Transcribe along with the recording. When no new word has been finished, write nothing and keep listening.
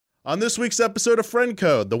On this week's episode of Friend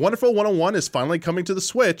Code, The Wonderful 101 is finally coming to the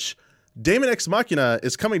Switch, Daemon X Machina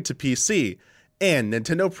is coming to PC, and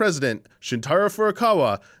Nintendo President Shuntaro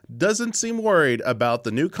Furukawa doesn't seem worried about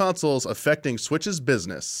the new consoles affecting Switch's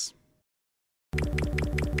business.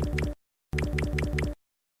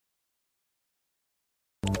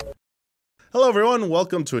 Hello everyone,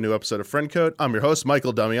 welcome to a new episode of Friend Code. I'm your host,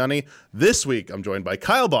 Michael Damiani. This week, I'm joined by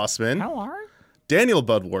Kyle Bossman. How are you? Daniel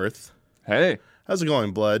Budworth. Hey. How's it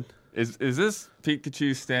going, Blood? Is this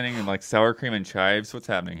Pikachu standing in like sour cream and chives? What's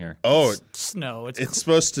happening here? Oh, Snow. it's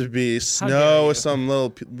supposed to be dare snow you. with some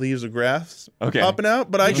little leaves of grass Okay. popping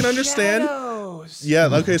out, but I can understand. Shadows. Yeah,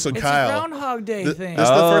 okay, so It's Kyle. a Groundhog Day thing. This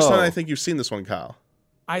is the first time Oh. I think you've seen this one, Kyle.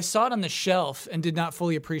 I saw it on the shelf and did not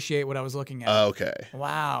fully appreciate what I was looking at. Okay.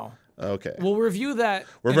 Wow. Okay. We'll review that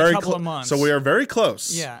We're in very a couple of close. months. So we are very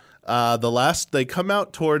close. Yeah. They come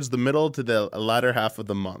out towards the middle to the latter half of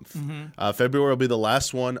the month. Mm-hmm. February will be the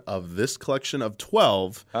last one of this collection of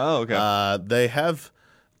 12. Oh, okay. They have,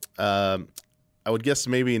 I would guess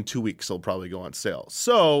maybe in 2 weeks they'll probably go on sale.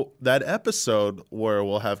 So that episode where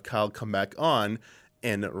we'll have Kyle come back on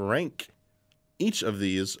and rank each of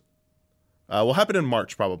these will happen in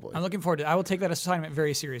March probably. I'm looking forward to it. I will take that assignment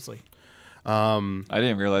very seriously. I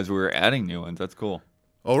didn't realize we were adding new ones. That's cool.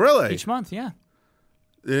 Oh, really? Each month, yeah.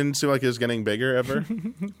 It didn't seem like it was getting bigger ever.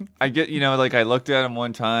 I get, like I looked at them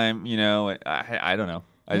one time, I don't know.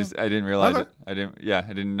 I didn't realize Okay. it.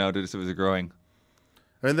 I didn't notice it was growing.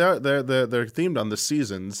 I mean, they're themed on the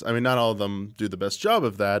seasons. I mean, not all of them do the best job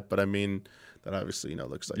of that, but I mean, that obviously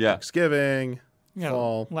looks like Yeah. Thanksgiving, You got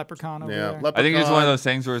fall. a leprechaun over Yeah, there. I think it's one of those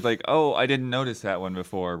things where it's like, oh, I didn't notice that one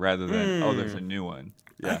before, rather than, oh, there's a new one.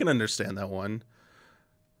 Yeah. I can understand that one.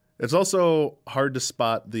 It's also hard to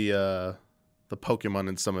spot the Pokemon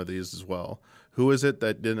in some of these as well. Who is it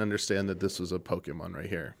that didn't understand that this was a Pokemon right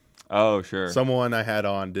here? Oh, sure. Someone I had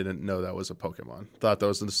on didn't know that was a Pokemon. Thought that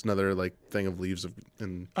was just another thing of leaves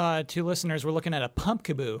and To listeners, we're looking at a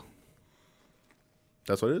Pumpkaboo.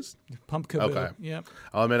 that's what it is. Pumpkaboo. Okay. Yep.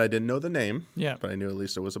 I'll admit I didn't know the name. Yeah. But I knew at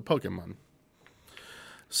least it was a Pokemon.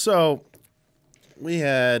 So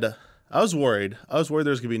I was worried. I was worried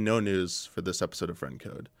there was going to be no news for this episode of Friend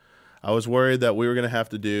Code. I was worried that we were going to have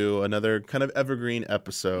to do another kind of evergreen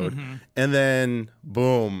episode. Mm-hmm. And then,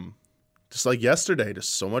 boom, just like yesterday,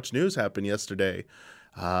 just so much news happened yesterday.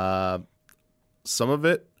 Some of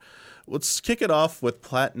it, let's kick it off with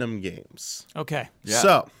Platinum Games. Okay. Yeah.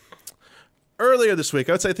 So, earlier this week,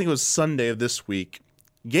 I think it was Sunday of this week,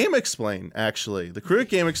 Game Explain, actually, the crew at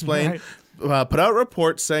Game Explain put out a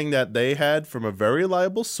report saying that they had from a very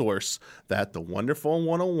reliable source that the Wonderful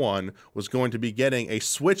 101 was going to be getting a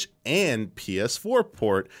Switch and PS4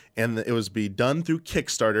 port, and it was be done through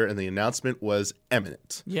Kickstarter, and the announcement was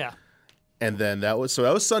imminent. Yeah. And then that was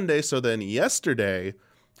Sunday. So then yesterday,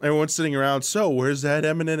 everyone's sitting around. So where's that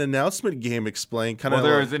imminent announcement? Game Explain. Well,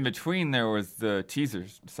 there was in between, there was the teaser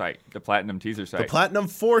site, the Platinum teaser site. the Platinum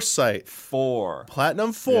 4 site. 4.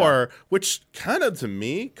 Platinum 4, which kind of to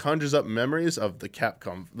me conjures up memories of the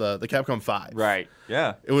Capcom, the Capcom 5. Right.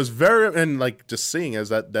 Yeah. It was very, and just seeing as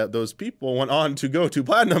that those people went on to go to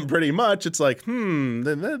Platinum pretty much, it's like,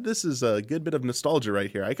 this is a good bit of nostalgia right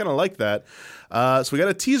here. I kind of like that. So we got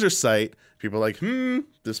a teaser site. People are like,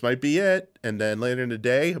 this might be it. And then later in the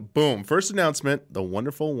day, boom, first announcement, the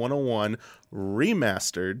Wonderful 101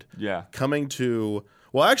 remastered. Yeah. Coming to,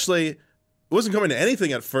 well, actually, it wasn't coming to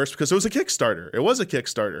anything at first because it was a Kickstarter. It was a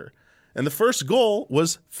Kickstarter. And the first goal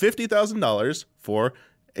was $50,000 for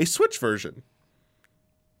a Switch version.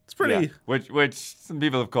 It's pretty, Yeah. Which some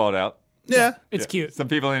people have called out. yeah. It's cute. Some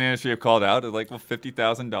people in the industry have called out. They're like, well,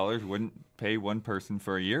 $50,000 wouldn't pay one person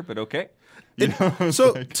for a year, but okay.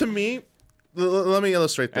 So to me, let me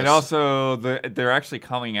illustrate this. And also, they're actually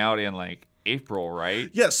coming out in April, right?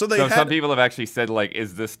 Yeah, so some people have actually said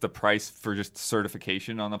is this the price for just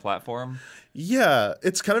certification on the platform? Yeah,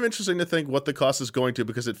 it's kind of interesting to think what the cost is going to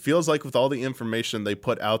because it feels like with all the information they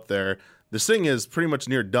put out there, this thing is pretty much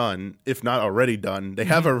near done, if not already done. They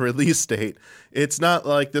have a release date. It's not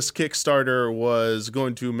like this Kickstarter was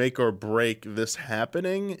going to make or break this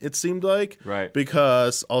happening, it seemed like. Right.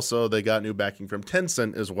 Because also they got new backing from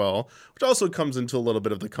Tencent as well, which also comes into a little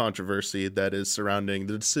bit of the controversy that is surrounding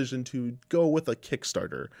the decision to go with a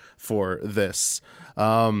Kickstarter for this.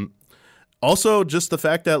 Also, just the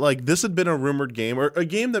fact that this had been a rumored game or a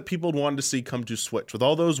game that people wanted to see come to Switch with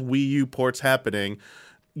all those Wii U ports happening,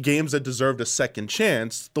 games that deserved a second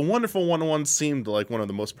chance, the Wonderful 101 seemed like one of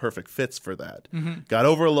the most perfect fits for that. Got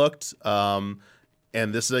overlooked, and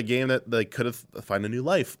this is a game that they could have found a new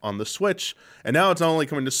life on the Switch. And now it's not only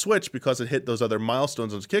coming to Switch because it hit those other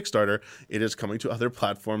milestones on Kickstarter, it is coming to other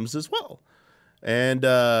platforms as well. And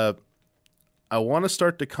I want to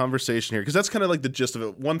start the conversation here because that's kind of like the gist of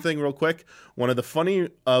it. One thing real quick, one of the funny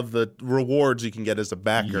of the rewards you can get as a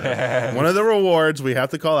backer. Yes. One of the rewards we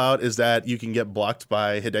have to call out is that you can get blocked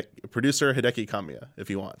by producer Hideki Kamiya if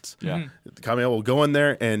you want. Yeah. Kamiya will go in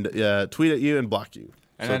there and tweet at you and block you.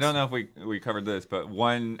 And So I don't know if we covered this, but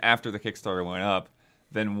after the Kickstarter went up,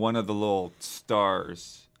 then one of the little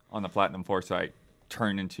stars on the Platinum 4 site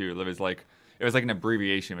turned into it was like an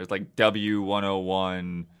abbreviation. It was like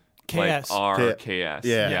W101 KS. like RKS.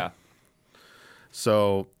 Yeah.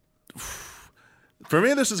 So for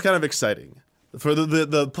me, this is kind of exciting. For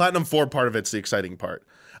the Platinum 4 part of it's the exciting part.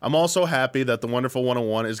 I'm also happy that the Wonderful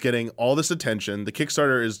 101 is getting all this attention. The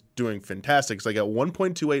Kickstarter is doing fantastic. It's like at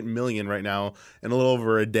 1.28 million right now in a little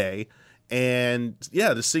over a day. And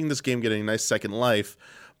yeah, just seeing this game getting a nice second life.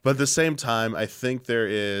 But at the same time, I think there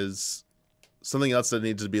is something else that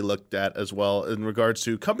needs to be looked at as well in regards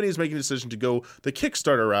to companies making a decision to go the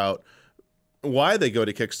Kickstarter route, why they go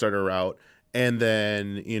to Kickstarter route, and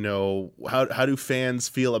then, how do fans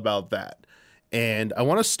feel about that? And I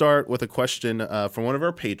want to start with a question from one of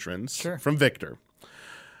our patrons, from Victor.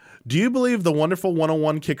 Do you believe the Wonderful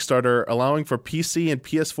 101 Kickstarter allowing for PC and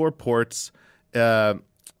PS4 ports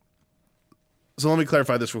so let me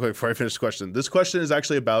clarify this real quick before I finish the question. This question is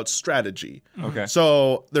actually about strategy. Okay.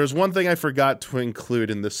 So there's one thing I forgot to include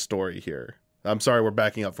in this story here. I'm sorry, we're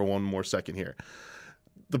backing up for one more second here.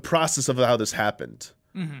 The process of how this happened.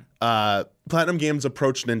 Platinum Games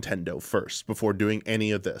approached Nintendo first before doing any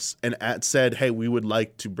of this and said, hey, we would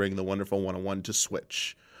like to bring the Wonderful 101 to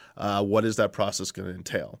Switch. What is that process going to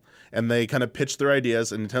entail? And they kind of pitched their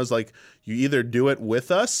ideas, and Nintendo's like, you either do it with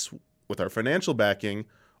us, with our financial backing,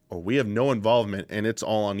 or we have no involvement and it's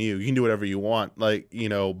all on you. You can do whatever you want, but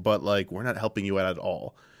we're not helping you out at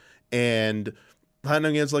all. And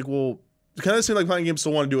Platinum Games like, well, it kind of seemed like Platinum Games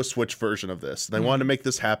still want to do a Switch version of this. They wanted to make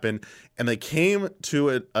this happen, and they came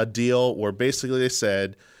to a deal where basically they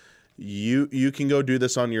said, you can go do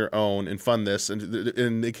this on your own and fund this,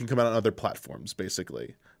 and it can come out on other platforms,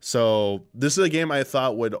 basically. So this is a game I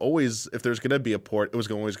thought would always, if there's going to be a port, it was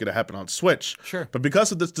always going to happen on Switch. Sure. But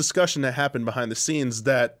because of this discussion that happened behind the scenes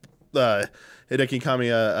that Hideki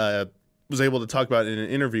Kamiya was able to talk about in an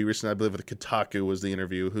interview recently, I believe with Kotaku was the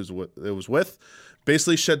interview it was with,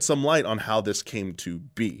 basically shed some light on how this came to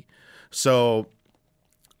be. So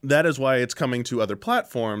that is why it's coming to other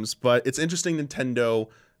platforms, but it's interesting Nintendo's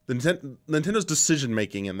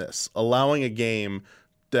decision-making in this, allowing a game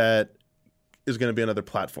that is going to be on other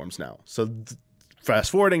platforms now. So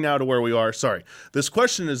fast forwarding now to where we are. Sorry. This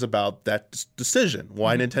question is about that decision,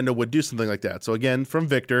 why Nintendo would do something like that. So again, from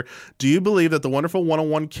Victor, do you believe that the Wonderful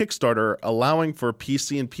 101 Kickstarter allowing for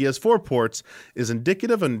PC and PS4 ports is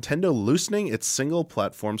indicative of Nintendo loosening its single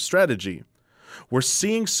platform strategy? We're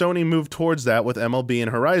seeing Sony move towards that with MLB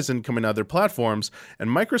and Horizon coming to other platforms,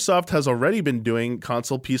 and Microsoft has already been doing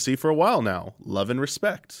console PC for a while now. Love and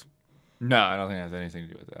respect. No, I don't think it has anything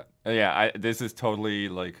to do with that. This is totally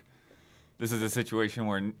this is a situation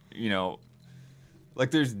where,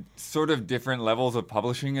 there's sort of different levels of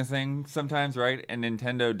publishing a thing sometimes, right? And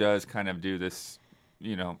Nintendo does kind of do this,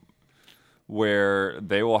 where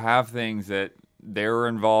they will have things that they're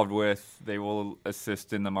involved with. They will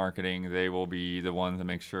assist in the marketing. They will be the ones that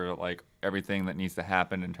make sure that, everything that needs to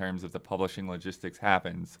happen in terms of the publishing logistics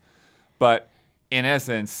happens. But in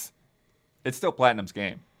essence, it's still Platinum's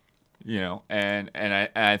game. And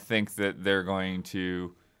I think that they're going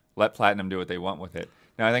to let Platinum do what they want with it.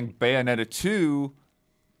 Now, I think Bayonetta 2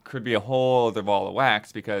 could be a whole other ball of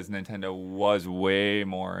wax because Nintendo was way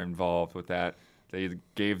more involved with that. They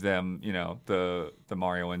gave them, the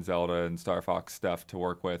Mario and Zelda and Star Fox stuff to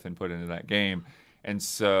work with and put into that game. And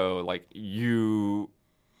so,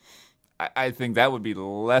 I think that would be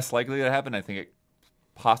less likely to happen. I think it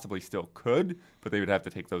possibly still could, but they would have to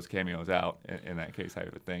take those cameos out in that case, I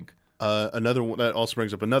would think. Another one that also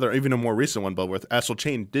brings up even a more recent one, but with Astral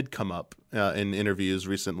Chain did come up in interviews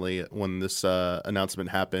recently when this announcement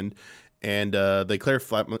happened, and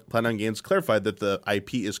Platinum Games clarified that the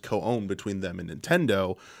IP is co-owned between them and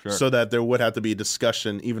Nintendo, so that there would have to be a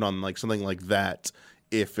discussion even on something like that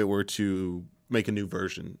if it were to make a new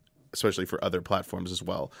version, especially for other platforms as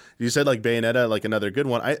well. You said Bayonetta, another good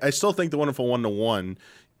one. I still think the Wonderful 101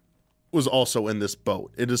 was also in this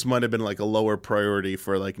boat. It just might have been a lower priority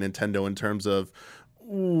for Nintendo in terms of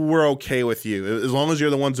we're okay with you as long as you're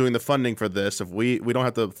the ones doing the funding for this. If we don't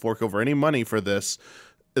have to fork over any money for this,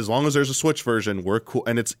 as long as there's a Switch version, we're cool.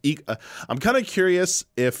 And it's I'm kind of curious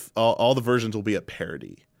if all the versions will be at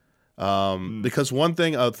parity, because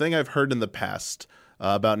a thing I've heard in the past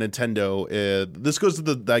about Nintendo, this goes to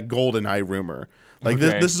that GoldenEye rumor. Like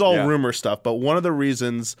Okay, this is all yeah. rumor stuff, but one of the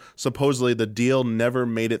reasons supposedly the deal never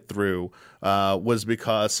made it through was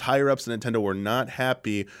because higher ups at Nintendo were not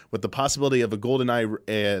happy with the possibility of a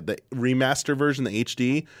GoldenEye the remaster version, the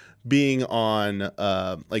HD, being on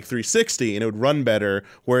like 360 and it would run better,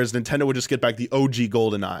 whereas Nintendo would just get back the OG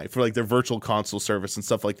GoldenEye for like their virtual console service and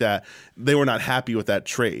stuff like that. They were not happy with that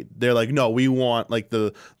trade. They're like, no, we want like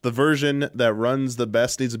the version that runs the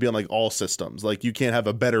best needs to be on like all systems. Like you can't have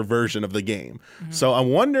a better version of the game. So I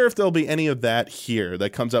wonder if there'll be any of that here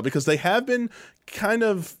that comes out, because they have been kind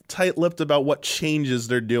of tight-lipped about what changes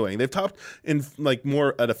they're doing. They've talked in like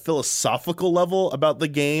more at a philosophical level about the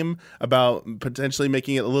game, about potentially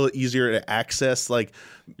making it a little easier to access, like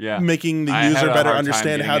making the user better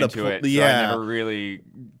understand how to play. So I never really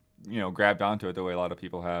grabbed onto it the way a lot of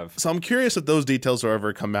people have. So I'm curious if those details will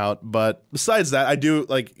ever come out. But besides that, I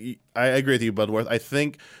agree with you, Bloodworth. I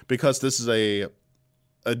think because this is a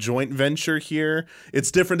joint venture here,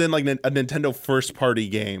 it's different than like a Nintendo first party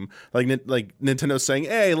game. Like Nintendo saying,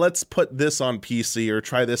 "Hey, let's put this on PC or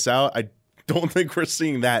try this out." I don't think we're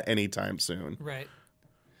seeing that anytime soon. Right.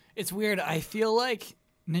 It's weird. I feel like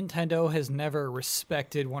Nintendo has never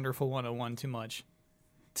respected Wonderful 101 too much.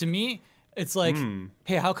 To me, it's like,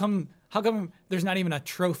 hey, how come there's not even a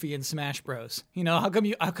trophy in Smash Bros? How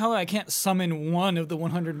come I can't summon one of the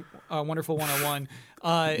 100 Wonderful 101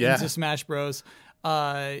 into Smash Bros?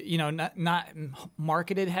 Not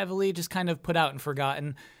marketed heavily, just kind of put out and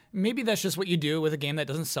forgotten. Maybe that's just what you do with a game that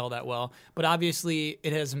doesn't sell that well, but obviously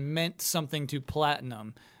it has meant something to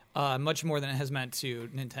Platinum, much more than it has meant to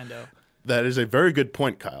Nintendo. That is a very good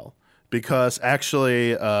point, Kyle, because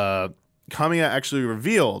actually Kamiya actually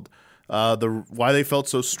revealed why they felt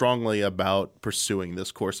so strongly about pursuing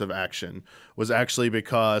this course of action was actually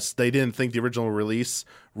because they didn't think the original release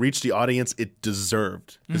reached the audience it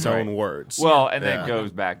deserved, his own words. Well, and that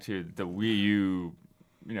goes back to the Wii U,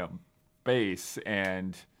 base,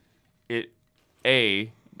 and it,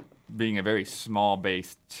 being a very small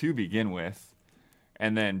base to begin with,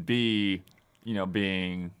 and then B,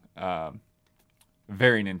 being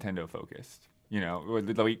very Nintendo focused.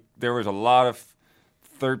 There was a lot of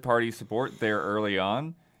third-party support there early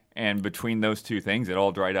on, and between those two things, it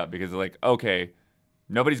all dried up because like, okay,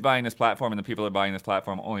 nobody's buying this platform, and the people that are buying this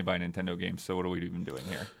platform only buy Nintendo games. So what are we even doing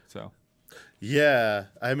here? So, yeah,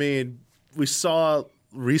 I mean, we saw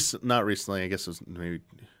not recently. I guess it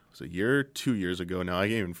was a year, 2 years ago now. I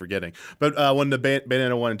ain't even forgetting. But when the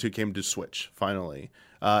Bayonetta 1 and 2 came to Switch, finally.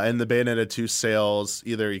 And the Bayonetta 2 sales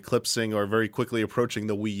either eclipsing or very quickly approaching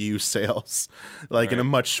the Wii U sales, in a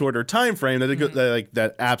much shorter time frame.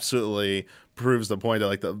 That absolutely proves the point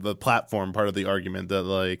of the platform part of the argument that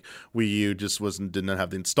Wii U just didn't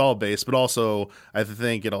have the install base, but also I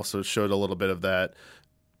think it also showed a little bit of that.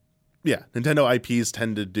 Yeah, Nintendo IPs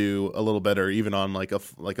tend to do a little better even on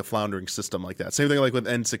a floundering system like that. Same thing with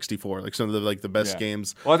N64, some of the best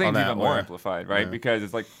games. Well, I think it's even more amplified, right? Yeah. Because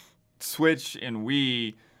it's Switch and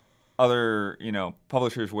Wii, other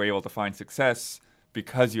publishers were able to find success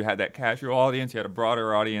because you had that casual audience, you had a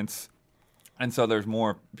broader audience, and so there's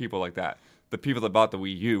more people like that. The people that bought the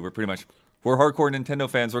Wii U were we're hardcore Nintendo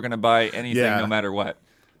fans. We're going to buy anything no matter what,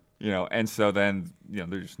 And so then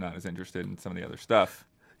they're just not as interested in some of the other stuff.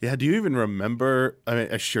 Yeah. Do you even remember? I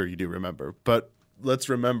mean, sure you do remember, but let's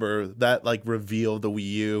remember that reveal of the Wii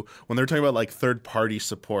U when they're talking about third-party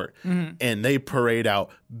support, and they parade out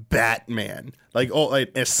Batman,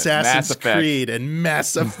 Assassin's Creed and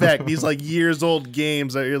Mass Effect, these years old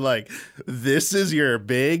games that you're this is your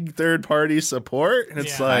big third-party support, and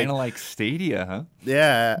it's kind of like Stadia, huh?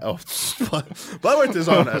 Yeah. Oh, Bloodworth is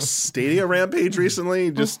on a Stadia rampage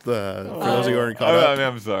recently. Just for those of you who aren't caught up.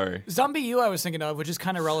 I'm sorry. ZombiU I was thinking of, which is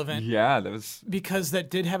kind of relevant. Yeah, that was because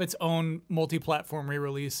that did have its own multi-platform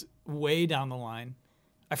re-release way down the line.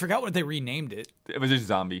 I forgot what they renamed it. It was just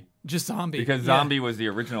Zombie. Just Zombie. Because Zombie was the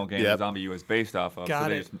original game that ZombiU was based off of. Got so it.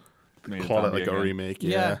 They just made Called it again. a remake.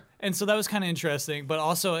 Yeah. And so that was kind of interesting, but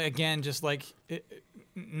also again, just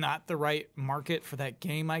not the right market for that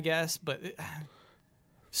game, I guess. But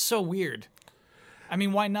so weird. I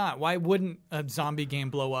mean, why not? Why wouldn't a zombie game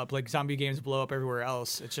blow up like zombie games blow up everywhere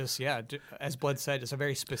else? It's just, as Blood said, it's a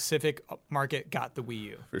very specific market got the Wii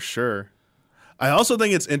U. For sure. I also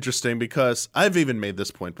think it's interesting because I've even made this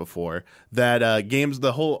point before that games,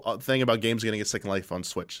 the whole thing about games getting a second life on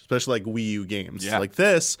Switch, especially Wii U games like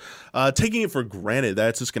this, taking it for granted that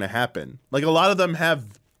it's just going to happen. A lot of them have.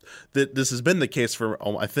 This has been the case for,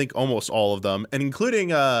 I think, almost all of them, and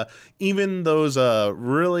including even those the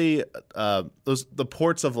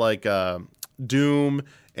ports of Doom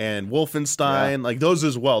and Wolfenstein, like those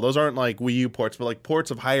as well. Those aren't like Wii U ports, but like ports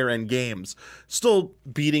of higher end games, still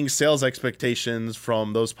beating sales expectations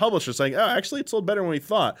from those publishers, saying, "Oh, actually, it sold better than we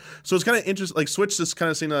thought." So it's kind of interesting. Like Switch just kind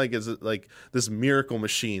of seemed like is like this miracle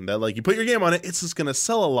machine that like you put your game on it, it's just gonna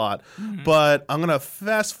sell a lot. But I'm gonna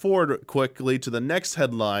fast forward quickly to the next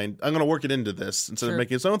headline. I'm gonna work it into this instead of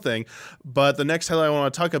making its own thing. But the next headline I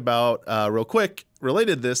want to talk about real quick,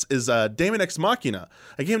 related to this, is Daemon X Machina,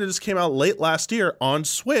 a game that just came out late last year on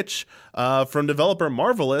Switch from developer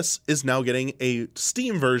Marvelous, is now getting a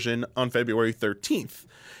Steam version on February 13th.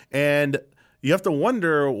 And you have to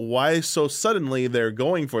wonder why so suddenly they're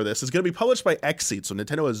going for this. It's going to be published by Xseed, so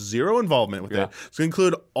Nintendo has zero involvement with it. It's going to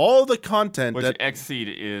include all the content Which that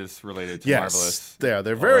Xseed is related to yes, Marvelous.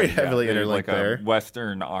 They're very heavily they're interlinked like there. a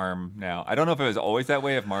Western arm now. I don't know if it was always that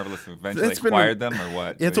way, if Marvelous eventually It's been- acquired them or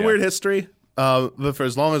what. It's a weird history, but for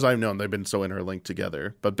as long as I've known, they've been so interlinked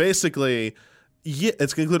together. But basically, yeah,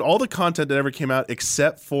 it's going to include all the content that ever came out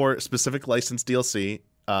except for specific licensed DLC.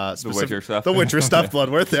 The Witcher stuff. The Witcher stuff,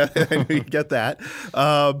 Bloodworth. Yeah, I knew you get that.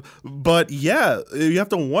 But yeah, you have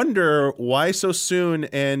to wonder why so soon,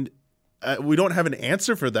 and we don't have an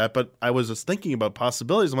answer for that. But I was just thinking about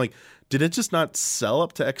possibilities. I'm like, did it just not sell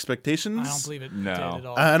up to expectations? I don't believe it No. did at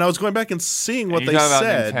all. And I was going back and seeing what you they talk about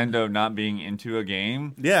said. Nintendo not being into a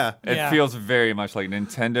game. Yeah. It feels very much like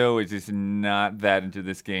Nintendo is just not that into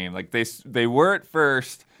this game. Like they were at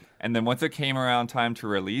first, and then once it came around time to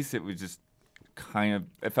release, it was just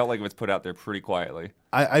it felt like it was put out there pretty quietly.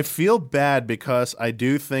 I feel bad because I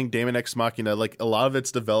do think Daemon X Machina, like a lot of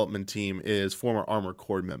its development team is former Armored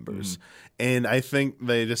Core members. And I think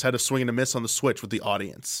they just had a swing and a miss on the Switch with the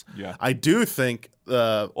audience. Yeah. I do think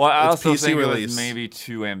Well, I its also PC think release, it was maybe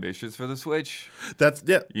too ambitious for the Switch. that's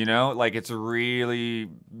yeah. You know, like it's really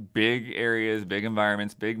big areas, big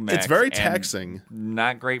environments, big mechs. It's very and taxing.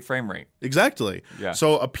 Not great frame rate. Exactly. Yeah.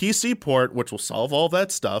 So a PC port, which will solve all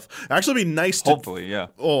that stuff, actually be nice to Hopefully, yeah.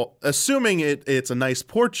 Well, assuming it's a nice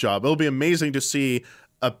port job, it'll be amazing to see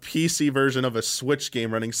a PC version of a Switch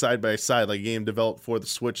game running side by side, like a game developed for the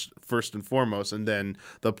Switch first and foremost, and then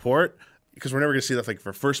the port. Because we're never going to see that like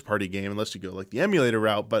for a first party game unless you go like the emulator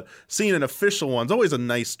route. But seeing an official one's always a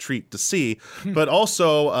nice treat to see. But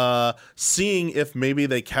also seeing if maybe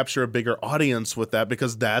they capture a bigger audience with that,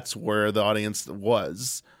 because that's where the audience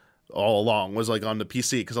was all along, was like on the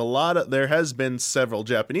PC. Because there has been several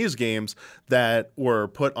Japanese games that were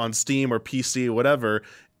put on Steam or PC or whatever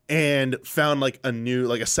and found like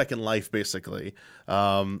a second life basically.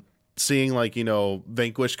 Seeing like,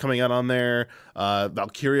 Vanquish coming out on there,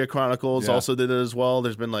 Valkyria Chronicles also did it as well.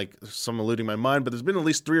 There's been like some eluding my mind, but there's been at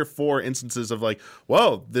least 3 or 4 instances of like,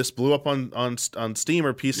 whoa, this blew up on Steam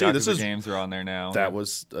or PC. Yakuza games are on there now. That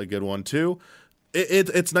was a good one too.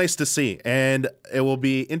 It's nice to see, and it will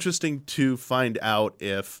be interesting to find out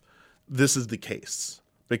if this is the case,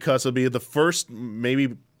 because it'll be the first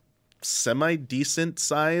maybe semi-decent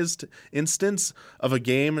sized instance of a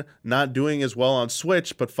game not doing as well on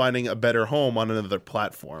Switch but finding a better home on another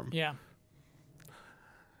platform. Yeah.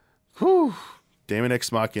 Whew. Daemon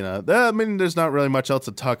X Machina. I mean, there's not really much else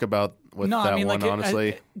to talk about with that one,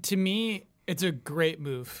 honestly. To me, it's a great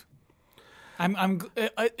move.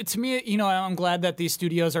 To me, I'm glad that these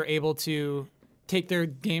studios are able to take their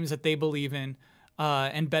games that they believe in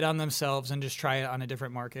and bet on themselves and just try it on a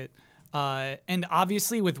different market. And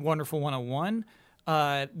obviously with Wonderful 101,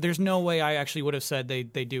 there's no way I actually would have said they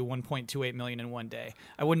do 1.28 million in one day.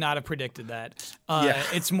 I would not have predicted that.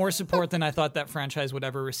 It's more support than I thought that franchise would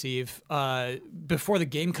ever receive before the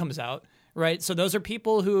game comes out, right? So those are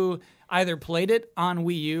people who either played it on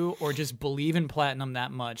Wii U or just believe in Platinum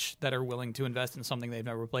that much that are willing to invest in something they've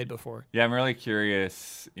never played before. Yeah, I'm really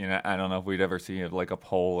curious. I don't know if we'd ever see like a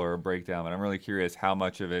poll or a breakdown, but I'm really curious how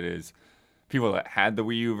much of it is people that had the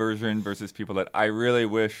Wii U version versus people that I really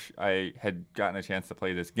wish I had gotten a chance to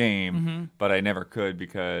play this game, but I never could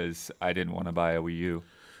because I didn't want to buy a Wii U.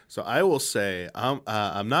 So I will say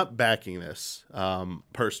I'm not backing this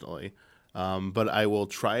personally, but I will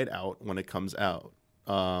try it out when it comes out.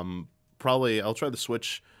 Probably I'll try the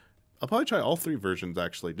Switch. I'll probably try all 3 versions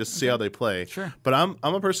actually, just to see how they play. Sure. But I'm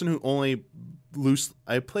a person who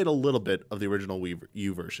I played a little bit of the original Wii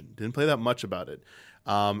U version. Didn't play that much about it.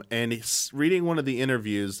 And reading one of the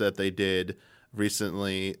interviews that they did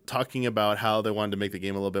recently talking about how they wanted to make the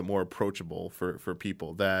game a little bit more approachable for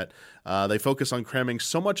people, that they focus on cramming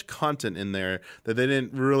so much content in there that they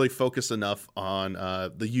didn't really focus enough on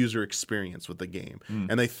the user experience with the game.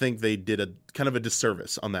 And they think they did a kind of a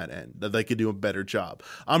disservice on that end, that they could do a better job.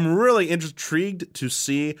 I'm really intrigued to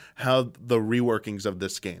see how the reworkings of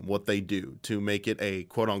this game, what they do to make it a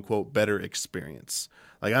quote-unquote better experience.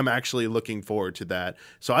 Like, I'm actually looking forward to that.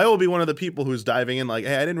 So I will be one of the people who's diving in like,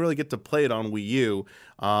 hey, I didn't really get to play it on Wii U.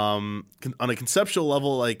 On a conceptual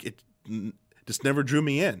level, like, it just never drew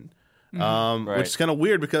me in, which is kind of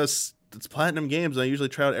weird because it's Platinum Games. And I usually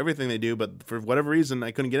try out everything they do, but for whatever reason,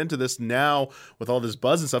 I couldn't get into this. Now, with all this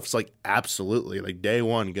buzz and stuff, it's like, absolutely, like, day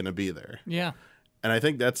one, going to be there. Yeah. And I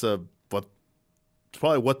think that's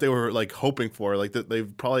probably what they were like hoping for. Like, that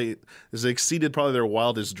they've probably this exceeded probably their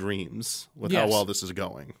wildest dreams with how well this is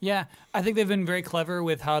going. Yeah, I think they've been very clever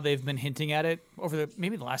with how they've been hinting at it over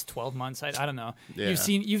maybe the last 12 months. I don't know. Yeah.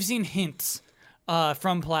 You've seen hints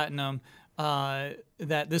from Platinum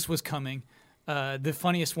that this was coming. The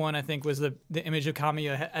funniest one, I think, was the image of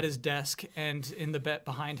Kamiya at his desk, and in the bet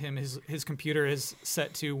behind him, his computer is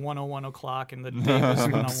set to 1:01 o'clock, and the date was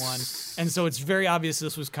 1:01. And so it's very obvious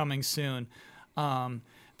this was coming soon.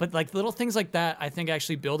 But like little things like that, I think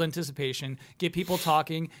actually build anticipation, get people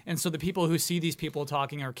talking, and so the people who see these people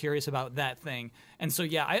talking are curious about that thing. And so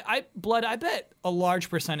yeah, I bet a large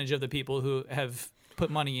percentage of the people who have put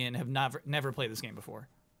money in have never played this game before.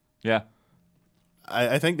 Yeah.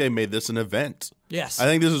 I think they made this an event. Yes. I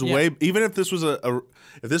think this is even if this was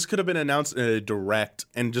if this could have been announced in a direct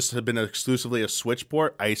and just had been exclusively a Switch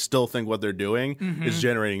port, I still think what they're doing is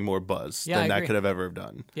generating more buzz than that could have ever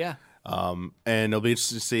done. Yeah. And it'll be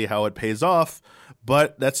interesting to see how it pays off.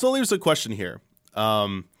 But that still leaves a question here.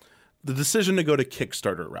 The decision to go to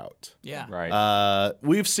Kickstarter route. Yeah. Right.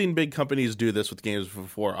 We've seen big companies do this with games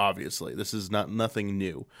before, obviously. This is nothing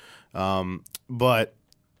new. But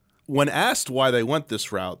when asked why they went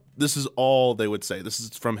this route, this is all they would say. This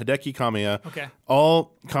is from Hideki Kamiya. Okay.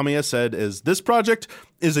 All Kamiya said is, this project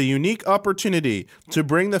is a unique opportunity to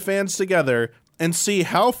bring the fans together and see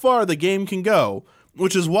how far the game can go,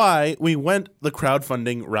 which is why we went the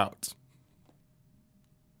crowdfunding route.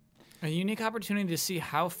 A unique opportunity to see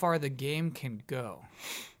how far the game can go.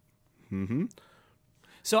 Mm-hmm.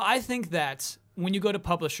 So I think that when you go to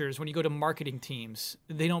publishers, when you go to marketing teams,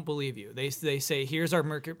 they don't believe you. They say, here's our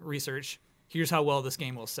market research. Here's how well this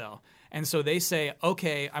game will sell. And so they say,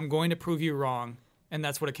 okay, I'm going to prove you wrong. And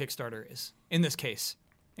that's what a Kickstarter is in this case,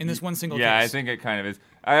 in this one single case. Yeah, I think it kind of is.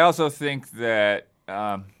 I also think that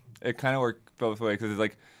it kind of works both ways, because it's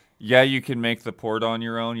like, yeah, you can make the port on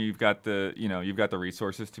your own. You've got the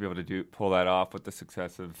resources to be able to pull that off with the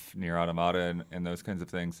success of Nier Automata and those kinds of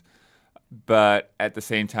things. But at the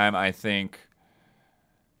same time, I think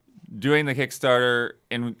doing the Kickstarter,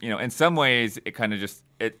 in some ways, it kind of just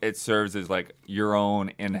it serves as like your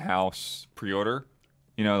own in-house pre-order.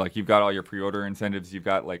 Like you've got all your pre-order incentives, you've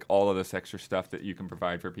got like all of this extra stuff that you can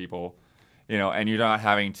provide for people, and you're not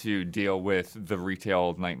having to deal with the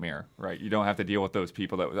retail nightmare, right? You don't have to deal with those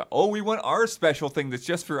people that we want our special thing that's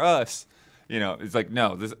just for us. It's like,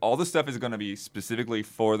 no, all this stuff is going to be specifically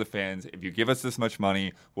for the fans. If you give us this much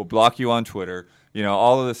money, we'll block you on Twitter,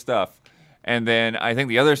 all of this stuff. And then I think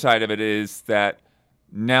the other side of it is that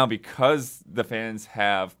now, because the fans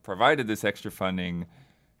have provided this extra funding,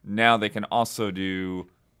 now they can also do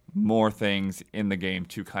more things in the game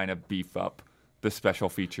to kind of beef up the special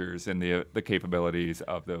features and the capabilities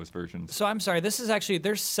of those versions. So I'm sorry, this is actually,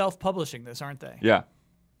 they're self-publishing this, aren't they? Yeah.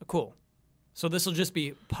 Cool. So this will just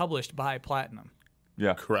be published by Platinum.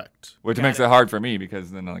 Yeah. Correct. Which makes it hard for me,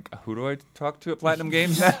 because then I'm like, who do I talk to at Platinum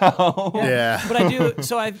Games now? Yeah. But I do,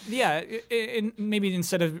 so maybe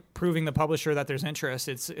instead of proving the publisher that there's interest,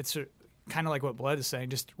 it's kind of like what Blood is saying,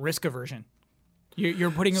 just risk aversion.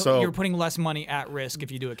 You're putting less money at risk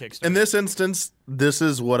if you do a Kickstarter. In this instance, this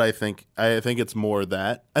is what I think. I think it's more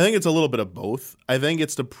that. I think it's a little bit of both. I think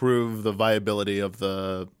it's to prove the viability of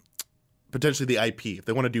potentially the IP, if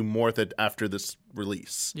they want to do more with it after this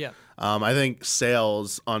release. Yeah. I think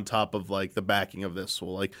sales on top of like the backing of this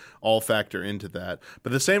will like all factor into that.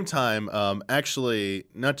 But at the same time, actually,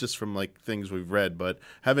 not just from like things we've read, but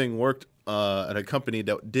having worked at a company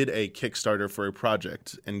that did a Kickstarter for a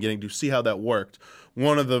project and getting to see how that worked,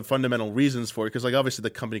 one of the fundamental reasons for it, because like obviously the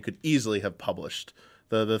company could easily have published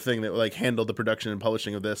the thing that like handled the production and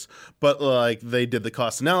publishing of this, but like they did the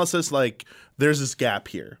cost analysis, like there's this gap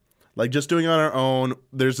here. Like just doing it on our own,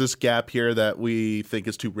 there's this gap here that we think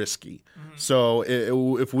is too risky. Mm-hmm. So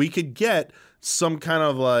if we could get some kind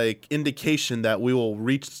of like indication that we will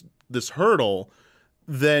reach this hurdle,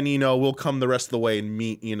 then, we'll come the rest of the way and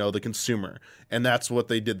meet, the consumer. And that's what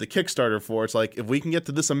they did the Kickstarter for. It's like, if we can get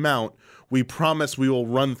to this amount, we promise we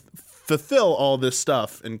will fulfill all this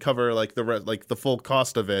stuff and cover like the full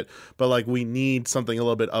cost of it. But like, we need something a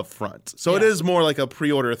little bit upfront. So it is more like a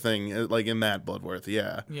pre-order thing, like in that Bloodworth.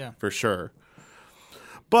 Yeah, for sure.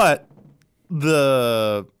 But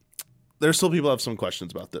there's still people who have some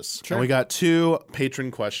questions about this. Sure. And we got 2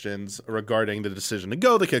 patron questions regarding the decision to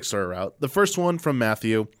go the Kickstarter route. The first one from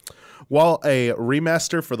Matthew. While a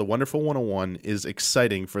remaster for the Wonderful 101 is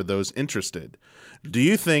exciting for those interested, do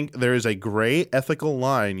you think there is a gray ethical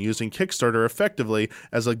line using Kickstarter effectively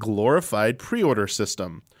as a glorified pre-order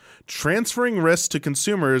system, transferring risks to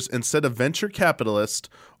consumers instead of venture capitalists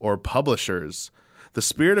or publishers? The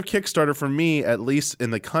spirit of Kickstarter, for me, at least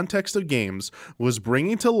in the context of games, was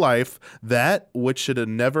bringing to life that which should have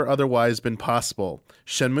never otherwise been possible,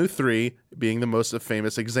 Shenmue 3 being the most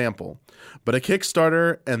famous example. But a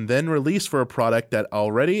Kickstarter and then release for a product that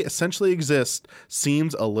already essentially exists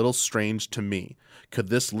seems a little strange to me. Could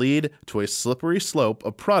this lead to a slippery slope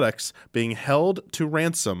of products being held to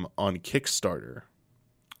ransom on Kickstarter?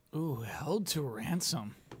 Ooh, held to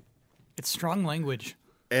ransom. It's strong language.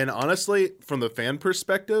 And honestly, from the fan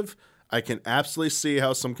perspective, I can absolutely see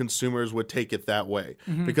how some consumers would take it that way.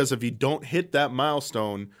 Mm-hmm. Because if you don't hit that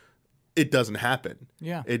milestone, it doesn't happen.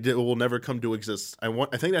 Yeah, it will never come to exist. I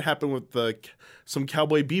think that happened with some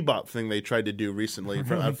Cowboy Bebop thing they tried to do recently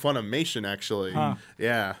for Funimation, actually. Huh.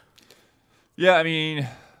 Yeah. Yeah, I mean,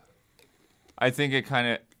 I think it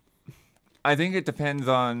depends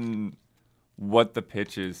on what the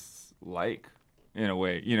pitch is like, in a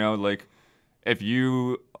way. Like, if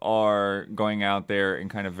you are going out there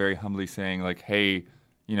and kind of very humbly saying, like, hey,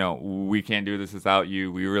 we can't do this without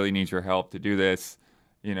you. We really need your help to do this,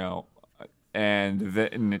 and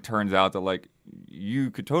then it turns out that, like,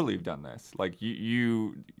 you could totally have done this. Like,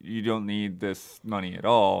 you don't need this money at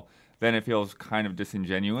all. Then it feels kind of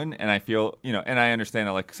disingenuous. And I feel, and I understand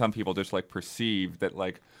that, like, some people just, like, perceive that,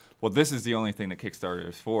 like, well, this is the only thing that Kickstarter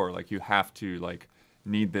is for. Like, you have to, like,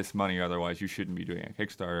 need this money, otherwise you shouldn't be doing a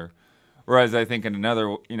Kickstarter. Whereas I think another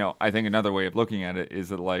way of looking at it is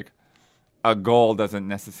that, like, a goal doesn't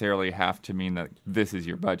necessarily have to mean that this is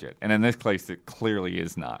your budget. And in this case, it clearly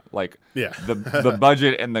is not. Like, the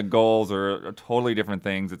budget and the goals are totally different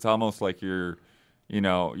things. It's almost like you're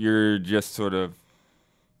just sort of,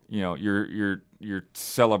 you're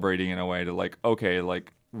celebrating in a way to, like, okay,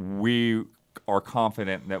 like, we are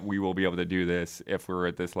confident that we will be able to do this if we're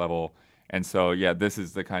at this level. And so, this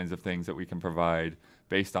is the kinds of things that we can provide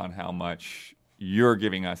based on how much you're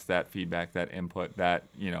giving us that feedback, that input, that,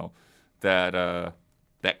 that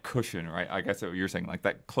cushion, right? I guess what you're saying, like,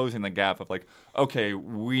 that closing the gap of, like, okay,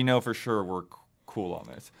 we know for sure we're cool on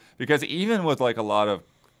this. Because even with, like, a lot of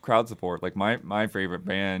crowd support, like my favorite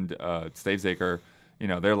band, Stavesacre,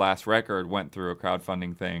 their last record went through a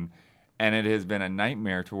crowdfunding thing, and it has been a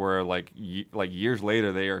nightmare to where, like, years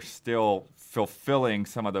later, they are still fulfilling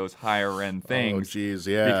some of those higher end things. Oh, geez,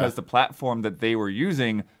 yeah. Because the platform that they were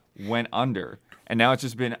using went under. And now it's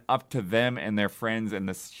just been up to them and their friends and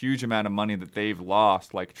this huge amount of money that they've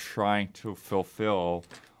lost, like, trying to fulfill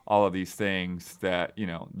all of these things that,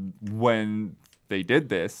 when they did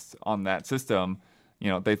this on that system,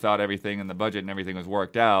 they thought everything in the budget and everything was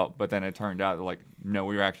worked out, but then it turned out that, like, no,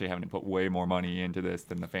 we were actually having to put way more money into this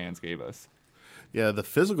than the fans gave us. Yeah, the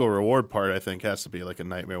physical reward part, I think, has to be, like, a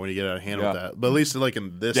nightmare when you get out of hand with that. But at least, like,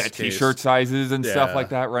 in this case, T-shirt sizes and stuff like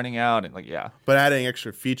that running out, and, like, But adding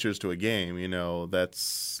extra features to a game,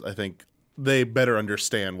 that's, I think, they better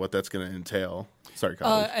understand what that's going to entail. Sorry,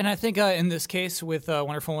 Kyle. And I think in this case with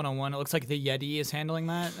Wonderful 101, it looks like the Yeti is handling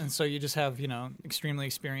that, and so you just have, extremely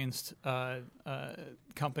experienced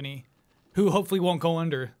company who hopefully won't go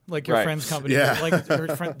under, like your friend's company, like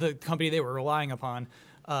the company they were relying upon.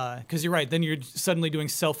 Because you're right, then you're suddenly doing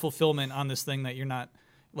self-fulfillment on this thing that you're not.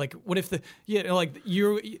 Like, what if the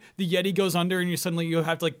Yeti goes under and you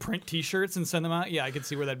have to, like, print T-shirts and send them out? Yeah, I could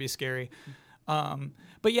see where that'd be scary. So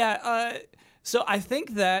I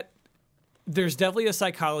think that there's definitely a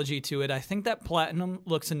psychology to it. I think that Platinum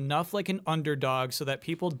looks enough like an underdog so that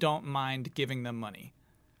people don't mind giving them money.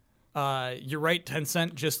 You're right,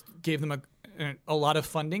 Tencent just gave them a lot of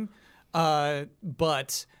funding,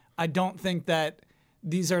 but I don't think that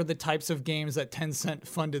these are the types of games that Tencent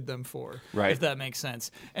funded them for, if that makes sense.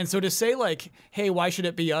 And so to say, like, hey, why should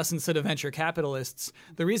it be us instead of venture capitalists?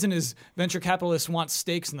 The reason is venture capitalists want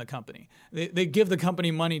stakes in the company. They give the company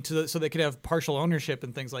money so they could have partial ownership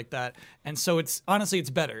and things like that. And so it's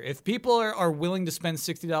better. If people are willing to spend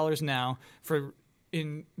 $60 now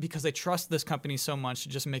because they trust this company so much to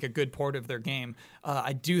just make a good port of their game,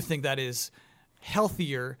 I do think that is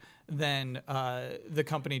healthier than the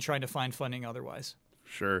company trying to find funding otherwise.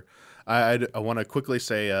 Sure. I want to quickly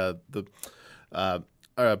say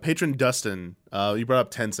patron Dustin, you brought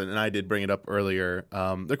up Tencent, and I did bring it up earlier.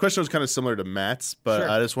 The question was kind of similar to Matt's, but Sure.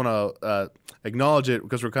 I just want to acknowledge it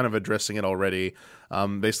because we're kind of addressing it already.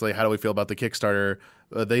 Basically, how do we feel about the Kickstarter?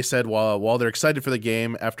 They said while they're excited for the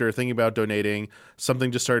game, after thinking about donating,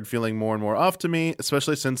 something just started feeling more and more off to me,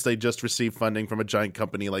 especially since they just received funding from a giant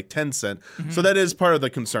company like Tencent. So that is part of the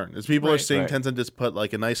concern, is people are Right. seeing Right. Tencent just put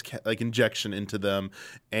like a nice injection into them,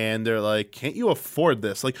 and they're like, can't you afford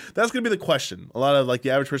this? Like, that's going to be the question. A lot of like the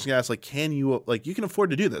average person asks, like, can you, like, you can afford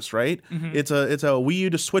to do this, right? It's a Wii U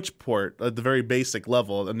to Switch port at the very basic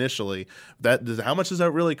level initially. How much does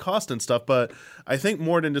that really cost and stuff? But I think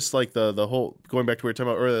more than just like the whole, going back to what we were talking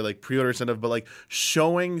about earlier, like pre-order incentive, but like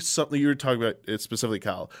showing something, you were talking about it specifically,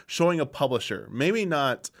 Kyle, showing a publisher, maybe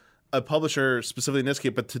not a publisher specifically in this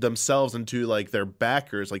case, but to themselves and to like their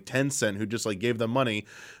backers, like Tencent, who just like gave them money.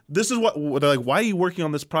 This is what they're like. Why are you working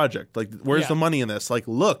on this project? Like, where's Yeah. the money in this? Like,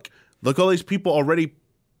 look, all these people already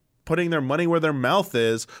putting their money where their mouth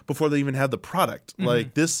is before they even have the product.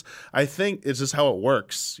 Like this, I think it's just how it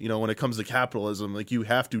works. You know, when it comes to capitalism, like you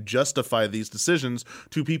have to justify these decisions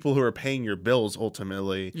to people who are paying your bills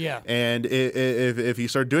ultimately. Yeah. And if you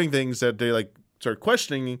start doing things that they like start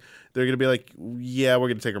questioning, they're going to be like, yeah, we're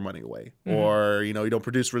going to take our money away. Or, you know, you don't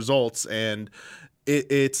produce results, and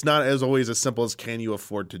it's not as always as simple as can you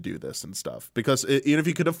afford to do this and stuff. Because even if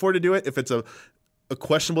you could afford to do it, if it's a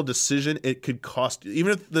questionable decision, it could cost,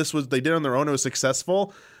 even if this was, they did on their own, it was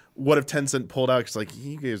successful. What if Tencent pulled out? It's like,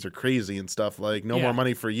 you guys are crazy and stuff. Like, no Yeah. more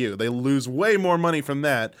money for you. They lose way more money from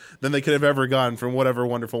that than they could have ever gotten from whatever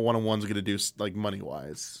wonderful one-on-one's going to do, like,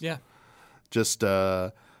 money-wise. Yeah. Just,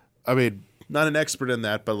 I mean, not an expert in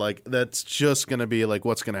that, but, like, that's just going to be, like,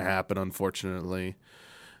 what's going to happen, unfortunately.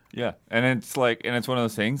 Yeah, and it's one of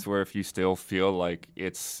those things where if you still feel like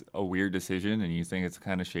it's a weird decision and you think it's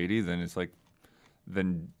kind of shady, then it's like,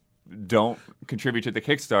 then don't contribute to the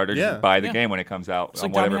Kickstarter. Yeah. Just buy the Yeah. game when it comes out It's on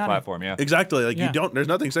like whatever Damiano. platform. Yeah, Exactly. Like, Yeah. you don't, there's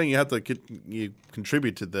nothing saying you have to you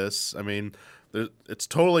contribute to this. I mean, it's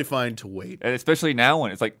totally fine to wait. and especially now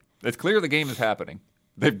when it's like it's clear the game is happening.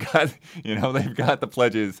 They've got the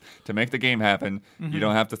pledges to make the game happen. You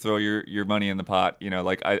don't have to throw your money in the pot. You know,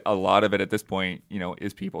 like a lot of it at this point, you know,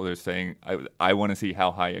 is people they're saying I want to see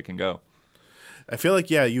how high it can go. I feel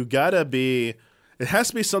like, yeah, you gotta be. It has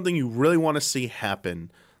to be something you really want to see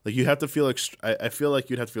happen. Like, you have to feel. I feel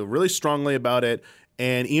like you'd have to feel really strongly about it.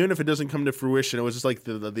 And even if it doesn't come to fruition, it was just like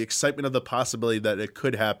the excitement of the possibility that it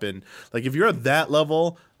could happen. Like, if you're at that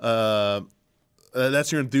level,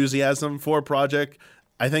 that's your enthusiasm for a project.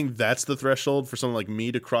 I think that's the threshold for someone like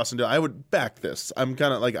me to cross into. I would back this. I'm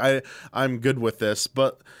kind of like I'm good with this.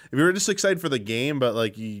 But if you were just excited for the game, but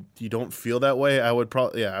like you don't feel that way, I would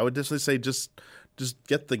definitely say just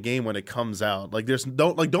get the game when it comes out. Like,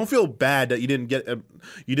 don't feel bad that you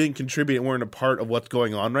didn't contribute and weren't a part of what's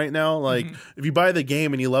going on right now. Like, if you buy the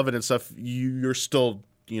game and you love it and stuff, you're still,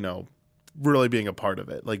 you know, really being a part of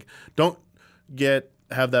it. Like, don't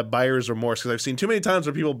have that buyer's remorse, because I've seen too many times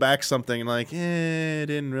where people back something and like, it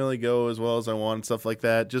didn't really go as well as I wanted, stuff like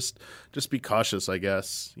that. Just be cautious, I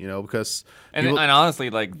guess, you know, because And honestly,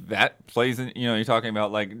 like that plays in, you know, you're talking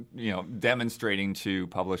about like, you know, demonstrating to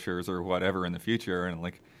publishers or whatever in the future, and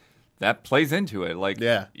like that plays into it. Like,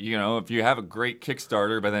 Yeah. you know, if you have a great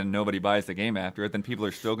Kickstarter, but then nobody buys the game after it, then people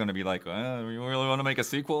are still going to be like, you really want to make a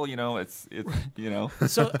sequel? You know, it's you know.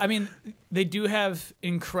 So, I mean, they do have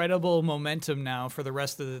incredible momentum now for the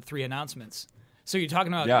rest of the 3 announcements. So you're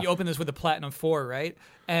talking about, Yeah. you open this with the Platinum 4, right?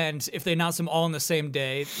 And if they announce them all on the same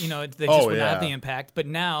day, you know, they Oh, just wouldn't have yeah. the impact. But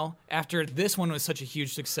now, after this one was such a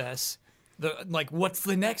huge success, what's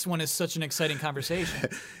the next one is such an exciting conversation.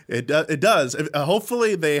 it does.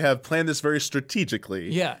 Hopefully, they have planned this very strategically.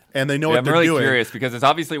 Yeah. and they know Yeah, what I'm they're really doing. curious because it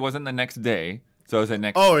obviously wasn't the next day. So is it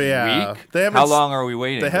next Oh, yeah. week? They haven't How s- long are we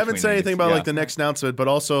waiting? They haven't between said anything these? about Yeah. like the next announcement, but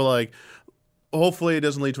also like, hopefully it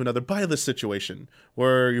doesn't lead to another Byleth situation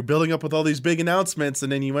where you're building up with all these big announcements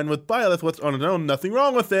and then you end with Byleth. What's on its own, nothing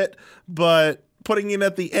wrong with it, but putting it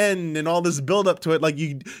at the end and all this build up to it, like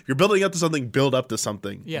you're building up to something, build up to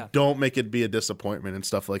something. Yeah. Don't make it be a disappointment and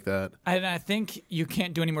stuff like that. And I think you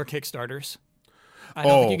can't do any more Kickstarters. I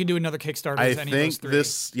don't think you can do another Kickstarter I with any of those think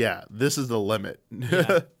 3. this is the limit.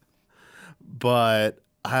 Yeah. But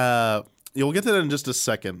we'll get to that in just a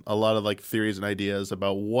second. A lot of like theories and ideas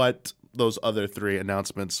about what those other 3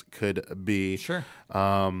 announcements could be. Sure.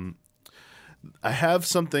 I have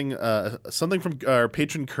something from our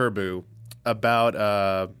patron Kerbu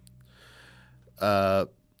about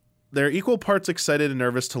they're equal parts excited and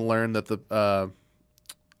nervous to learn that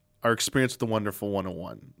our experience with the Wonderful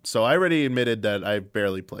 101. So I already admitted that I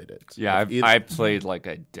barely played it. Yeah, If I played like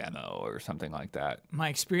a demo or something like that. My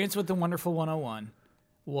experience with the Wonderful 101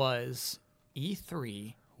 was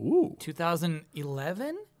E3 Ooh.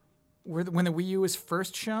 2011, when the Wii U was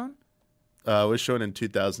first shown. It was shown in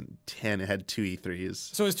 2010. It had 2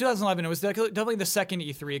 E3s. So it was 2011. It was definitely the second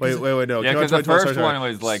E3. Wait, no. Yeah, Come on, because the 2012, first sorry. one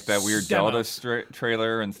was like that weird Demo. Zelda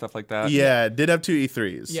trailer and stuff like that. Yeah, it did have 2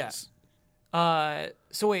 E3s. Yeah.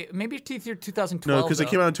 So wait, maybe E3 2012. No, because it though.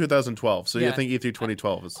 came out in 2012. So you Yeah. think E3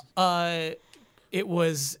 2012 is. It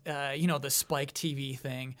was, the Spike TV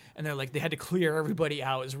thing, and they had to clear everybody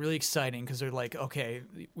out. It was really exciting because they're like, okay,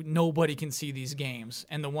 nobody can see these games,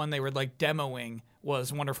 and the one they were like demoing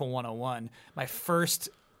was Wonderful 101. My first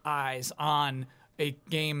eyes on a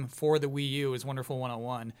game for the Wii U was Wonderful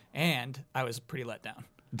 101, and I was pretty let down.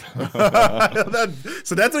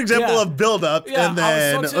 So that's an example Yeah. of build up, Yeah, and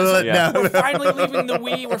then I was so excited. Yeah. We're finally leaving the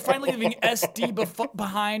Wii. We're finally leaving SD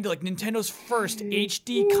behind, like Nintendo's first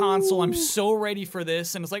HD console. I'm so ready for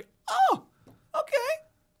this, and it's like, oh, okay,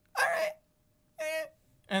 all right.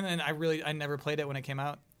 And then I never played it when it came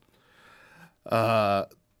out.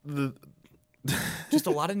 Just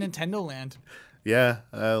a lot of Nintendo Land. Yeah,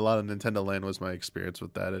 a lot of Nintendo Land was my experience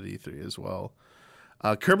with that at E3 as well.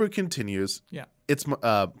 Kerbu continues. Yeah. It's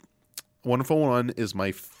Wonderful 101 is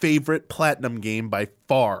my favorite Platinum game by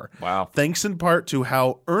far. Wow. Thanks in part to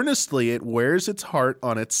how earnestly it wears its heart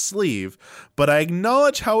on its sleeve, but I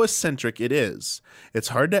acknowledge how eccentric it is. It's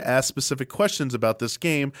hard to ask specific questions about this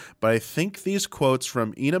game, but I think these quotes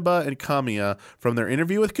from Inaba and Kamiya from their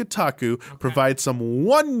interview with Kotaku provide some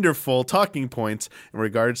wonderful talking points in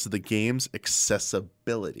regards to the game's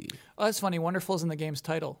accessibility. Oh, that's funny. Wonderful's in the game's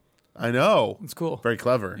title. I know. It's cool. Very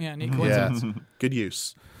clever. Yeah, neat Yeah, coincidence. good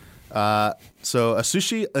use. So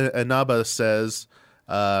Asushi Inaba says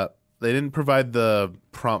they didn't provide the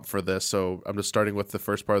prompt for this, so I'm just starting with the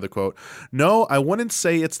first part of the quote. No, I wouldn't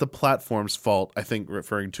say it's the platform's fault, I think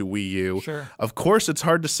referring to Wii U. Sure. Of course, it's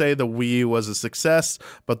hard to say the Wii U was a success,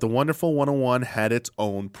 but the Wonderful 101 had its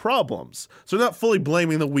own problems. So they're not fully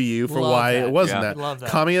blaming the Wii U for Love why that. it wasn't Yeah. that. Love that.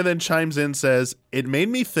 Kamiya then chimes in, says, it made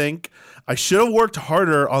me think I should have worked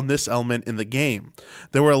harder on this element in the game.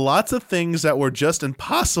 There were lots of things that were just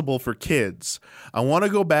impossible for kids. I want to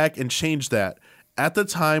go back and change that. At the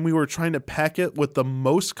time, we were trying to pack it with the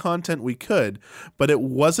most content we could, but it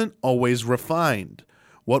wasn't always refined.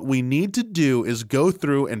 What we need to do is go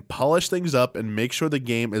through and polish things up and make sure the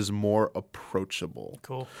game is more approachable.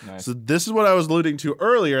 Cool. Nice. So this is what I was alluding to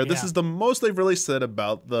earlier. This Yeah. is the most they've really said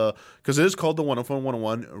about because it is called the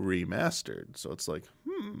 101 Remastered. So it's like,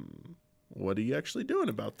 what are you actually doing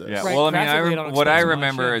about this? Yeah, Right, well, I mean, graphically, I don't what I expect much,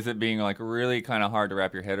 remember yeah. is it being like really kind of hard to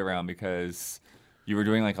wrap your head around because you were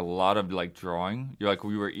doing like a lot of like drawing. You're like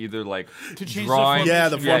we were either like To change the drawing, formation. Yeah,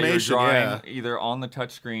 the you were formation, drawing yeah. either on the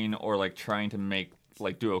touchscreen or like trying to make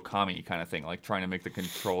like do Okami kind of thing, like trying to make the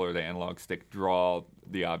controller, the analog stick, draw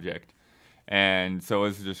the object. And so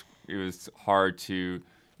it was hard to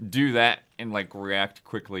do that and like react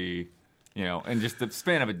quickly, and just the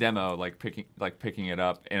span of a demo, like picking it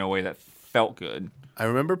up in a way that felt good. I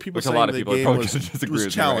remember people Which a saying lot of the people game probably was, disagree was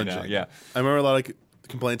with me right challenging. now, yeah. I remember a lot of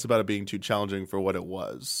complaints about it being too challenging for what it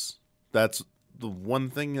was. That's the one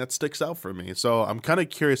thing that sticks out for me. So I'm kind of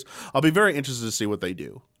curious. I'll be very interested to see what they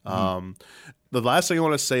do. The last thing I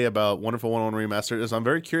want to say about Wonderful 101 Remastered is I'm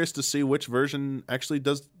very curious to see which version actually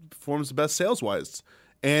performs the best sales-wise.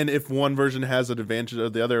 And if one version has an advantage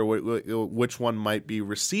of the other, which one might be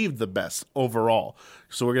received the best overall.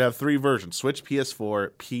 So we're going to have 3 versions, Switch,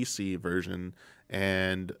 PS4, PC version.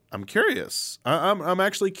 And I'm curious. I'm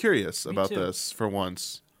actually curious about too. this for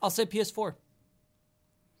once. I'll say PS4.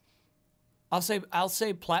 I'll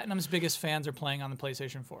say Platinum's biggest fans are playing on the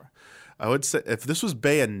PlayStation 4. I would say if this was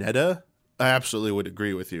Bayonetta, I absolutely would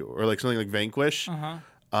agree with you. Or like something like Vanquish.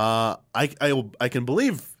 I can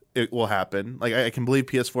believe it will happen. Like I can believe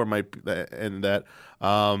PS4 might be and that.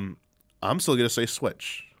 I'm still gonna say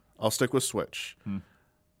Switch. I'll stick with Switch.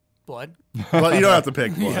 Blood. Well, you don't have to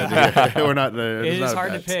pick one. We're not. It it's is not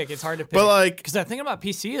hard to bets. pick. It's hard to pick. But like, because I'm thinking about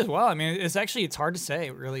PC as well. I mean, it's hard to say,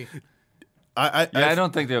 really. I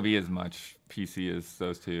don't think there'll be as much PC as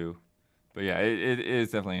those two, but yeah, it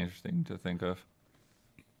is definitely interesting to think of.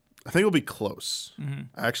 I think it'll be close.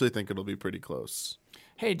 I actually think it'll be pretty close.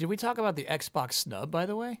 Hey, did we talk about the Xbox snub, by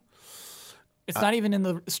the way? It's not even in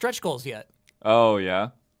the stretch goals yet. Oh yeah,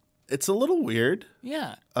 It's a little weird.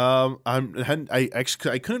 Yeah. I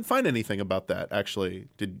couldn't find anything about that actually.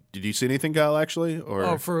 Did you see anything, Kyle? Actually, or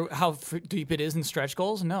Oh, for how deep it is in stretch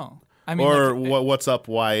goals? No. I mean, or like, what's up?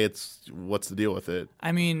 What's the deal with it?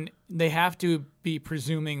 I mean, they have to be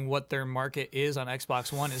presuming what their market is on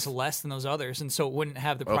Xbox One is less than those others, and so it wouldn't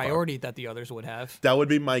have the priority that the others would have. That would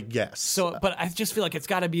be my guess. So, but I just feel like it's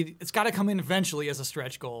got to come in eventually as a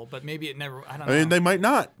stretch goal, but maybe it never. I don't know. I mean, they might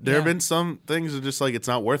not. There have Yeah. been some things that just like it's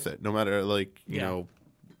not worth it. No matter like you Yeah. know,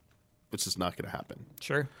 it's just not going to happen.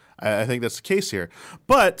 Sure. I think that's the case here.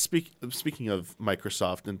 But speaking of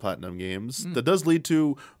Microsoft and Platinum Games, that does lead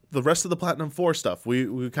to the rest of the Platinum 4 stuff. We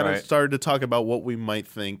kind of Right. started to talk about what we might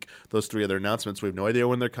think those 3 other announcements. We have no idea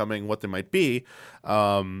when they're coming, what they might be.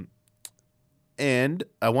 And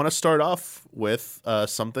I want to start off with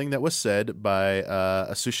something that was said by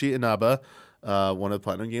Asushi Inaba, one of the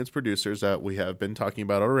Platinum Games producers that we have been talking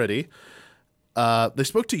about already. They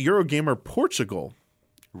spoke to Eurogamer Portugal,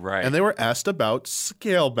 Right. and they were asked about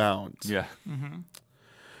Scalebound. yeah.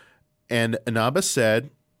 And Inaba said,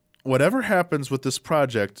 whatever happens with this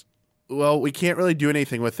project, well, we can't really do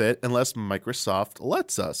anything with it unless Microsoft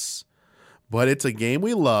lets us. But it's a game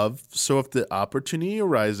we love, so if the opportunity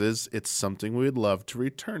arises, it's something we'd love to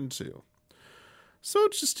return to. So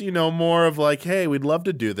it's just, more of like, hey, we'd love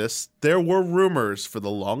to do this. There were rumors for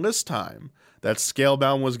the longest time that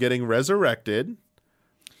Scalebound was getting resurrected.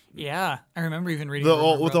 Yeah, I remember even reading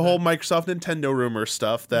With the whole Microsoft Nintendo rumor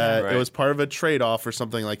stuff that Right. it was part of a trade-off or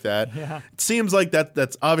something like that. Yeah. It seems like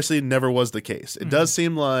that's obviously never was the case. It does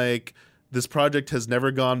seem like this project has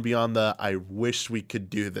never gone beyond the I wish we could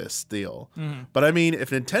do this deal. But I mean, if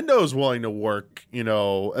Nintendo is willing to work,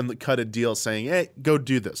 and cut a deal saying, hey, go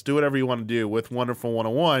do this, do whatever you want to do with Wonderful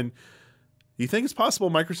 101, you think it's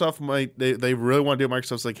possible Microsoft might, they really want to do it?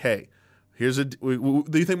 Microsoft's like, hey, do you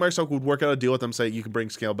think Microsoft would work out a deal with them, say you can bring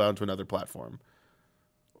Scalebound to another platform?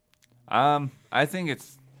 I think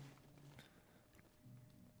it's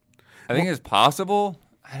possible.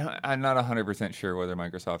 I'm not 100% sure whether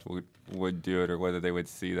Microsoft would do it or whether they would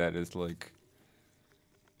see that as like,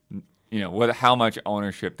 how much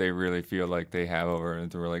ownership they really feel like they have over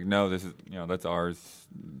it. We're like, no, this is, that's ours.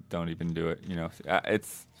 Don't even do it.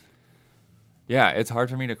 It's hard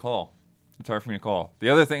for me to call. The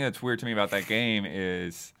other thing that's weird to me about that game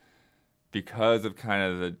is because of kind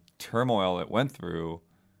of the turmoil it went through,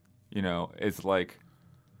 it's like,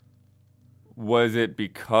 was it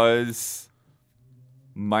because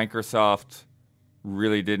Microsoft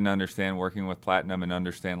really didn't understand working with Platinum and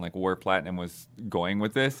understand like where Platinum was going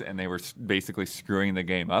with this, and they were basically screwing the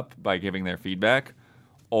game up by giving their feedback?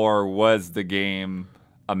 Or was the game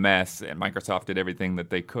a mess and Microsoft did everything that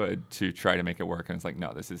they could to try to make it work, and it's like,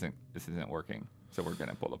 no, this isn't working, so we're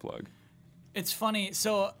gonna pull the plug? It's funny.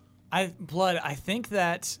 So I think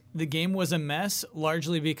that the game was a mess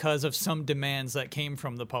largely because of some demands that came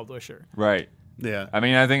from the publisher. Right. Yeah. I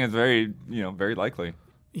mean, I think it's very, very likely.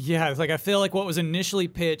 Yeah, it's like I feel like what was initially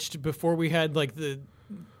pitched before we had I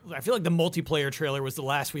feel like the multiplayer trailer was the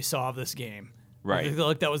last we saw of this game. Right. I feel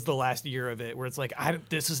like that was the last year of it, where it's like,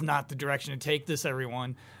 this is not the direction to take this,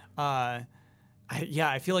 everyone. I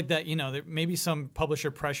feel like that, there maybe some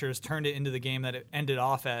publisher pressures turned it into the game that it ended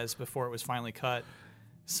off as before it was finally cut.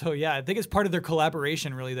 So yeah, I think it's part of their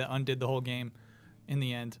collaboration really that undid the whole game in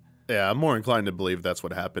the end. Yeah, I'm more inclined to believe that's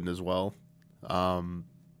what happened as well.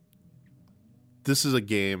 This is a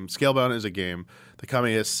game. Scalebound is a game the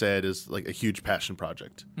company has said is like a huge passion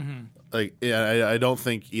project. Like, yeah, I don't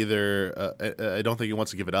think either. I don't think he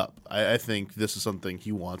wants to give it up. I think this is something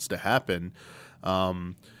he wants to happen.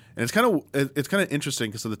 And it's kind of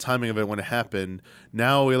interesting because of the timing of it when it happened.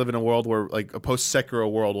 Now we live in a world where, like, a post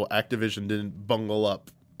Sekiro world, where Activision didn't bungle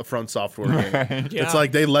up a Front Software game. Yeah. It's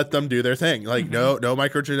like they let them do their thing. Like no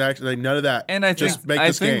microtransactions, like none of that. And I just think, make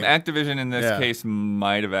this game. Activision in this Yeah. case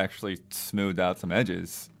might have actually smoothed out some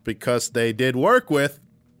edges. Because they did work with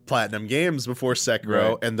Platinum Games before Sekiro,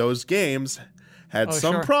 Right. and those games had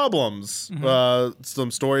some sure. problems. Some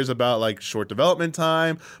stories about like short development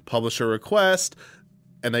time, publisher request,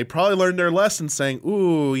 and they probably learned their lesson, saying,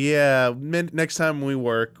 "Ooh, yeah, next time we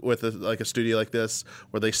work with a studio like this,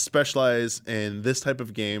 where they specialize in this type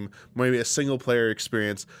of game, maybe a single player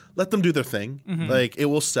experience, let them do their thing. Like it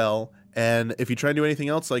will sell. And if you try and do anything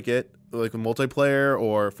else like it, like a multiplayer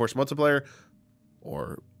or forced multiplayer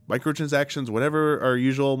or microtransactions, whatever our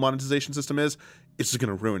usual monetization system is, it's just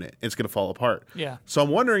going to ruin it. It's going to fall apart." Yeah. So I'm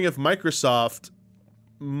wondering if Microsoft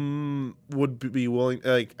would be willing.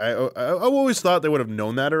 Like I always thought they would have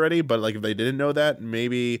known that already, but like if they didn't know that,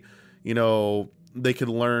 maybe they could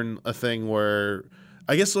learn a thing where,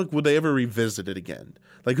 I guess, like, would they ever revisit it again?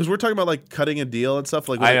 Like, because we're talking about like cutting a deal and stuff.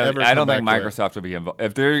 Like, would I they don't, ever I don't come think back to it? Microsoft would be involved.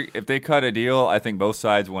 If they cut a deal, I think both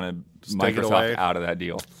sides want Just take it Microsoft away. out of that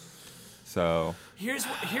deal. So Here's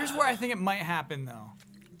where I think it might happen though.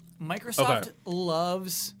 Microsoft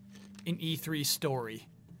loves an E3 story.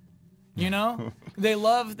 You know, they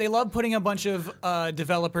love putting a bunch of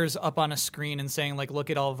developers up on a screen and saying like, "Look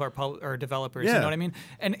at all of our developers." Yeah. You know what I mean?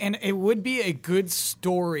 And it would be a good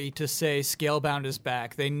story to say Scalebound is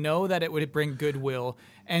back. They know that it would bring goodwill,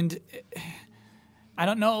 and I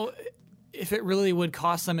don't know if it really would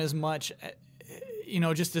cost them as much. You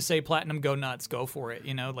know, just to say Platinum, go nuts, go for it.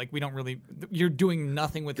 You know, like we don't really, you're doing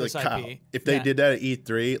nothing with this Kyle, IP. if they did that at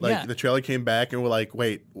E3, like Yeah. the trailer came back and we're like,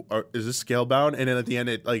 wait, is this Scalebound? And then at the end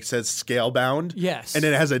it like says Scalebound. Yes. And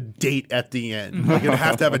then it has a date at the end. Like it'd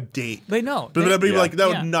have to have a date. They know. But that'd be like that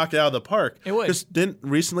would Yeah. knock it out of the park. It would. Because didn't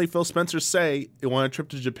recently Phil Spencer say he wanted a trip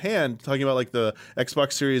to Japan, talking about like the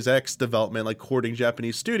Xbox Series X development, like courting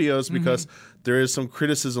Japanese studios, because there is some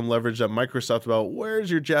criticism leveraged at Microsoft about where's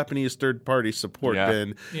your Japanese third party support Yeah.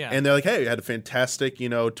 been. Yeah. And they're like, hey, we had a fantastic,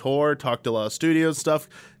 tour, talked to a lot of studios stuff.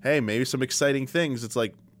 Hey, maybe some exciting things. It's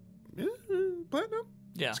like Platinum,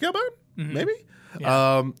 Yeah. Scalebound, maybe.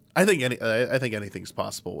 Yeah. I think anything's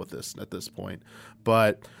possible with this at this point,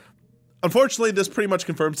 but unfortunately, this pretty much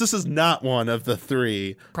confirms this is not one of the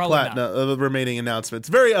three Probably not. the remaining announcements.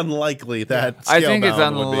 Very unlikely that I think it's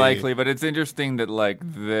Scalebound would be. unlikely, but it's interesting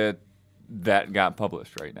that that got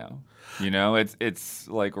published right now. You know, it's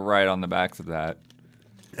like right on the backs of that.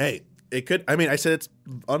 Hey, it could. I mean, I said it's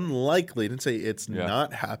unlikely. I didn't say it's Yeah.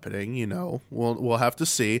 not happening. We'll have to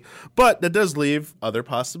see. But that does leave other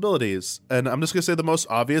possibilities. And I'm just gonna say the most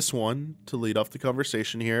obvious one to lead off the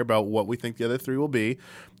conversation here about what we think the other three will be.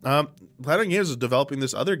 Platinum Games is developing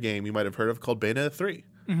this other game you might have heard of called Bayonetta 3.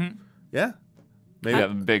 Mm-hmm. Yeah. Maybe. Yeah,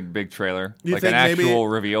 big trailer, You like an think maybe- actual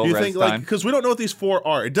reveal. You Res think like time. because we don't know what these four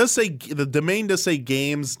are. It does say the domain does say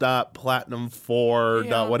games.platinum4.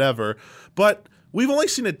 Yeah. Whatever, but we've only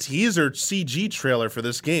seen a teaser CG trailer for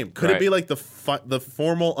this game. Could it Right. be like the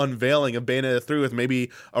formal unveiling of Bayonetta 3 with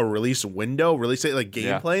maybe a release window, release it like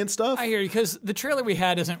Yeah. gameplay and stuff? I hear you, because the trailer we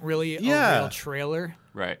had isn't really Yeah. a real trailer.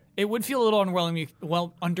 Right. It would feel a little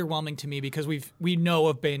underwhelming to me because we know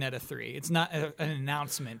of Bayonetta 3. It's not an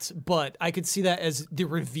announcement, but I could see that as the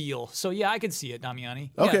reveal. So yeah, I could see it, Damiani.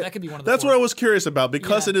 Okay, Yeah, that could be one of the That's four. what I was curious about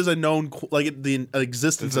because Yeah. it is a known the This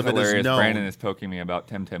existence is of it is hilarious. known. Brandon is poking me about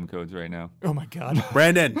Temtem codes right now. Oh my god.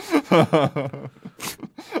 Brandon.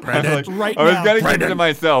 Brandon. Right I was now. gonna keep it Brandon. to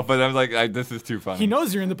myself, but I was like, this is too funny. He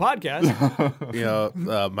knows you're in the podcast.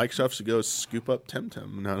 Microsoft should go scoop up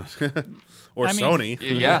Temtem. No. Or I mean- Sony.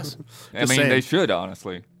 Yeah. I mean, saying. they should,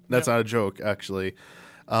 honestly. That's not a joke, actually.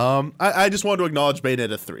 I just wanted to acknowledge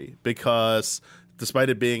Bayonetta 3 because despite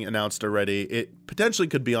it being announced already, it potentially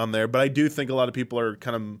could be on there, but I do think a lot of people are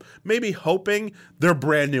kind of maybe hoping they're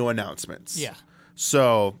brand new announcements. Yeah.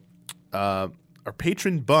 So our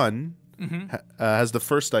patron Bun has the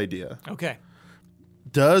first idea. Okay.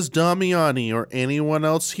 Does Damiani or anyone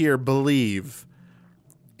else here believe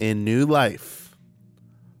in new life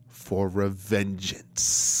for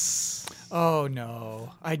revengeance? Oh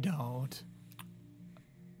no, I don't.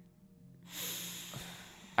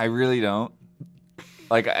 I really don't.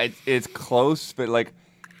 Like, it's close, but like,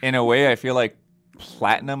 in a way, I feel like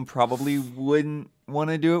Platinum probably wouldn't want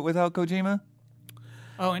to do it without Kojima.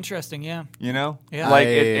 Oh, interesting. Yeah. You know, Yeah. like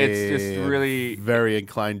it's just really, very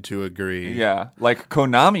inclined to agree. yeah. Like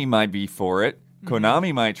Konami might be for it. Mm-hmm.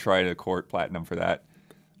 Konami might try to court Platinum for that.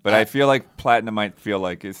 But I feel like Platinum might feel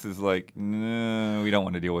like this is like, no, we don't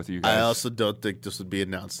want to deal with you guys. I also don't think this would be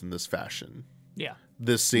announced in this fashion. Yeah.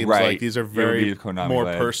 This seems Right. like these are It would very be Konami more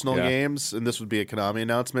led, personal yeah. games, and this would be a Konami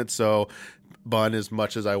announcement. So, Bun, as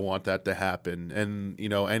much as I want that to happen, and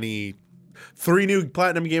any 3 new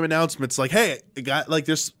Platinum game announcements, like, hey, it got like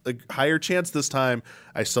there's a higher chance this time.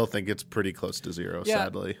 I still think it's pretty close to 0. Yeah.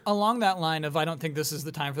 Sadly, Along that line of I don't think this is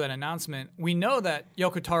the time for that announcement. We know that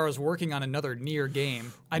Yoko Taro is working on another Nier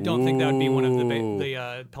game. I don't think that would be one of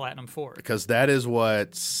the Platinum 4. because that is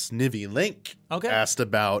what Snivy Link Okay. asked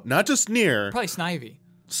about. Not just Nier. Probably Snivy.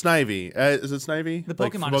 Snivy. Is it Snivy? The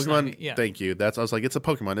Pokemon is Snivy, yeah. Thank you. I was like, it's a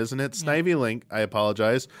Pokemon, isn't it? Snivy Link. I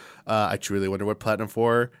apologize. I truly wonder what Platinum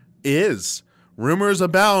 4 is. Rumors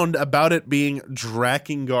abound about it being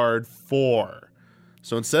Drakengard 4.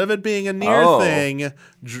 So instead of it being a Nier thing, and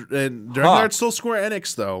Drakengard's still Square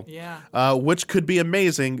Enix, though. Yeah. Which could be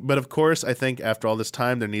amazing. But of course, I think after all this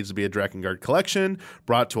time, there needs to be a Drakengard collection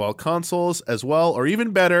brought to all consoles as well, or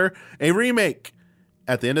even better, a remake.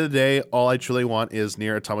 At the end of the day, all I truly want is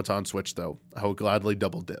Nier Automata on Switch, though. I will gladly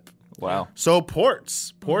double dip. Wow. So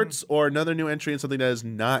ports, or another new entry in something that is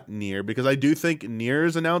not Nier, because I do think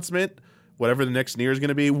Nier's announcement, whatever the next Nier is going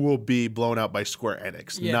to be, will be blown out by Square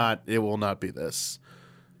Enix. Yeah. It will not be this.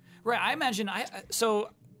 Right. I imagine. So,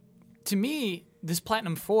 to me, this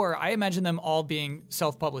Platinum 4, I imagine them all being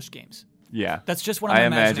self-published games. Yeah. That's just what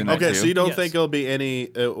I'm imagining. that Okay, too. so you don't Yes. think it'll be any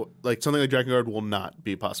like something like Dragon Guard will not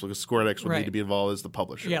be possible because Square Enix would Right. need to be involved as the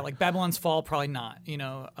publisher. Yeah, like Babylon's Fall, probably not. You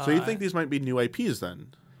know. So you think these might be new IPs then,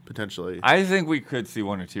 potentially? I think we could see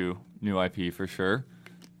 1 or 2 new IP for sure.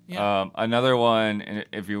 Yeah. Another one, and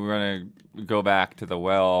if you were going to go back to the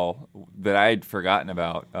well that I'd forgotten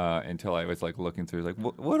about until I was like looking through, like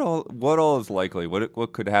what all is likely?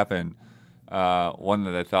 What could happen? One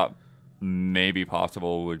that I thought maybe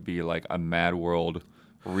possible would be like a Mad World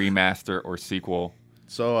remaster or sequel.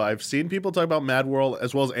 So I've seen people talk about Mad World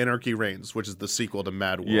as well as Anarchy Reigns, which is the sequel to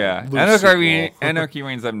Mad World. Yeah, Loose sequel. Anarchy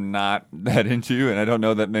Reigns I'm not that into, and I don't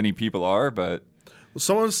know that many people are, but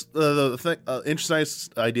Someone's interesting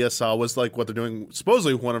idea I saw was like what they're doing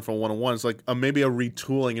supposedly with Wonderful 101 is like maybe a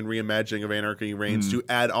retooling and reimagining of Anarchy Reigns to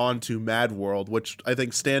add on to Mad World, which I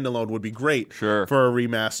think standalone would be great Sure. for a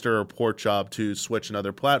remaster or port job to Switch and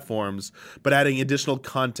other platforms, but adding additional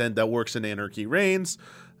content that works in Anarchy Reigns.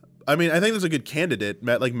 I mean, I think there's a good candidate.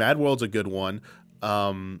 Like Mad World's a good one.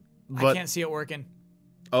 I But can't see it working.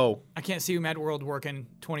 oh, I can't see Mad World working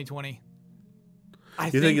 2020. I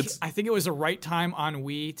think it's- think it was the right time on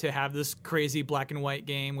Wii to have this crazy black and white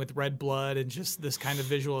game with red blood and just this kind of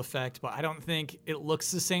visual effect, but I don't think it looks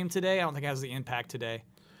the same today. I don't think it has the impact today.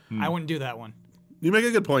 I wouldn't do that one. you make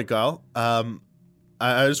a good point, Kyle.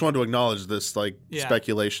 I just wanted to acknowledge this Yeah.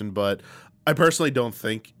 speculation, but I personally don't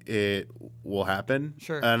think it will happen.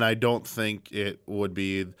 Sure. And I don't think it would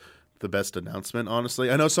be the best announcement, honestly.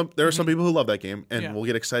 I know there are some people who love that game and Yeah. will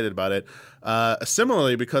get excited about it.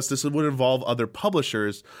 Similarly, because this would involve other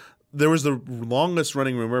publishers, there was the longest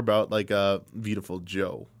running rumor about like Beautiful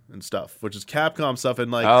Joe and stuff, which is Capcom stuff,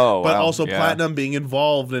 and like, Oh, but wow. also Yeah. Platinum being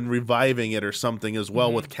involved in reviving it or something as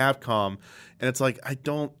well with Capcom. And it's like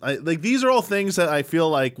like these are all things that I feel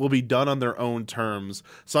like will be done on their own terms.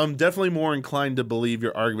 So I'm definitely more inclined to believe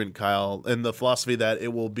your argument, Kyle, and the philosophy that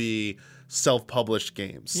it will be self-published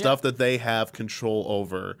games, stuff that they have control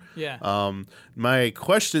over. Yeah. My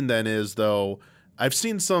question then is though, I've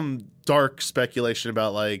seen some dark speculation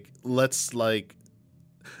about like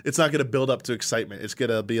it's not going to build up to excitement. It's going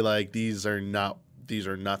to be like these are not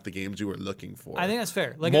the games you were looking for. I think that's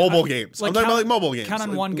fair. Like Mobile games. I'm talking about like mobile games. Count on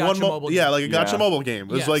Like one gotcha mobile game. Yeah, like a gotcha Yeah. mobile game.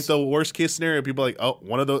 It was Yes. like the worst case scenario. People are like, oh,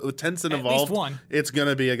 one of the with Tencent At involved. least one. It's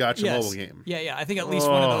gonna be a gotcha Yes. mobile game. Yeah. I think at least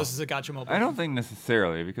one of those is a gotcha mobile. I don't think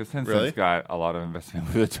necessarily because Tencent's Really? got a lot of investment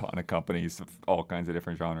with a ton of companies of all kinds of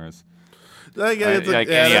different genres. Like, They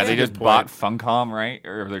that's a just good bought point. Funcom, right?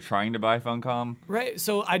 Or they're trying to buy Funcom. Right.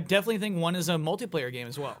 So I definitely think one is a multiplayer game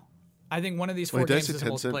as well. I think one of these four Wait, did I games say is a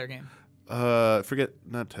Tencent? multiplayer game. Forget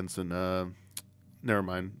not Tencent. Never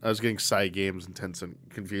mind. I was getting Psy Games and Tencent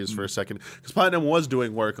confused for a second because Platinum was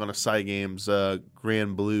doing work on a Psy Games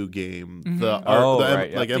Grand Blue game,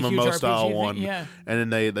 right, yeah. like The huge MMO RPG style thing, one, yeah.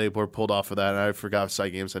 and then they were pulled off of that. And I forgot Psy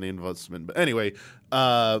Games had any investment, but anyway,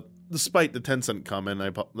 despite the Tencent comment,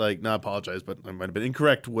 not apologize, but I might have been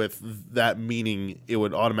incorrect with that, meaning it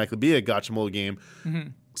would automatically be a gotcha mobile game.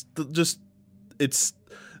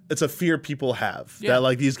 It's a fear people have Yeah. that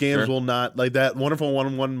like these games Sure. will not like that. Wonderful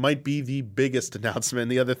 101 might be the biggest announcement.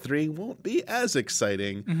 The other three won't be as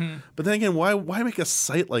exciting. Mm-hmm. But then again, why make a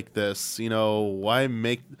site like this? You know, why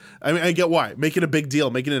make? I mean, I get why make it a big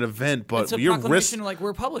deal, make it an event, but It's a you're proclamation like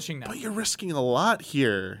we're publishing now. but you're risking a lot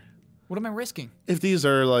here. What am I risking? If these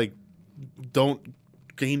are like don't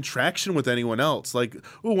gain traction with anyone else, like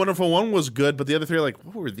ooh, Wonderful One was good, but the other three are like,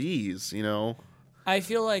 what were these? You know. I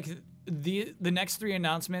feel like the next three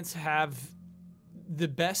announcements have the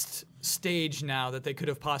best stage now that they could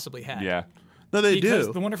have possibly had. Yeah. No, they Because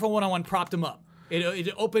do. the Wonderful 101 propped them up. It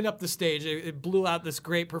opened up the stage. It blew out this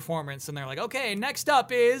great performance, and they're like, okay, next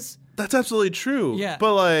up is... That's absolutely true. Yeah.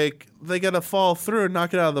 But like they gotta fall through and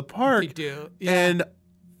knock it out of the park. They do. Yeah. And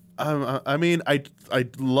I mean, I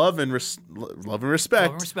love and respect Love and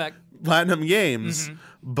respect. Platinum Games,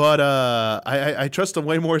 but I trust them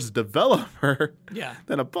way more as a developer Yeah.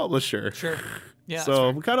 than a publisher. Sure. Yeah. So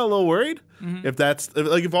I'm kind of a little worried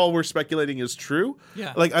if all we're speculating is true.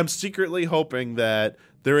 Yeah. Like I'm secretly hoping that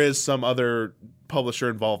there is some other publisher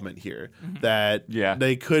involvement here that Yeah.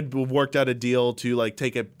 they could have worked out a deal to like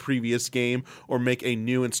take a previous game or make a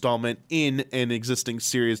new installment in an existing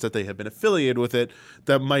series that they have been affiliated with it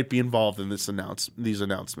that might be involved in these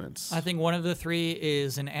announcements. I think one of the three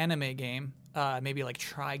is an anime game, maybe like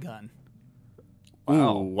Trigun.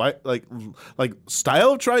 Ooh, why like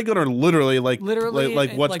style of Trigun or literally Literally,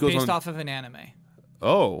 like what goes based on? off of an anime.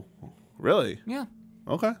 Oh, really? Yeah.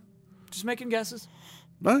 Okay. Just making guesses.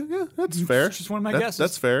 Yeah, that's fair. just one of my That's- guesses.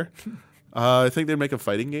 That's fair. I think they'd make a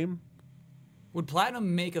fighting game. Would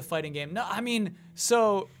Platinum make a fighting game? No, I mean,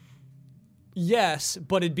 so yes,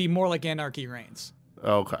 but it'd be more like Anarchy Reigns.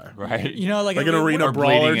 Okay. Right. You know, like Like an arena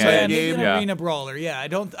brawler Bleeding type Edge. game. An Yeah. arena brawler. Yeah, I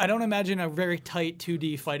don't imagine a very tight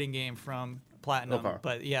 2D fighting game from Platinum. Okay.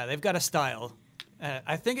 But yeah, they've got a style.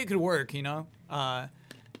 I think it could work. You know,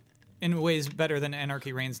 in ways better than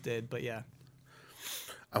Anarchy Reigns did. But yeah.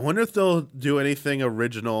 I wonder if they'll do anything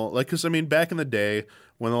original. Like, because, I mean, back in the day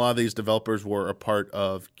when a lot of these developers were a part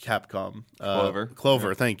of Capcom. Clover,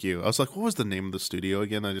 Yeah. thank you. I was like, what was the name of the studio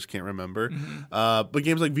again? I just can't remember. Mm-hmm. But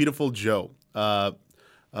games like Beautiful Joe. What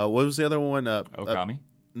was the other one? Okami.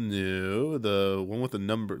 No, the one with the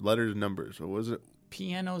letters and numbers. What was it?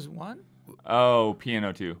 Pianos 1? Oh,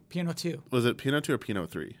 Piano 2. Piano 2. Was it Piano 2 or Piano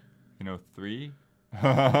 3? Piano 3.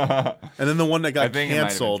 And then the one that I got think it might have been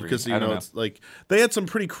canceled 3. because I don't know. it's like they had some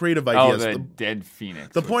pretty creative Oh, ideas. the Dead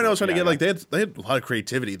Phoenix. The point I was trying to get, yeah. like, they had a lot of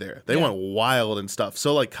creativity there. They Yeah. went wild and stuff.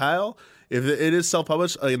 So, like, Kyle, if it is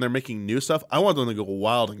self-published and they're making new stuff, I want them to go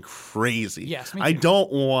wild and crazy. Yes, me I too. don't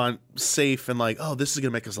want safe and like, oh, this is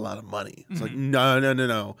gonna make us a lot of money. It's like, Mm-hmm.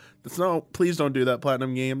 no. It's no. Please don't do that.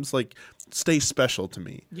 Platinum Games, like, stay special to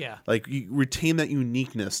me. Yeah. Like, you retain that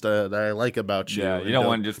uniqueness that I like about you. Yeah, and you don't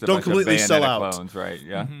want just a don't bunch completely of sell Bayonetta out. clones, right?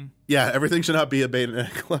 Yeah. Mm-hmm. Yeah, everything should not be a Bayonetta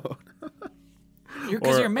clone.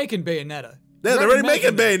 Because Or- you're making Bayonetta. Yeah, they're already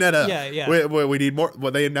making Bayonetta. Yeah. We need more.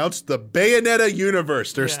 Well, they announced the Bayonetta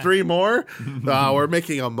universe. There's Yeah. 3 more. We're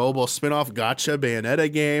making a mobile spin-off gotcha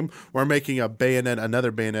Bayonetta game. We're making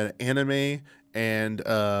another Bayonetta anime. And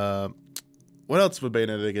what else would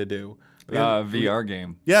Bayonetta gonna do? VR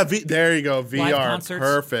game. Yeah, there you go. VR. concerts.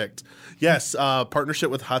 Perfect. Yes,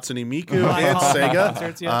 partnership with Hatsune Miku Live and Sega.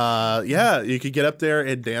 concerts, Yeah, you could get up there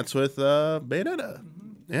and dance with Bayonetta.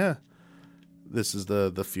 Yeah. This is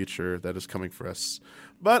the future that is coming for us.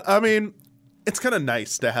 But, I mean, it's kind of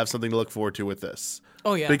nice to have something to look forward to with this.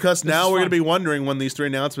 Oh, yeah. Because This now is we're going fun. to be wondering when these 3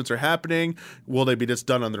 announcements are happening. Will they be just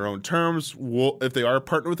done on their own terms? If they are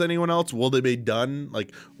partnered with anyone else, will they be done?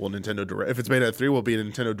 Like, will Nintendo Direct? If it's Bayonetta 3, will it be a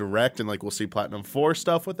Nintendo Direct? And, like, we'll see Platinum 4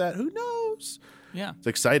 stuff with that? Who knows? Yeah. It's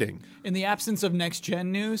exciting. In the absence of next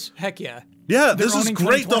gen news, heck yeah. Yeah, They're this is owning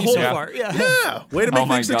great. The 2020 whole so far. Yeah. yeah, way to make Oh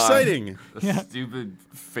my things God. exciting. The stupid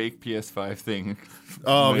fake PS5 thing.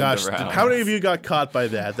 Oh went gosh, around. how many of you got caught by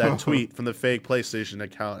that tweet from the fake PlayStation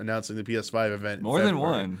account announcing the PS5 event? in More than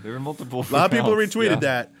February? one. There were multiple. A lot of people accounts, retweeted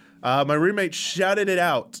yeah. that. My roommate shouted it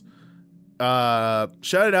out.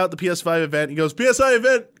 Shouted out the PS5 event. He goes, PS5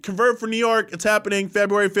 event confirmed for New York. It's happening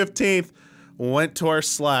February 15th. Went to our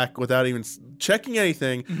Slack without even checking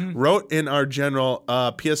anything. Wrote in our general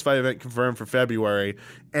PS5 event confirmed for February.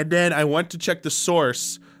 And then I went to check the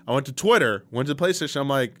source. I went to Twitter, went to PlayStation. I'm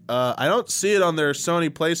like, I don't see it on their Sony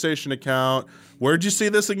PlayStation account. Where'd you see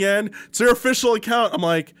this again? It's their official account. I'm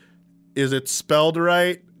like, is it spelled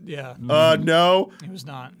right? Yeah. No. It was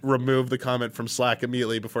not. Remove the comment from Slack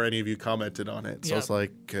immediately before any of you commented on it. So Yep. it's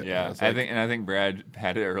like, Yeah, it's I like, think Brad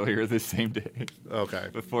had it earlier this same day okay.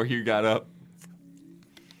 before you got up.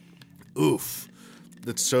 Oof.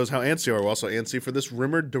 That shows how antsy you are. We're also antsy for this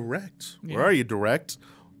rumored Direct. Yeah. Where are you, Direct?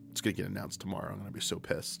 It's going to get announced tomorrow. I'm going to be so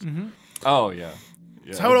pissed. Oh yeah,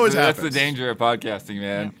 That's how it always That's happens. the danger of podcasting,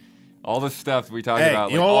 man. All the stuff we talk Hey,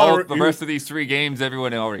 about, you like don't all wanna- the you- rest of these 3 games,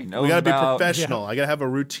 everyone already knows We got to be about. professional. I got to have a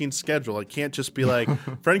routine schedule. I can't just be like,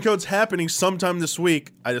 Friend Code's happening sometime this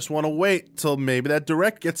week. I just want to wait till maybe that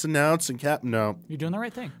Direct gets announced and No, You're doing the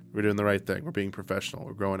right thing. we're doing the right thing. We're being professional.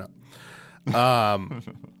 We're growing up.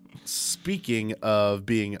 Speaking of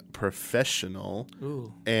being professional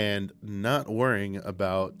Ooh. and not worrying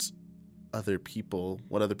about other people,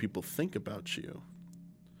 what other people think about you,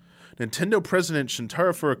 Nintendo President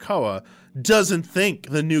Shintaro Furukawa doesn't think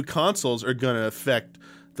the new consoles are going to affect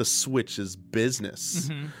the Switch's business.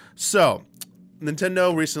 So,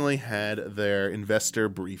 Nintendo recently had their investor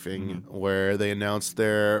briefing where they announced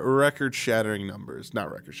their record-shattering numbers.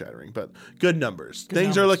 Not record-shattering, but good numbers.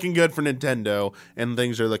 Things are numbers. looking good for Nintendo, and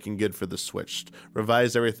things are looking good for the Switch.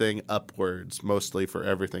 Revised everything upwards, mostly for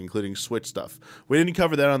everything, including Switch stuff. We didn't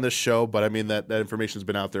cover that on this show, but I mean, that information's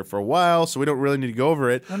been out there for a while, so we don't really need to go over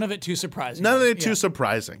it. None of it too surprising. None of it Yeah. too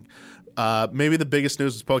surprising. Maybe the biggest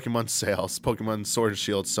news is Pokemon sales. Pokemon Sword and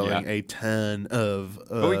Shield selling Yeah. a ton of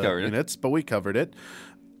we covered it. units, but we covered it.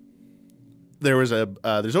 There's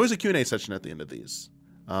always a Q&A session at the end of these.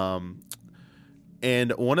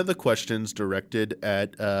 And one of the questions directed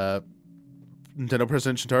at Nintendo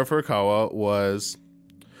President Shintaro Furukawa was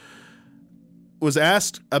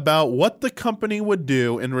asked about what the company would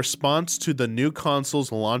do in response to the new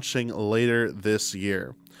consoles launching later this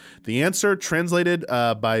year. The answer, translated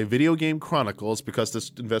by Video Game Chronicles, because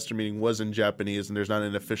this investor meeting was in Japanese and there's not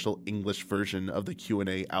an official English version of the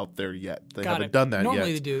Q&A out there yet. They haven't done that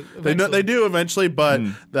Normally yet. They do. They do eventually, but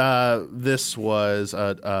this was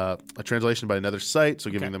a translation by another site, so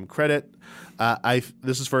giving them credit.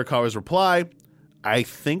 This is Furukawa's reply. I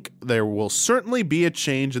think there will certainly be a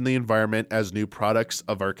change in the environment as new products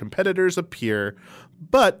of our competitors appear,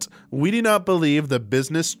 but we do not believe the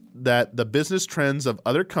business trends of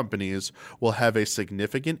other companies will have a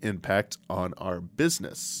significant impact on our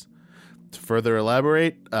business. To further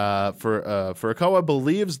elaborate, Furukawa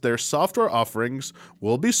believes their software offerings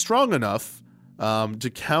will be strong enough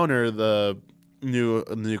to counter the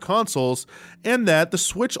new consoles, and that the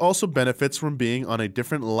Switch also benefits from being on a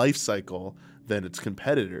different life cycle than its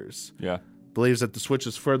competitors. Yeah. Believes that the Switch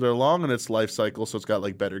is further along in its life cycle, so it's got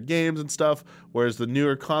like better games and stuff, whereas the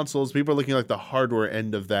newer consoles, people are looking at like the hardware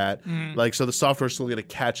end of that. Like, so the software is still going to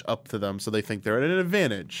catch up to them, so they think they're at an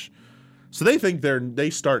advantage. So they think they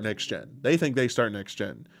start next gen. They think they start next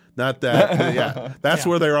gen. Not that, yeah. That's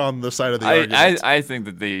where they're on the side of the argument. I think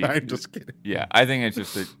that I'm just kidding. Yeah, I think it's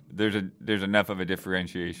just that there's enough of a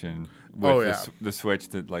differentiation with the Switch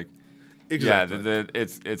that like. Exactly. Yeah,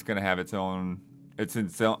 it's going to have its own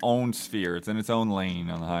sphere. It's in its own lane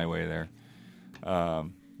on the highway there.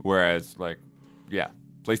 Whereas, like,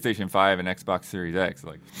 PlayStation 5 and Xbox Series X,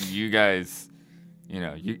 like, you guys,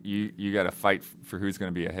 you got to fight for who's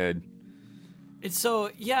going to be ahead. It's so,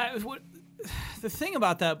 the thing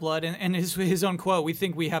about that, Blood, and his own quote, we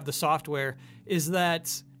think we have the software, is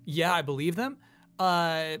that, I believe them.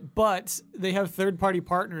 But they have third-party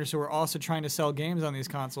partners who are also trying to sell games on these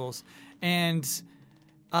consoles. And,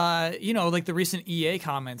 like the recent EA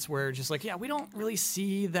comments where just like, we don't really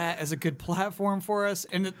see that as a good platform for us.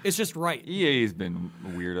 And it's just right. EA's been a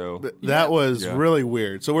weirdo. That was really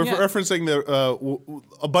weird. So we're referencing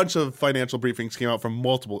a bunch of financial briefings came out from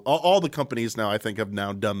multiple. All the companies now, I think, have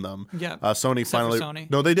now done them. Yeah. Sony Except finally. for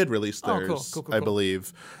Sony. No, they did release theirs, I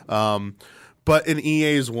believe. But in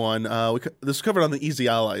EA's one, this was covered on the Easy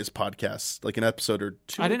Allies podcast, like an episode or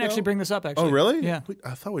two I didn't ago. actually bring this up, actually. Oh, really? Yeah.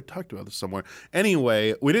 I thought we talked about this somewhere.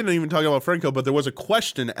 Anyway, we didn't even talk about Franco, but there was a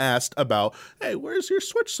question asked about, hey, where's your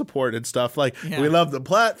Switch support and stuff? Like, we love the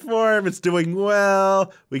platform. It's doing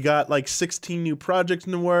well. We got like 16 new projects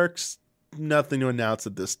in the works. Nothing to announce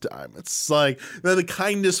at this time. It's like the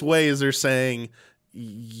kindest way is they're saying,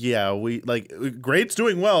 we like great's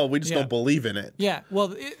doing well. We just don't believe in it. Yeah,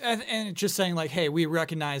 well, and just saying like, hey, we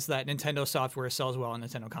recognize that Nintendo software sells well on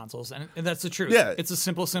Nintendo consoles, and that's the truth. Yeah, it's a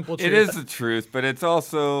simple truth. It is the truth, but it's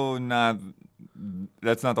also not.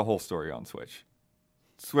 That's not the whole story on Switch.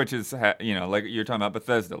 Switch is, like you're talking about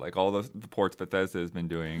Bethesda, like all the ports Bethesda has been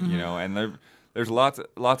doing, and there's lots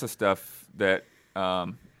of stuff that.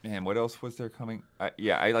 Man, what else was there coming?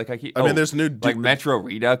 There's new like Metro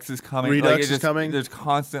Redux is coming. Redux is coming. There's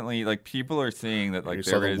constantly like people are seeing that like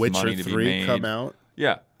there is money to be made. Come out.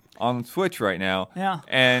 Yeah, on Switch right now. Yeah,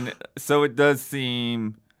 and so it does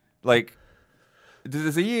seem like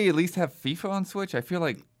does EA at least have FIFA on Switch? I feel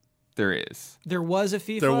like there is. There was a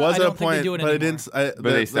FIFA. There was I don't a point, think they do it but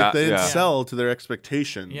anymore. they didn't sell to their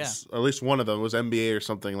expectations. Yeah. At least one of them was NBA or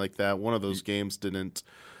something like that. One of those games didn't.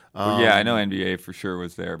 I know NBA for sure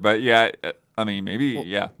was there, but I mean,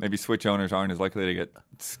 maybe Switch owners aren't as likely to get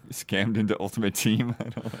scammed into Ultimate Team. I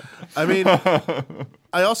don't know. I mean,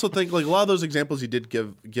 I also think like a lot of those examples you did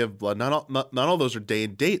give Blood. Not all those are day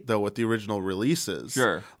and date though with the original releases.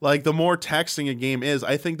 Sure. Like the more taxing a game is,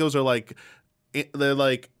 I think those are like. They're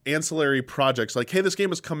like ancillary projects. Like, hey, this game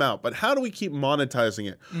has come out, but how do we keep monetizing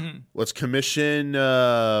it? Mm-hmm. Let's commission.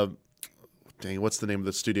 What's the name of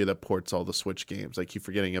the studio that ports all the Switch games? I keep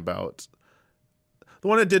forgetting about the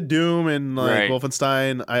one that did Doom and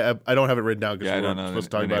Wolfenstein. I don't have it written down because we're supposed to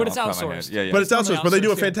talk about it. But it's outsourced. Yeah. But it's outsourced. But they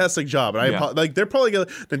do a fantastic job. And they're probably gonna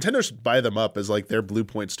Nintendo should buy them up as like their Blue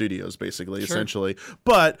Point Studios, basically, essentially.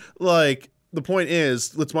 But like the point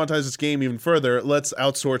is, let's monetize this game even further. Let's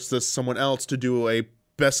outsource this to someone else to do a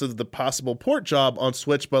best of the possible port job on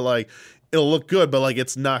Switch, but like. It'll look good, but like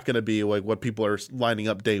it's not going to be like what people are lining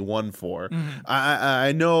up day one for. Mm-hmm.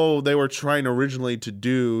 I know they were trying originally to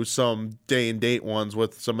do some day and date ones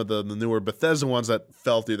with some of the newer Bethesda ones that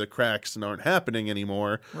fell through the cracks and aren't happening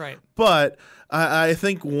anymore. Right. But I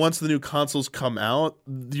think once the new consoles come out,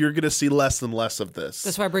 you're going to see less and less of this.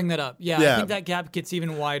 That's why I bring that up. Yeah, I think that gap gets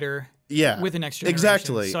even wider. Yeah, with the next generation.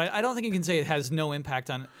 exactly. So I don't think you can say it has no impact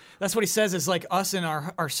on. That's what he says is like us and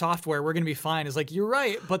our software, we're going to be fine. Is like, you're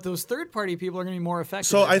right, but those third-party people are going to be more affected.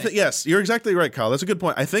 So I think, yes, you're exactly right, Kyle. That's a good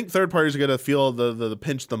point. I think third parties are going to feel the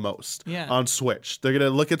pinch the most on Switch. They're going to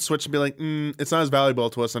look at Switch and be like, it's not as valuable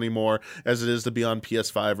to us anymore as it is to be on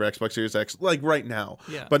PS5 or Xbox Series X, like right now.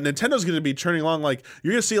 Yeah. But Nintendo's going to be churning along. Like,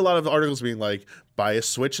 you're going to see a lot of articles being like, buy a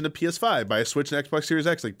Switch and a PS5, buy a Switch and Xbox Series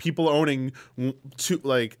X. Like, people owning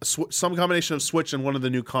some combination of Switch and one of the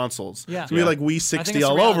new consoles. Yeah. It's going to be like Wii 60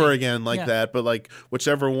 all over again like that, but like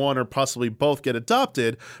whichever one or possibly both get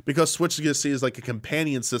adopted, because Switch is going to see as like a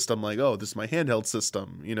companion system, like, oh, this is my handheld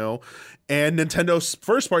system, you know? And Nintendo's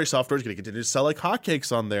first-party software is going to continue to sell like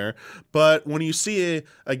hotcakes on there. But when you see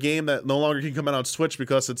a game that no longer can come out on Switch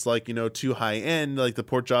because it's like, you know, too high-end, like the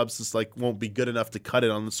port jobs just like won't be good enough to cut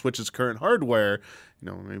it on the Switch's current hardware, you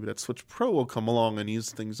know, maybe that Switch Pro will come along and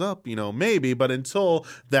ease things up, you know, maybe. But until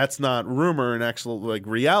that's not rumor and actual like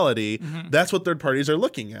reality, that's what third parties are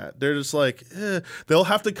looking at. They're just like, they'll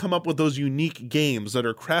have to come up with those unique games that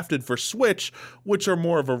are crafted for Switch, which are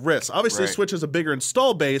more of a risk. Obviously, Switch has a bigger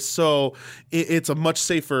install base, so it's a much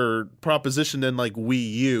safer proposition than like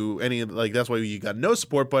Wii U. That's why you got no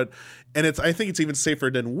support, but. And I think it's even safer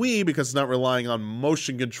than Wii because it's not relying on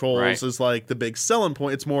motion controls as like the big selling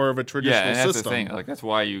point. It's more of a traditional system. Yeah, and that's the thing. Like that's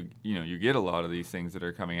why you get a lot of these things that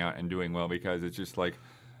are coming out and doing well, because it's just like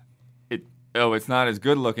it's not as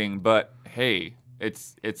good looking, but hey,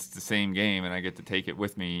 it's the same game and I get to take it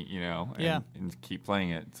with me, you know, and keep playing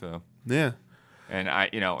it. So yeah. And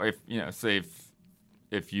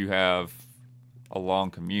if you have a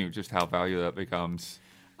long commute, just how valuable that becomes.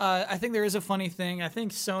 I think there is a funny thing. I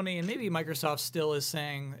think Sony and maybe Microsoft still is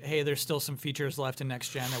saying, hey, there's still some features left in next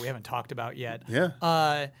gen that we haven't talked about yet. Yeah.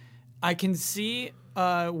 I can see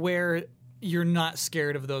where you're not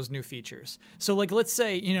scared of those new features. So like, let's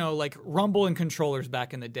say, you know, like Rumble and controllers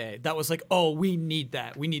back in the day, that was like, oh, we need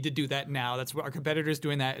that. We need to do that now. That's what our competitors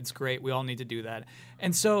doing that. It's great. We all need to do that.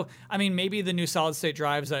 And so, I mean, maybe the new solid state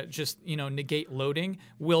drives that just, you know, negate loading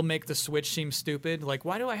will make the Switch seem stupid. Like,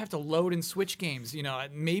 why do I have to load in Switch games? You know,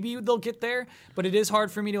 maybe they'll get there, but it is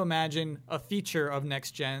hard for me to imagine a feature of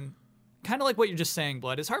next gen. Kind of like what you're just saying,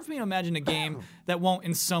 Blood. It's hard for me to imagine a game that won't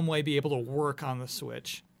in some way be able to work on the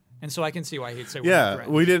Switch. And so I can see why he'd say, yeah,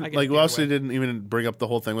 we didn't like. We obviously didn't even bring up the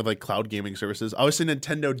whole thing with like cloud gaming services. Obviously,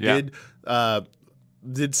 Nintendo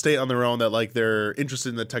did state on their own that like they're interested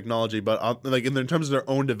in the technology, but like in terms of their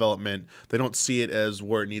own development, they don't see it as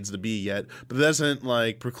where it needs to be yet. But that doesn't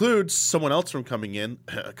like preclude someone else from coming in.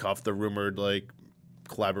 Cough the rumored like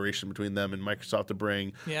collaboration between them and Microsoft to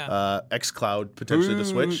bring xCloud potentially to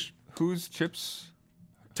Switch. Whose chips?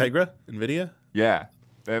 Tegra, NVIDIA. Yeah.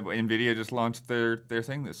 NVIDIA just launched their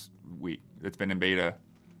thing this week. It's been in beta,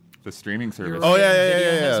 the streaming service. Oh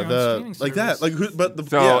yeah. Like that. Like if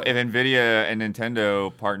NVIDIA and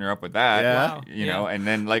Nintendo partner up with that, you know, and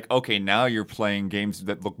then like, okay, now you're playing games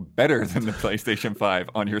that look better than the PlayStation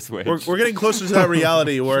 5 on your Switch. We're getting closer to that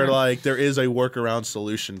reality where like there is a workaround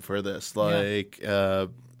solution for this. Like, but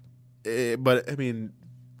I mean.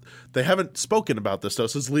 They haven't spoken about this, though,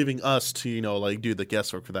 so it's leaving us to, you know, like do the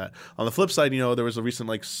guesswork for that. On the flip side, you know, there was a recent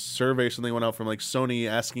like survey, something went out from like Sony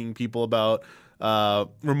asking people about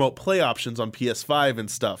remote play options on PS5 and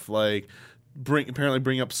stuff, like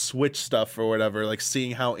bring up Switch stuff or whatever, like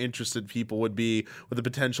seeing how interested people would be with the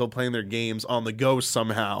potential of playing their games on the go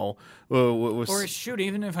somehow. Or shoot,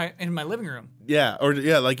 even if in my living room. Yeah,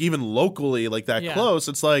 like even locally, like that close.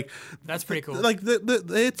 It's like that's pretty cool. Like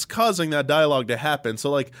it's causing that dialogue to happen.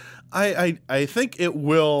 So like, I think it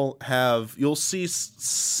will have. You'll see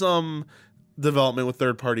some development with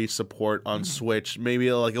third-party support on Switch,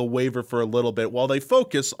 maybe like a waiver for a little bit while they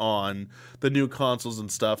focus on the new consoles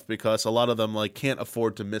and stuff, because a lot of them like can't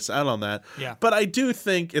afford to miss out on that. Yeah. But I do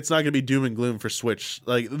think it's not going to be doom and gloom for Switch.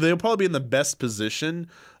 Like they'll probably be in the best position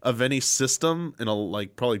of any system in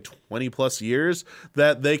like probably 20 plus years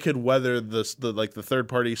that they could weather the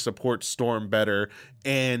third-party support storm better,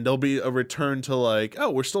 and there'll be a return to like, oh,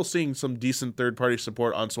 we're still seeing some decent third-party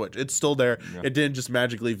support on Switch. It's still there. Yeah. It didn't just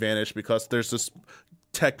magically vanish because there's this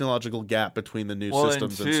technological gap between the new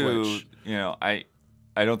systems and Switch. You know, I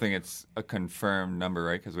don't think it's a confirmed number,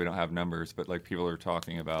 right? Because we don't have numbers, but like people are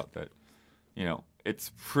talking about that, you know,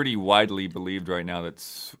 it's pretty widely believed right now that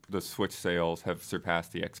the Switch sales have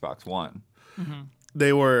surpassed the Xbox One. Mm-hmm.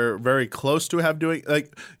 They were very close to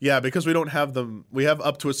because we don't have them. We have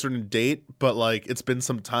up to a certain date, but like it's been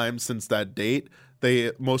some time since that date.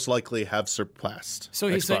 They most likely have surpassed. So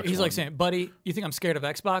he's like saying, buddy, you think I'm scared of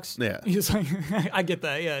Xbox? Yeah. He's like, I get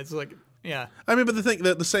that. Yeah, it's like. Yeah. I mean, but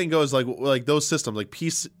the saying goes like those systems like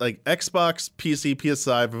PC, like Xbox, PC,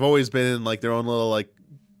 PS5 have always been in like their own little like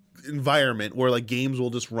environment where like games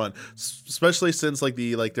will just run, especially since like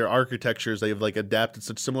their architectures, they've like adapted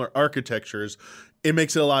such similar architectures. It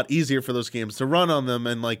makes it a lot easier for those games to run on them,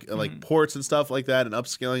 and like ports and stuff like that and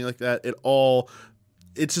upscaling like that.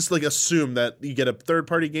 It's just like assume that you get a third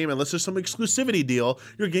party game unless there's some exclusivity deal,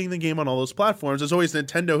 you're getting the game on all those platforms. As always,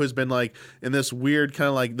 Nintendo has been like in this weird kind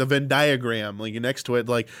of like the Venn diagram, like next to it,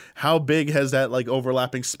 like how big has that like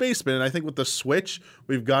overlapping space been? And I think with the Switch,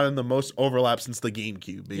 we've gotten the most overlap since the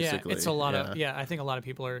GameCube, basically. Yeah, it's a lot of I think a lot of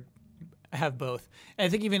people have both. And I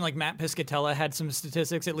think even like Matt Piscatella had some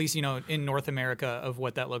statistics, at least in North America, of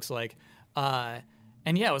what that looks like. And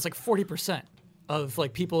yeah, it was like 40%. Of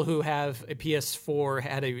like people who have a PS4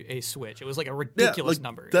 had a Switch. It was like a ridiculous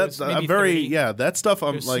number. That's I'm very 30. That stuff.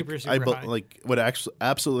 I'm like super high. Like would actually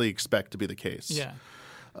absolutely expect to be the case. Yeah.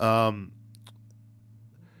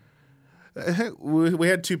 We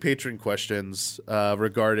had 2 patron questions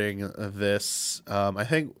regarding this. I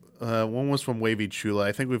think one was from Wavy Chula.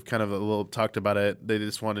 I think we've kind of a little talked about it. They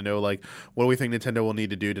just want to know like what do we think Nintendo will need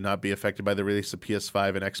to do to not be affected by the release of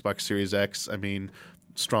PS5 and Xbox Series X. I mean,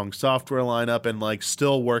 strong software lineup and like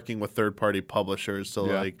still working with third-party publishers. So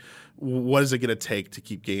like, what is it going to take to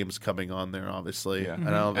keep games coming on there? Obviously,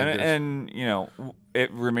 and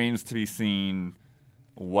it remains to be seen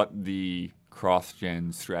what the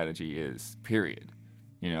cross-gen strategy is. Period.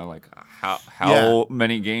 Like how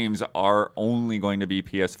many games are only going to be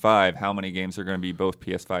PS5? How many games are going to be both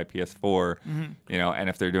PS5, PS4? And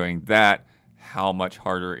if they're doing that, how much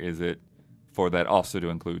harder is it for that also to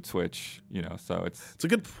include Switch, so it's a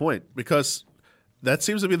good point because that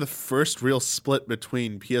seems to be the first real split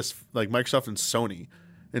between Microsoft and Sony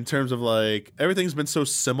in terms of like everything's been so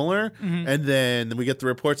similar, and then we get the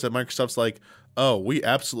reports that Microsoft's like, oh, we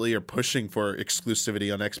absolutely are pushing for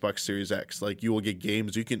exclusivity on Xbox Series X. Like you will get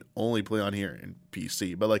games you can only play on here in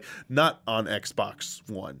PC, but like not on Xbox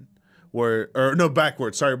One.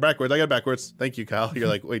 Backwards. Sorry, backwards. I got backwards. Thank you, Kyle. You're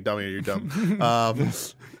like, wait, dummy, you're dumb.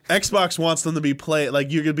 Xbox wants them to be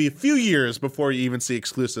like you're gonna be a few years before you even see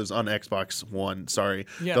exclusives on Xbox One. Sorry,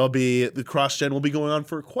 there'll be the cross gen will be going on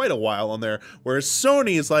for quite a while on there. Whereas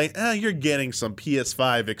Sony is like, you're getting some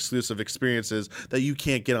PS5 exclusive experiences that you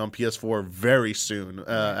can't get on PS4 very soon.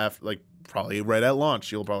 After like probably right at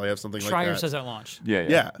launch, you'll probably have something like that. Schreier says at launch.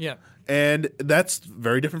 Yeah. And that's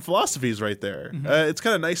very different philosophies right there. It's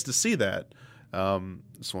kind of nice to see that.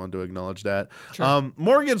 Just wanted to acknowledge that. Sure.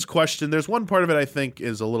 Morgan's question, there's one part of it I think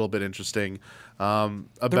is a little bit interesting.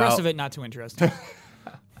 About the rest of it, not too interesting.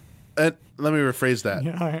 Let me rephrase that.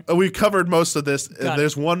 Yeah, all right. We've covered most of this.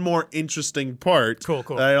 There's it. one more interesting part Cool.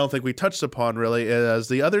 that I don't think we touched upon really, as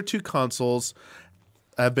the other 2 consoles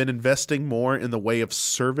have been investing more in the way of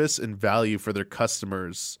service and value for their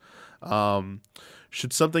customers.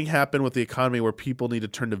 Should something happen with the economy where people need to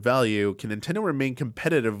turn to value, can Nintendo remain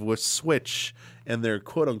competitive with Switch and their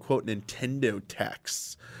quote-unquote Nintendo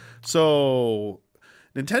tax? So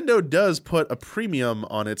Nintendo does put a premium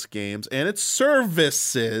on its games and its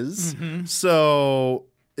services. So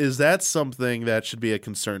is that something that should be a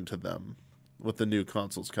concern to them with the new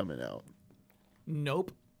consoles coming out?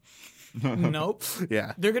 Nope.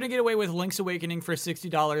 Yeah. They're going to get away with Link's Awakening for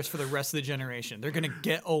 $60 for the rest of the generation. They're going to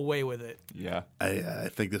get away with it. Yeah. I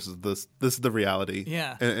think this is the reality.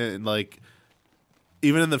 Yeah. And like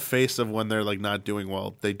even in the face of when they're like not doing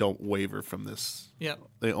well, they don't waver from this. Yep.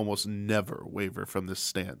 They almost never waver from this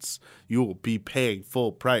stance. You will be paying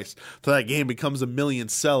full price till that game becomes a million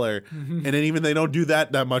seller, and then even they don't do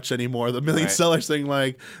that much anymore. The million seller thing,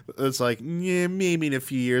 like it's like maybe in a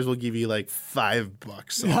few years we'll give you like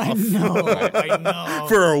 $5 off. I know.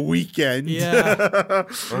 For a weekend. Yeah.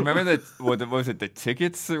 Remember that? What was it? The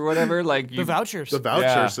tickets or whatever? Like the vouchers. The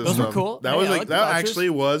voucher system. Those were cool. That was like that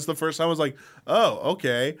actually was the first time I was like, oh,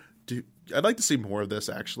 okay. I'd like to see more of this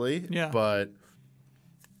actually. Yeah. But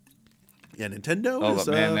yeah, Nintendo. Oh,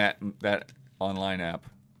 man, that online app.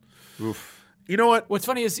 Oof. You know what? What's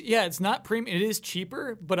funny is, it's not premium. It is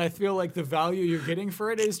cheaper, but I feel like the value you're getting for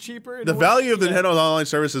it is cheaper. The value of the Nintendo online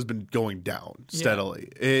service has been going down steadily.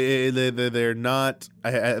 They're not.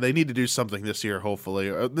 They need to do something this year,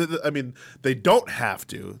 hopefully. I mean, they don't have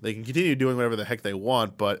to. They can continue doing whatever the heck they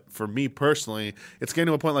want. But for me personally, it's getting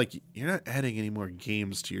to a point like you're not adding any more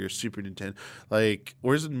games to your Super Nintendo. Like,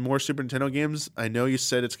 where's more Super Nintendo games? I know you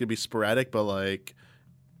said it's gonna be sporadic, but like,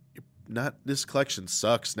 this collection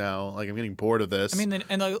sucks now. Like, I'm getting bored of this. I mean,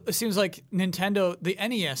 it seems like Nintendo, the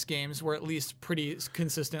NES games were at least pretty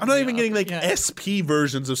consistent. I'm not even getting SP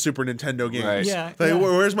versions of Super Nintendo games. Right. Yeah, Like, yeah.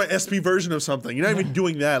 where's my SP version of something? You're not even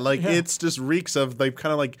doing that. Like, it's just reeks of they've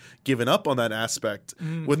kind of like given up on that aspect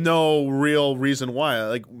with no real reason why.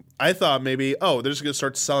 Like, I thought maybe, they're just gonna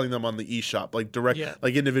start selling them on the eShop, like direct,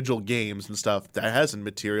 like individual games and stuff. That hasn't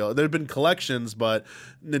material. There have been collections, but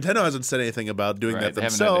Nintendo hasn't said anything about doing that They haven't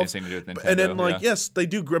had themselves. anything to do with Nintendo, And then, yes, they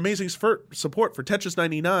do amazing support for Tetris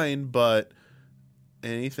 99, but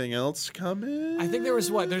anything else coming? I think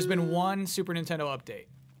there's been one Super Nintendo update,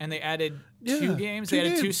 and they added two games. They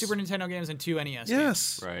added two Super Nintendo games and two NES games.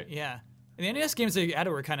 Yes. Right. Yeah. And the NES games they added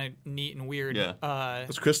were kind of neat and weird. Yeah. It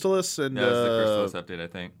was Crystalis and That was the Crystalis update, I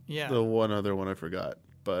think. Yeah. the one other one I forgot.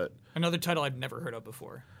 But Another title I've never heard of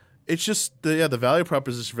before. it's just the value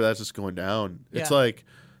proposition for that's just going down. It's Yeah. like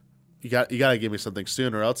you got to give me something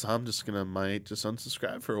soon, or else I'm just might just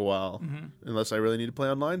unsubscribe for a while, unless I really need to play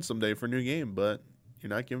online someday for a new game. But you're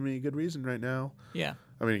not giving me a good reason right now. Yeah.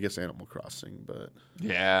 I mean, I guess Animal Crossing, but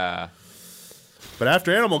Yeah.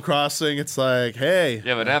 after Animal Crossing, it's like, hey,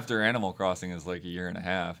 Yeah, but after Animal Crossing is like a year and a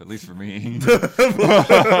half, at least for me.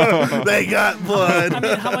 they got blood. I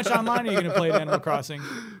mean, how much online are you going to play at Animal Crossing?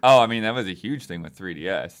 Oh, I mean, that was a huge thing with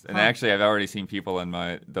 3DS. And actually, I've already seen people in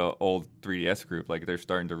the old 3DS group, like, they're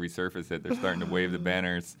starting to resurface it. They're starting to wave the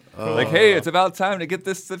banners. Like, hey, it's about time to get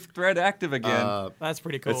this thread active again. That's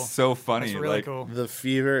pretty cool. It's so funny. That's really like, cool. The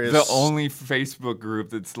fever is the only Facebook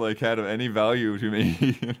group that's, like, had any value to me.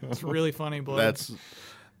 You know? It's really funny, Blood. That's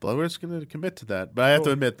Bloodworth's going to commit to that. But I have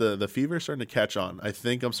to admit, the fever is starting to catch on. I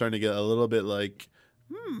think I'm starting to get a little bit like,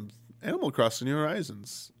 Animal Crossing New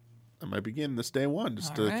Horizons. I might begin this day one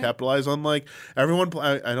just to capitalize on like everyone.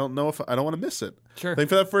 I don't know if I don't want to miss it. Sure. I think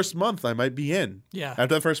for that first month, I might be in. Yeah.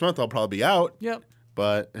 After that first month, I'll probably be out. Yep.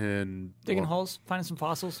 But Digging holes, finding some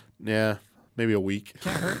fossils. Yeah, maybe a week.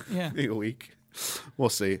 Can't hurt. Yeah. Maybe a week. We'll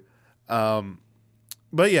see.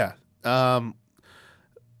 But yeah.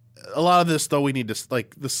 A lot of this, though, we need to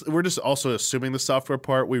like this. We're just also assuming the software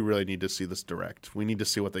part. We really need to see this direct. We need to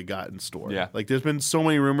see what they got in store. Yeah. Like there's been so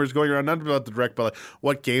many rumors going around, not about the direct, but like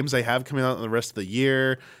what games they have coming out in the rest of the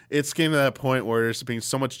year. It's getting to that point where there's being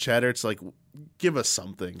so much chatter. It's like, give us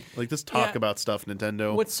something. Like just talk about stuff,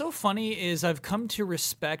 Nintendo. What's so funny is I've come to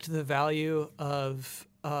respect the value of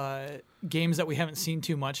games that we haven't seen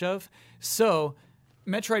too much of. So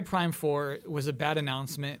Metroid Prime 4 was a bad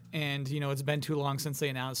announcement, and it's been too long since they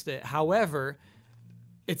announced it. However,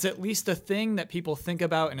 it's at least a thing that people think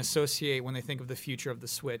about and associate when they think of the future of the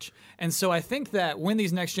Switch. And so I think that when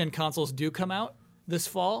these next-gen consoles do come out this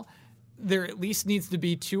fall, there at least needs to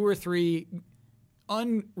be 2 or 3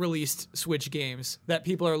 unreleased Switch games that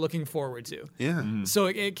people are looking forward to. Yeah. So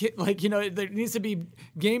there needs to be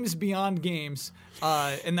games beyond games,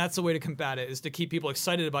 and that's the way to combat it, is to keep people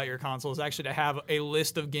excited about your consoles, actually to have a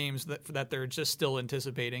list of games that they're just still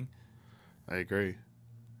anticipating. I agree.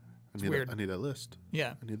 I need that list.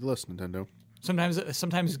 Yeah. I need the list, Nintendo.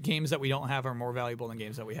 Sometimes games that we don't have are more valuable than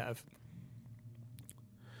games that we have.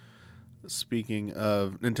 Speaking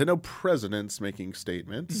of Nintendo presidents making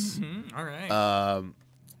statements, All right.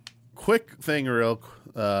 quick thing,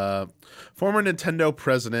 former Nintendo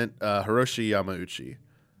president Hiroshi Yamauchi.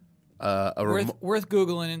 Worth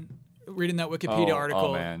Googling, reading that Wikipedia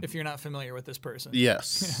article man. if you're not familiar with this person.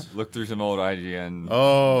 Yes. Look through some old IGN.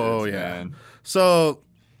 Oh bits, yeah. man. So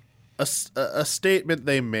a statement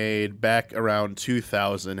they made back around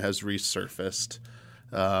 2000 has resurfaced,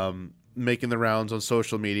 making the rounds on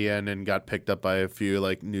social media, and then got picked up by a few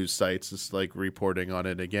like news sites just like reporting on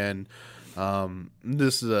it again.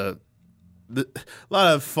 This is a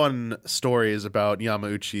lot of fun stories about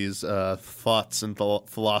Yamauchi's thoughts and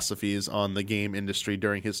philosophies on the game industry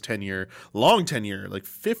during his long tenure, like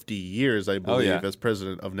 50 years, I believe, as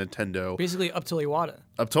president of Nintendo. Basically up till Iwata.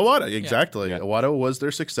 Up to Iwata, exactly. Yeah. Iwata was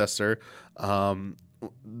their successor.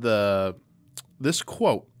 This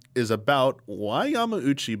quote is about why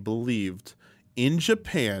Yamauchi believed in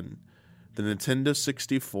Japan the Nintendo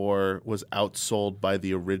 64 was outsold by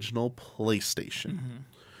the original PlayStation.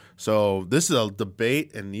 So this is a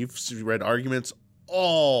debate, and you've read arguments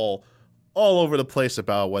all over the place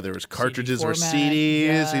about whether it was cartridges or format,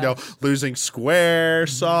 CDs, losing Square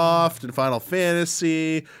Soft and Final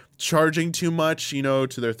Fantasy, charging too much, to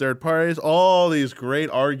their third parties, all these great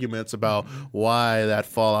arguments about why that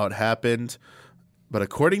fallout happened. But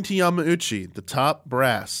according to Yamauchi, the top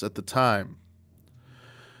brass at the time,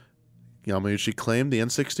 Yamauchi claimed the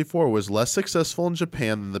N64 was less successful in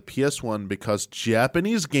Japan than the PS1 because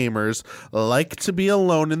Japanese gamers like to be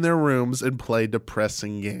alone in their rooms and play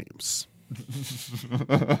depressing games.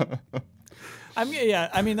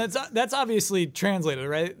 I mean that's obviously translated,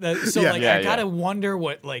 right? So Yeah. I gotta wonder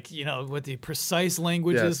what what the precise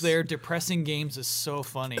language Yes. is there. Depressing games is so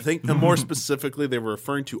funny. I think more specifically, they were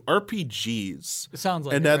referring to RPGs. It sounds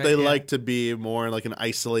like and it, that right? they Yeah. like to be more like an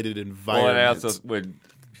isolated Well, environment. and I also would.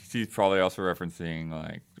 He's probably also referencing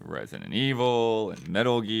like Resident Evil and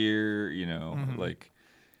Metal Gear.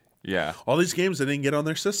 Yeah. All these games they didn't get on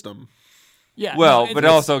their system. Yeah. Well, no, but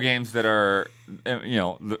it's- also games that are,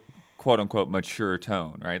 the quote unquote mature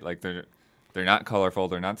tone, right? Like they're not colorful.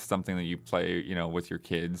 They're not something that you play, with your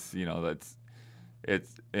kids. It's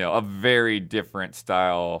a very different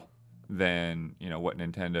style than what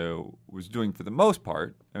Nintendo was doing for the most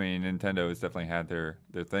part. I mean, Nintendo has definitely had their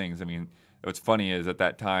things. I mean, what's funny is at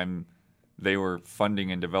that time they were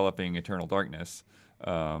funding and developing Eternal Darkness.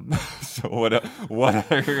 So what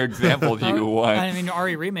other example do you want? I mean,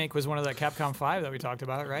 RE Remake was one of the Capcom 5 that we talked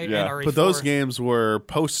about, right? Yeah. And RE4. But those games were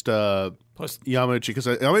post Yamauchi because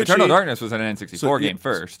Yamauchi, Eternal Darkness was an N64 So game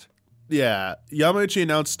first. Yeah, Yamauchi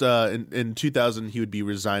announced in 2000 he would be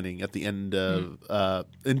resigning at the end of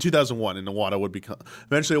in 2001, and Iwata would become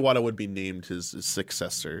eventually Iwata would be named his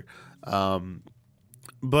successor.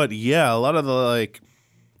 But yeah, a lot of the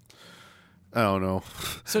I don't know.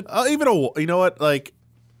 So- you know what,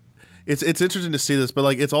 it's interesting to see this,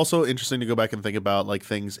 but it's also interesting to go back and think about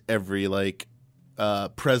things every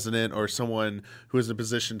president or someone who is in a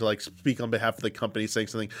position to speak on behalf of the company saying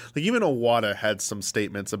something. Even Iwata had some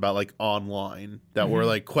statements about online that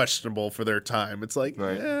were questionable for their time. It's Right.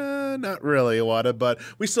 not really Iwata, but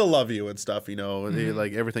we still love you and stuff.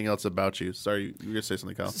 Everything else about you. Sorry, you were gonna say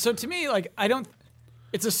something, Kyle. So to me, I don't.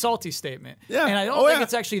 It's a salty statement. Yeah. And I don't Oh, think yeah.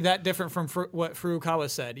 it's actually that different from what Furukawa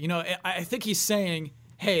said. I think he's saying,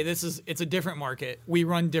 hey, it's a different market. We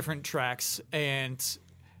run different tracks. And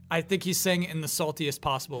I think he's saying it in the saltiest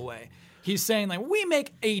possible way. He's saying, we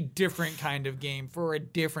make a different kind of game for a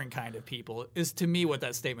different kind of people, is to me what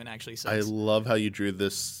that statement actually I says. love how you drew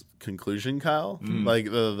this conclusion, Kyle.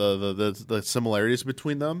 The similarities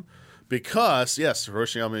between them, because yes,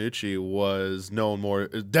 Hiroshi Yamauchi was known more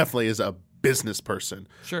definitely as a business person.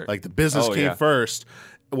 Sure. The business Oh, came yeah. first,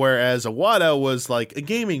 whereas Iwata was a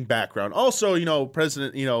gaming background. Also,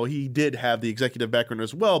 president, he did have the executive background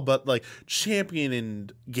as well, but championing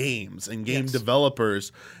games and game Yes.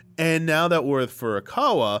 developers. And now that we're with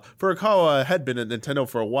Furukawa had been at Nintendo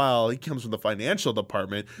for a while. He comes from the financial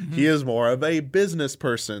department. He is more of a business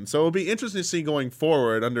person. So it'll be interesting to see going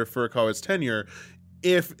forward under Furukawa's tenure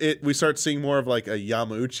if we start seeing more of a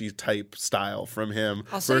Yamauchi type style from him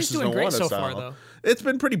I'll say he's versus doing an great Iwata so style. far, though. It's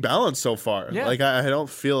been pretty balanced so far. Yeah. I don't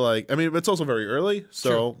feel it's also very early,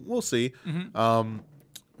 so we'll see.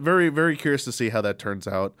 Very, very curious to see how that turns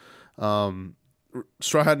out.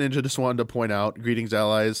 Straw Hat Ninja just wanted to point out, greetings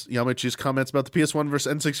allies, Yamauchi's comments about the PS1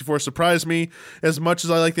 versus N64 surprised me. As much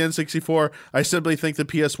as I like the N64, I simply think the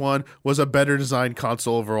PS1 was a better designed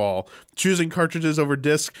console overall. Choosing cartridges over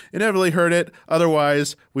disc inevitably hurt it.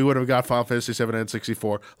 Otherwise, we would have got Final Fantasy VII and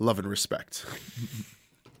N64. Love and respect.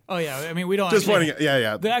 Oh, yeah. I mean, we don't Just actually, pointing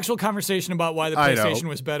yeah. the actual conversation about why the I know. PlayStation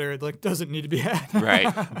was better doesn't need to be had.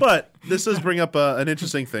 Right. But this does bring up an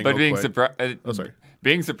interesting thing. But real being quick. surprised. Oh, sorry.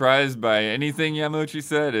 Being surprised by anything Yamauchi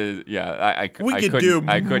said is, I We could couldn't- do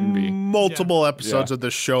I couldn't be. multiple episodes Yeah. of the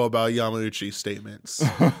show about Yamauchi statements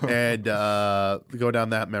and go down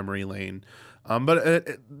that memory lane.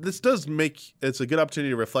 But this does make it's a good opportunity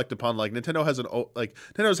to reflect upon Nintendo has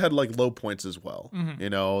Nintendo's had low points as well.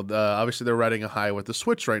 Obviously they're riding a high with the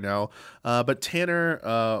Switch right now. But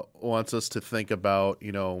Tanner wants us to think about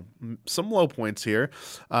some low points here.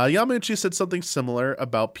 Yamauchi said something similar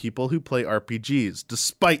about people who play RPGs,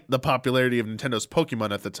 despite the popularity of Nintendo's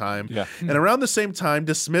Pokemon at the time. Yeah. And around the same time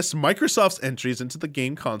dismissed Microsoft's entries into the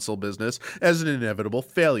game console business as an inevitable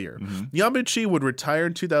failure. Yamauchi would retire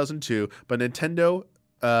in 2002, but Nintendo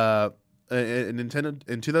in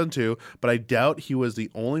 2002, but I doubt he was the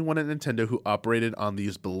only one at Nintendo who operated on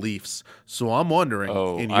these beliefs. So I'm wondering,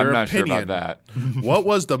 in your I'm not sure opinion, about that. what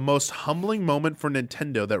was the most humbling moment for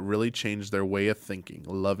Nintendo that really changed their way of thinking?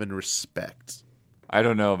 Love and respect. I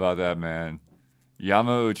don't know about that, man.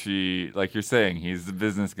 Yamauchi, like you're saying, he's the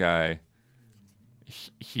business guy.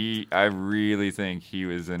 I really think he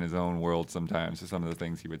was in his own world sometimes for some of the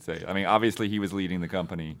things he would say. I mean, obviously he was leading the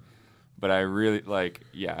company, but I really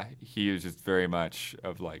he was just very much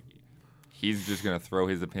of he's just gonna throw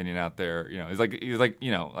his opinion out there. He's like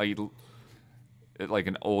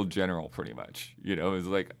an old general pretty much.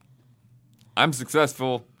 It's I'm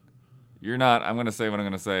successful, you're not. I'm gonna say what I'm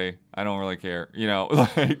gonna say. I don't really care. He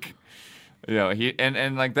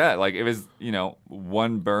and like that. It was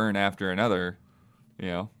one burn after another.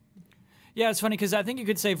 Yeah, it's funny because I think you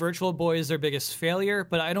could say Virtual Boy is their biggest failure,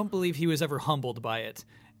 but I don't believe he was ever humbled by it.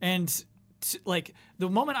 And like the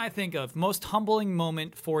moment I think of, most humbling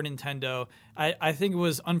moment for Nintendo, I think it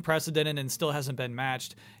was unprecedented and still hasn't been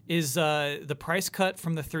matched, is the price cut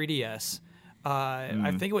from the 3DS.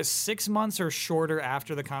 I think it was 6 months or shorter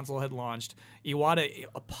after the console had launched. Iwata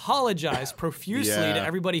apologized profusely to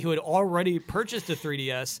everybody who had already purchased a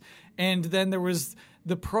 3DS, and then there was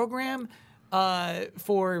the program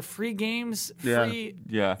for free games, free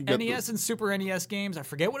NES and Super NES games. I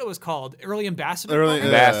forget what it was called. Early Ambassador program?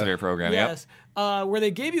 Ambassador program, yes. Where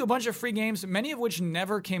they gave you a bunch of free games, many of which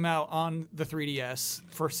never came out on the 3DS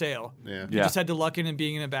for sale. You just had to luck in and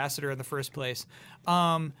being an ambassador in the first place.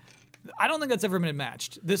 I don't think that's ever been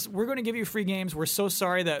matched. We're going to give you free games. We're so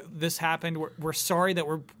sorry that this happened. We're sorry that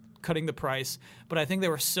we're cutting the price. But I think they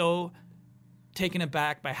were so taken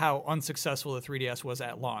aback by how unsuccessful the 3DS was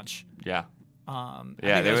at launch. Yeah.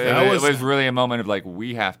 It was really a moment of like,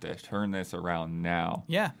 we have to turn this around now.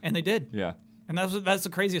 Yeah, and they did. Yeah. And that's the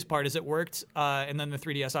craziest part is it worked, and then the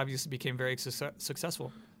 3DS obviously became very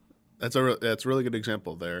successful. That's a really good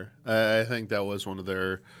example there. I think that was one of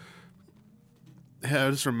their... Yeah,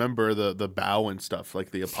 I just remember the bow and stuff,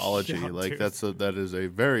 like the apology. Like that is a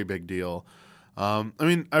very big deal. I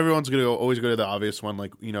mean, everyone's always go to the obvious one.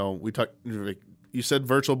 Like, you know, we talked. Like, you said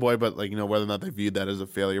Virtual Boy, but like, you know, whether or not they viewed that as a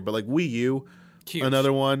failure. But like Wii U,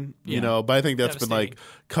 another one. You know, but I think that's been like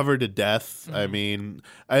covered to death. I mean,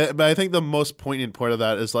 but I think the most poignant part of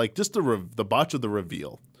that is like just the botch of the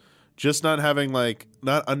reveal. Just not having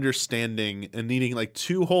not understanding and needing like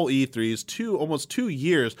 2 whole E3s, almost 2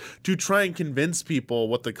 years to try and convince people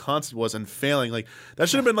what the concept was and failing. Like that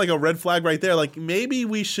should have been like a red flag right there. Like maybe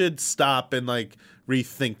we should stop and like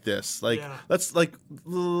rethink this. Like let's like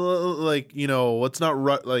you know, let's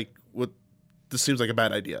not like what this seems like a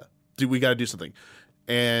bad idea. We got to do something.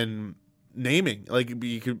 And naming, like,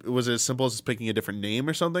 was it as simple as picking a different name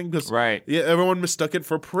or something? Because everyone mistook it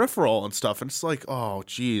for Peripheral and stuff, and it's like, oh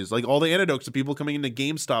geez, like all the anecdotes of people coming into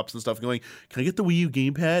GameStops and stuff going, can I get the Wii U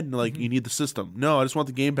gamepad? And like, you need the system. No, I just want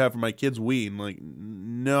the gamepad for my kid's Wii. And like,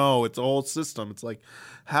 no, it's a whole system. It's like,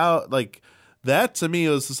 how, like, that to me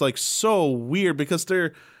was just like so weird because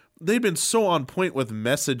they've been so on point with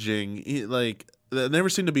messaging, like. That never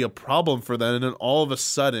seemed to be a problem for them, and then all of a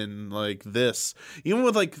sudden, like this, even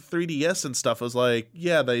with like 3DS and stuff, was like,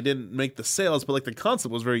 yeah, they didn't make the sales, but like the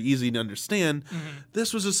concept was very easy to understand.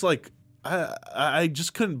 This was just like, I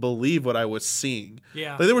just couldn't believe what I was seeing.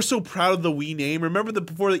 Yeah, like they were so proud of the Wii name. Remember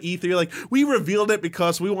before the E3, like we revealed it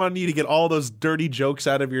because we wanted you to get all those dirty jokes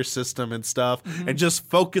out of your system and stuff, and just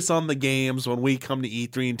focus on the games when we come to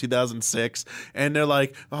E3 in 2006. And they're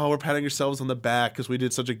like, oh, we're patting ourselves on the back because we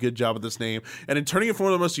did such a good job with this name, and in turning it from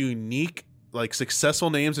one of the most unique, like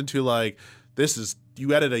successful names into like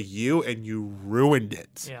you added a U and you ruined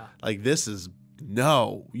it. Yeah, like this is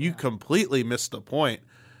you completely missed the point.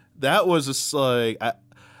 That was just like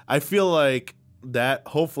I feel like that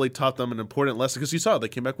hopefully taught them an important lesson because you saw they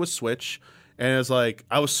came back with Switch and it's like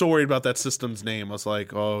I was so worried about that system's name. I was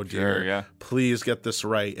like, oh dear, please get this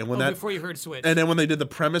right. And when before you heard Switch, and then when they did the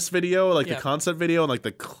premise video, like the concept video, and like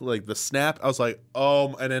the snap, I was like,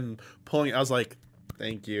 oh, and then pulling, I was like,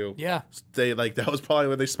 thank you. Yeah, that was probably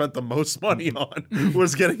what they spent the most money on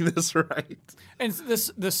was getting this right. And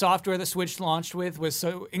the software the Switch launched with was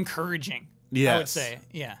so encouraging. I would say,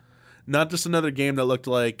 not just another game that looked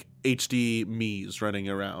like HD Mii's running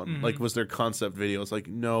around. Like, was their concept video. It's like,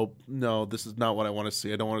 no, this is not what I want to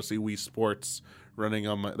see. I don't want to see Wii Sports running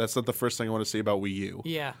on my... That's not the first thing I want to see about Wii U.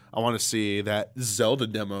 Yeah. I want to see that Zelda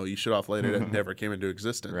demo you showed off later that never came into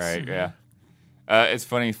existence. Right, yeah. It's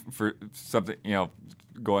funny for something, you know,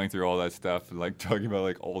 going through all that stuff, like talking about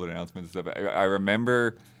like old announcements and stuff. I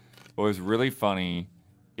remember what was really funny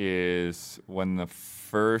is when the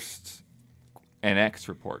first NX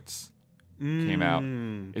reports came out.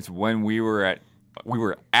 It's when we were at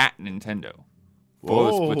Nintendo for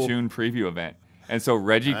the Splatoon preview event, and so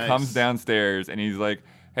Reggie comes downstairs and he's like,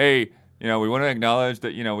 "Hey, you know, we want to acknowledge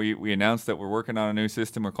that we announced that we're working on a new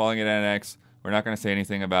system. We're calling it NX. We're not going to say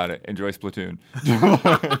anything about it. Enjoy Splatoon."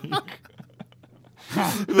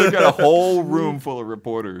 They got a whole room full of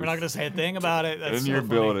reporters. We're not going to say a thing about it. That's in so your funny.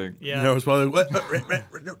 building. Yeah. No, it's probably what?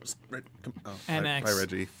 NX. Bye,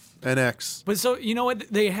 Reggie. NX. But so, you know what?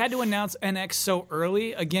 They had to announce NX so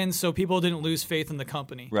early, again, so people didn't lose faith in the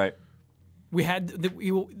company. Right.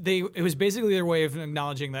 It was basically their way of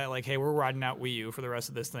acknowledging that, like, hey, we're riding out Wii U for the rest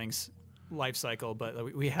of this thing's life cycle,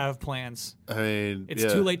 but we have plans. I mean,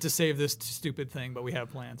 it's too late to save this stupid thing, but we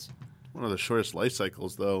have plans. One of the shortest life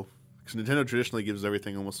cycles, though. Because Nintendo traditionally gives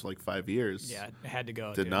everything almost like 5 years. Yeah, it had to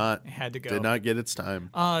go. Did dude. not. It had to go. Did not get its time.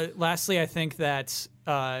 Lastly, I think that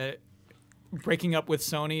breaking up with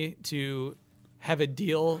Sony to have a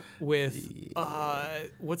deal with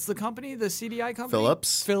what's the company? The CDI company?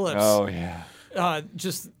 Philips. Oh yeah.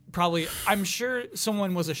 Just probably. I'm sure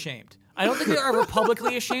someone was ashamed. I don't think they're ever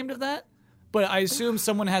publicly ashamed of that, but I assume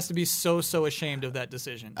someone has to be so ashamed of that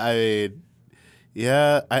decision. I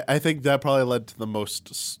think that probably led to the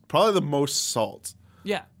most salt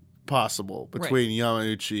Yeah. possible between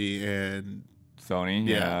Yamauchi and Sony.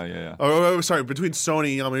 Yeah. Oh, sorry, between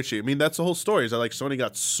Sony and Yamauchi. I mean, that's the whole story. Is that like Sony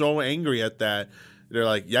got so angry at that, they're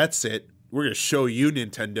like, "That's it. We're gonna show you,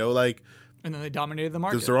 Nintendo." Like, And then they dominated the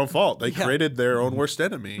market. it's their own fault. They created their own worst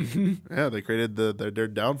enemy. Yeah, they created their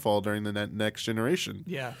downfall during the next generation.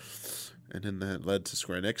 Yeah. And then that led to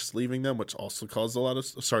Square Enix leaving them, which also caused a lot of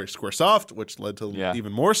Squaresoft, which led to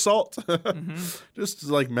even more salt. Just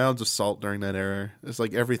like mounds of salt during that era. It's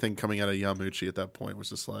like everything coming out of Yamauchi at that point was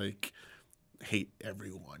just like, hate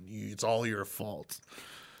everyone. It's all your fault.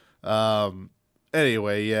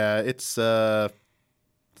 Anyway, yeah, it's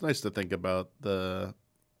nice to think about the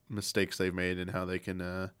mistakes they've made and how they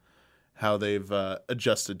can how they've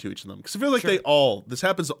adjusted to each of them. Because I feel like this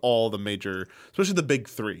happens to all the major, especially the big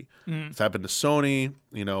three. It's happened to Sony,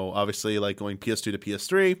 obviously like going PS2 to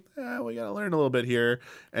PS3. We got to learn a little bit here.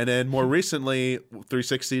 And then more recently,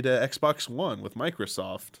 360 to Xbox One with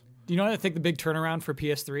Microsoft. Do you know what I think the big turnaround for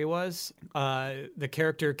PS3 was? The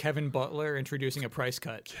character Kevin Butler introducing a price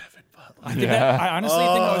cut. Kevin Butler. I honestly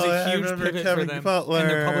think that was a huge pivot Kevin for them Butler. and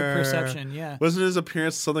their public perception. Yeah, Wasn't his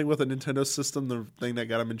appearance something with a Nintendo system the thing that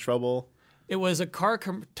got him in trouble? it was a car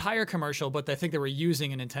tire commercial, but I think they were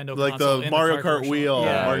using a Nintendo Like console the in Mario the car Kart commercial. wheel,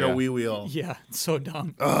 Yeah. Mario Wii wheel. Yeah, it's so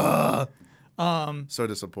dumb. So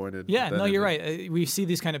disappointed. Yeah, with that no, you're ending. right. We see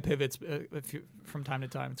these kind of pivots from time to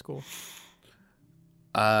time. It's cool.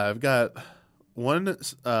 I've got one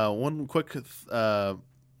quick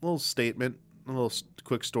little statement,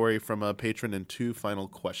 quick story from a patron, and two final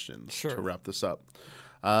questions Sure. to wrap this up.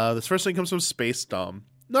 This first thing comes from Space Dom.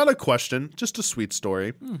 Not a question, just a sweet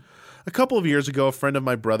story. A couple of years ago, a friend of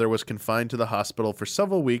my brother was confined to the hospital for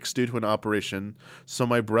several weeks due to an operation. So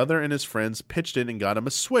my brother and his friends pitched in and got him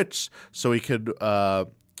a Switch so he could while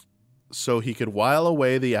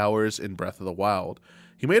away the hours in Breath of the Wild.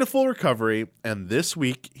 He made a full recovery, and this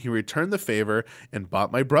week he returned the favor and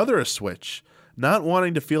bought my brother a Switch. Not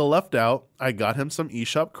wanting to feel left out, I got him some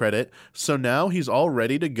eShop credit, so now he's all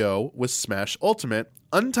ready to go with Smash Ultimate,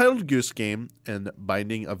 Untitled Goose Game, and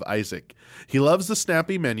Binding of Isaac. He loves the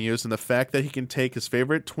snappy menus and the fact that he can take his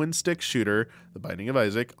favorite twin-stick shooter, The Binding of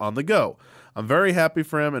Isaac, on the go. I'm very happy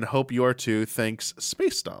for him and hope you are too. Thanks,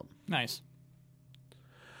 Space Dom. Nice.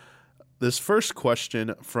 This first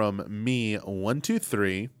question from me,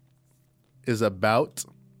 123, is about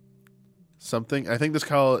something. I think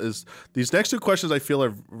these next two questions I feel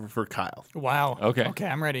are for Kyle. Wow. Okay. Okay,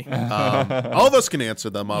 I'm ready. All of us can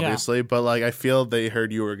answer them, obviously, but like I feel they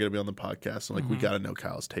heard you were going to be on the podcast, and like we got to know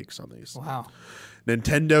Kyle's takes on these. Wow.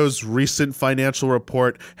 Nintendo's recent financial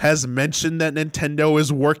report has mentioned that Nintendo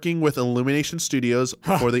is working with Illumination Studios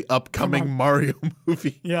for the upcoming Mario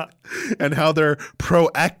movie. Yeah. And how they're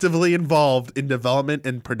proactively involved in development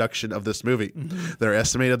and production of this movie. Their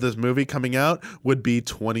estimate of this movie coming out would be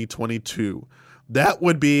 2022. That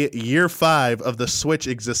would be year 5 of the Switch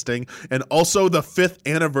existing, and also the 5th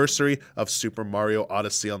anniversary of Super Mario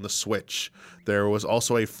Odyssey on the Switch. There was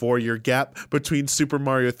also a 4-year gap between Super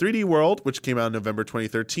Mario 3D World, which came out in November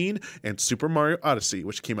 2013, and Super Mario Odyssey,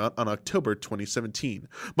 which came out on October 2017.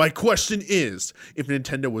 My question is, if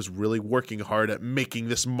Nintendo was really working hard at making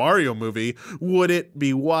this Mario movie, would it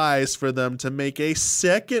be wise for them to make a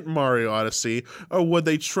second Mario Odyssey, or would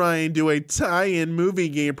they try and do a tie-in movie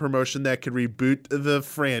game promotion that could reboot the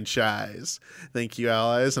franchise? Thank you,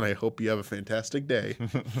 allies, and I hope you have a fantastic day.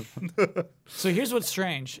 So here's what's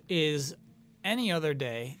strange is any other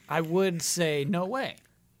day, I would say no way.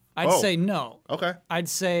 I'd say no. Okay. I'd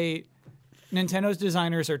say Nintendo's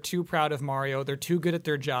designers are too proud of Mario. They're too good at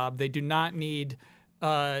their job. They do not need,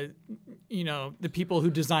 the people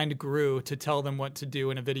who designed Gru to tell them what to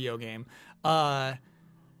do in a video game. But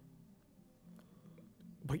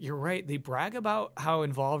you're right. They brag about how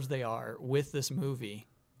involved they are with this movie.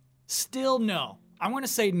 Still no. I'm going to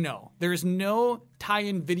say no. There's no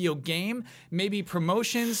tie-in video game. Maybe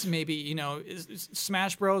promotions. Maybe,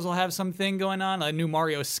 Smash Bros. Will have something going on, a new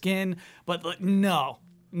Mario skin. But no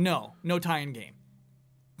tie-in game.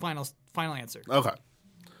 Final answer. Okay.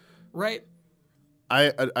 Right?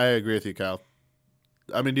 I agree with you, Kyle.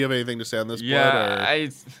 I mean, do you have anything to say on this? Yeah,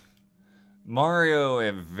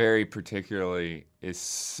 Mario very particularly is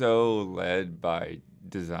so led by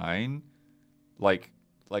design, like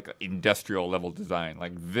industrial level design.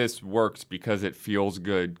 Like, this works because it feels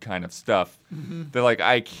good kind of stuff. That, like,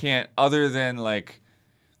 I can't, other than, like,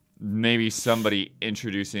 maybe somebody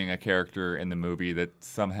introducing a character in the movie that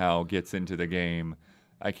somehow gets into the game,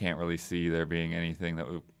 I can't really see there being anything that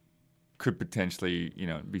could potentially,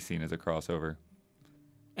 be seen as a crossover.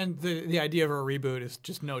 And the idea of a reboot is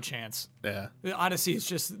just no chance. Yeah. The Odyssey is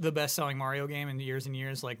just the best-selling Mario game in years and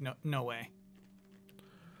years. Like, no way.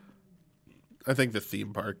 I think the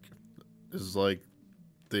theme park is like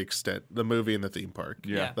the extent, the movie and the theme park.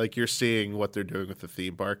 Yeah. Like, you're seeing what they're doing with the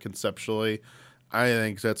theme park conceptually. I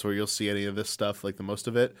think that's where you'll see any of this stuff, like the most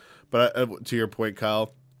of it. But to your point,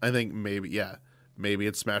 Kyle, I think maybe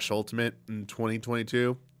it's Smash Ultimate in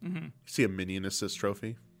 2022. You see a Minion assist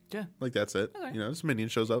trophy. Yeah. Like, that's it. Okay. This Minion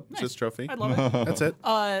shows up, assist trophy. I love it. That's it.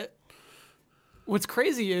 What's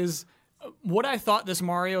crazy is what I thought this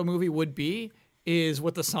Mario movie would be is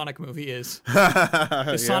what the Sonic movie is.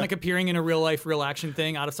 Is Sonic appearing in a real-life, real-action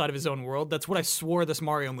thing outside of his own world? That's what I swore this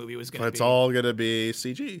Mario movie was going to be. It's all going to be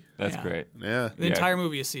CG. That's Yeah. great. Yeah. The entire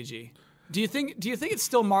movie is CG. Do you think it's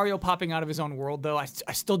still Mario popping out of his own world, though? I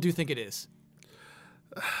still do think it is.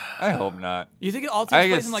 I hope not. You think it all takes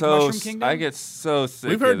place in, like, Mushroom Kingdom? I get so sick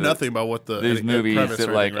We've heard of nothing about what these movies premise that,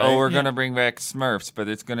 or like, anything, right? we're going to bring back Smurfs, but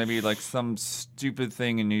it's going to be, like, some stupid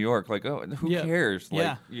thing in New York. Like, who Yeah. cares?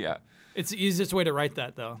 Like, Yeah. It's the easiest way to write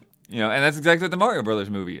that, though. And that's exactly what the Mario Brothers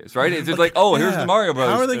movie is, right? It's just like, here's the Mario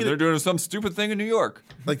Brothers. How are they and gonna- they're doing some stupid thing in New York.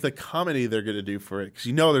 Like, the comedy they're going to do for it, because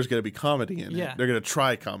there's going to be comedy in Yeah. it. They're going to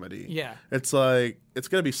try comedy. Yeah. It's like, it's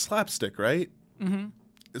going to be slapstick, right? Mm-hmm.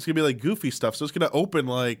 It's going to be like goofy stuff. So it's going to open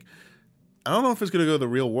like, I don't know if it's going to go to the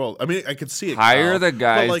real world. I mean, I could see it. Hire Kyle, the but,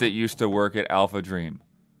 guys like, that used to work at Alpha Dream.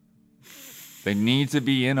 They need to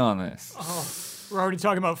be in on this. We're already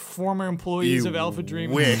talking about former employees You of Alpha Dream.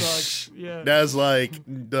 and wish. such. Yeah. That's like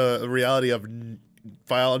the reality of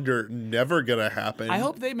Founder never going to happen. I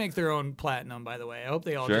hope they make their own Platinum, by the way. I hope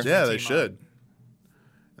they all Sure. just Yeah, team they up. should.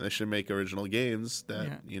 And they should make original games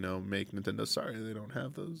that, Yeah. make Nintendo sorry they don't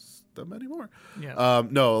have them anymore. Yeah.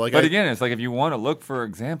 No, like, But again, it's like if you want to look for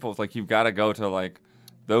examples, like you've got to go to like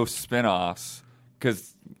those spin-offs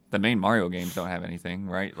because the main Mario games don't have anything,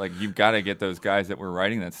 right? Like you've got to get those guys that were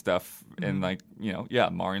writing that stuff and like,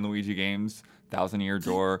 Mario and Luigi games, Thousand Year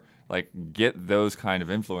Door, like get those kind of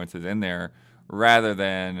influences in there rather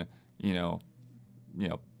than,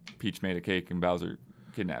 Peach made a cake and Bowser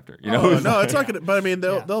kidnapped her. No, it's not gonna. But I mean,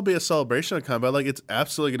 there'll be a celebration of combat. Like, it's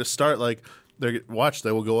absolutely gonna start. Like, they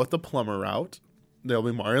will go with the plumber route. There'll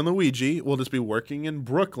be Mario and Luigi. We'll just be working in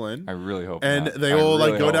Brooklyn. I really hope and not. they I will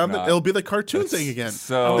really like go hope down. not. It'll be the cartoon That's thing again.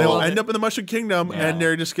 so- They'll love end it. up in the Mushroom Kingdom, Yeah. and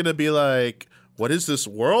they're just gonna be like, "What is this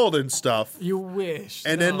world and stuff?" You wish.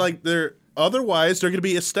 And then like they're gonna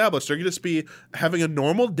be established. They're gonna just be having a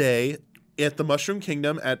normal day at the Mushroom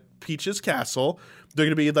Kingdom at Peach's castle. They're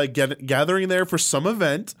gonna be like gathering there for some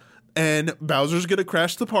event, and Bowser's gonna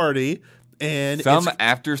crash the party. And Some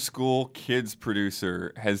after-school kids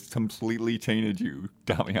producer has completely tainted you,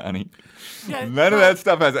 Damiani. Yeah, None of that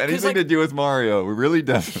stuff has anything like- to do with Mario. It really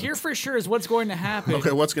doesn't. here for sure is what's going to happen.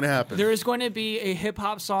 okay, what's gonna happen? There is going to be a hip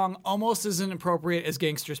hop song almost as inappropriate as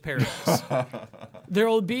Gangster's Paradise. There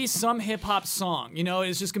will be some hip hop song.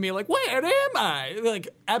 It's just going to be like, where am I? Like,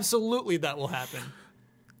 absolutely that will happen.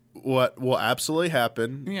 What will absolutely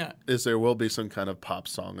happen? Yeah. Is there will be some kind of pop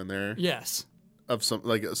song in there Yes. of some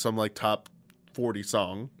top 40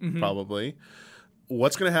 song Mm-hmm. probably.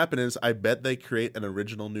 What's gonna happen is I bet they create an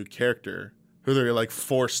original new character who they're like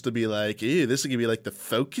forced to be like, ew, this is gonna be like the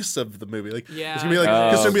focus of the movie. Like Yeah, it's gonna be like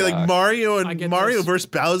I it's gonna be get like that. Mario I and get Mario this. versus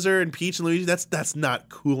Bowser and Peach and Luigi. That's not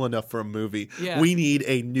cool enough for a movie. Yeah. We need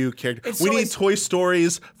a new character. It's We so need it's- Toy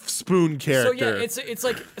Story's Spoon character. So yeah, it's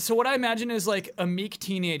like, so what I imagine is like a meek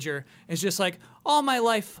teenager is just like, all my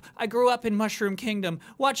life I grew up in Mushroom Kingdom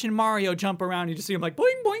watching Mario jump around. You just see him like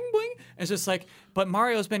boing boing boing. It's just like, but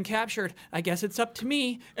Mario's been captured. I guess it's up to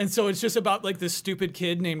me. And so it's just about like this stupid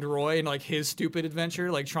kid named Roy and like his stupid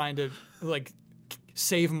adventure, like trying to like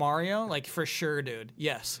save Mario. Like for sure, dude.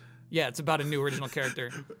 Yes. Yeah, it's about a new original character.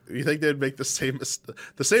 You think they'd make the same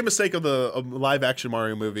mistake of the live action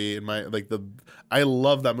Mario movie? I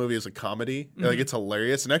love that movie as a comedy. Mm-hmm. Like it's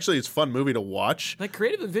hilarious and actually it's a fun movie to watch. Like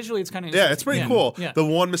creatively, visually, it's kind of Yeah, it's pretty cool. Yeah. The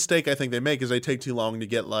one mistake I think they make is they take too long to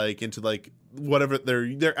get like into like whatever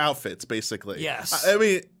their outfits basically. Yes. I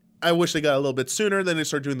mean, I wish they got a little bit sooner. Then they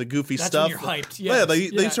start doing the goofy That's stuff. when you're hyped. Yeah,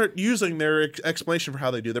 Yes. they start using their explanation for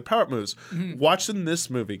how they do their power moves. Watching this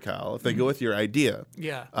movie, Kyle, if they go with your idea,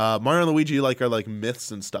 Yeah. Mario and Luigi are like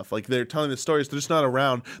myths and stuff. Like they're telling the stories. They're just not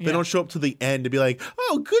around. They Yeah. don't show up to the end to be like,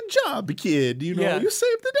 "Oh, good job, kid. You know, Yeah. you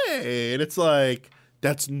saved the day." And it's like,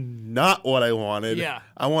 that's not what I wanted. Yeah.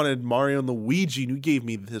 I wanted Mario and Luigi, and you gave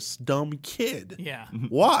me this dumb kid. Yeah.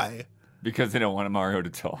 Why? Because they don't want Mario to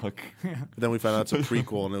talk. Then we found out it's a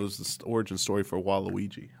prequel, and it was the origin story for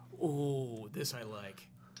Waluigi. Oh, this I like.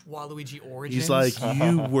 Waluigi Origins. He's like,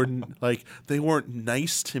 you were like, they weren't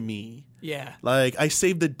nice to me. yeah. Like, I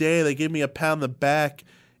saved the day. They gave me a pat on the back,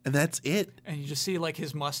 and that's it. And you just see like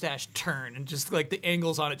his mustache turn and just like the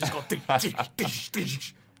angles on it just go.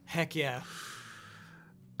 Heck yeah.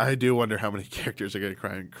 I do wonder how many characters are going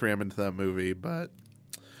to cram into that movie, but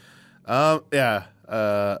yeah,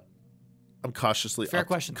 I'm cautiously Fair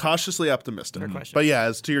question. cautiously optimistic. Fair question. But yeah,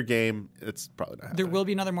 as to your game, it's probably not happening. There will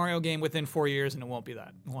be another Mario game within 4 years, and it won't be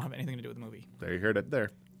that. It won't have anything to do with the movie. There, you heard it there.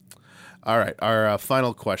 All right, our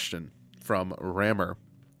final question from Rammer.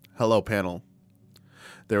 Hello, panel.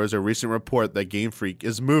 There was a recent report that Game Freak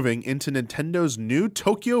is moving into Nintendo's new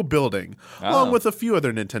Tokyo building, along with a few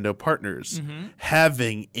other Nintendo partners,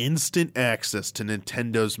 having instant access to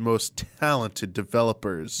Nintendo's most talented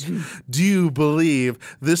developers. Do you believe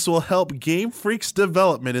this will help Game Freak's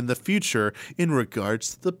development in the future in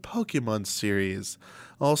regards to the Pokemon series?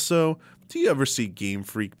 Also, do you ever see Game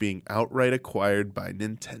Freak being outright acquired by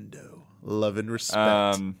Nintendo? Love and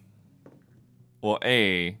respect. Well,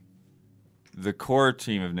 the core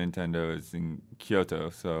team of Nintendo is in Kyoto,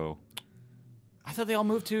 so I thought they all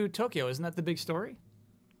moved to Tokyo. Isn't that the big story?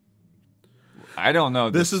 I don't know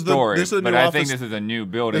This is the- story, this is the but new I office- think this is a new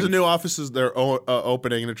building. There's a new offices they're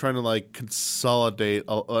opening, and they're trying to like consolidate,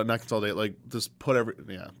 not consolidate, like just put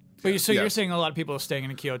yeah. But so Yeah. you're saying a lot of people are staying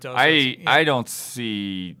in Kyoto. So I don't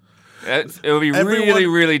see. It would be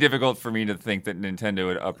Everyone- really difficult for me to think that Nintendo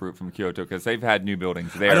would uproot from Kyoto because they've had new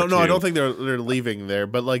buildings there. I don't know. I too. don't think they're leaving there,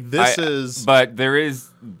 but like this is. But there is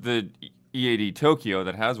the EAD Tokyo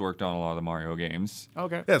that has worked on a lot of the Mario games.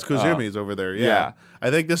 Okay. Yeah, it's Kozumi's over there. Yeah. yeah. I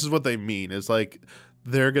think this is what they mean. Is like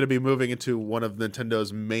they're going to be moving into one of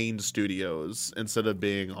Nintendo's main studios instead of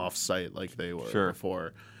being off-site like they were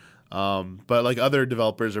before. But like other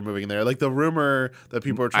developers are moving there. Like the rumor that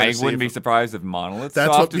people are trying I to see wouldn't be surprised if Monolith. that's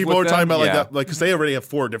Soft what is people with were talking them. about, Yeah. like that, like because they already have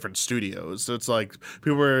 4 different studios. So it's like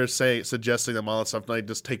people were suggesting that Monolith Soft might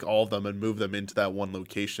just take all of them and move them into that one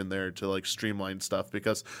location there to like streamline stuff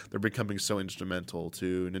because they're becoming so instrumental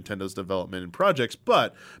to Nintendo's development and projects.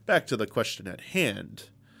 But back to the question at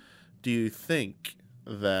hand: do you think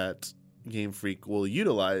that Game Freak will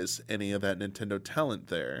utilize any of that Nintendo talent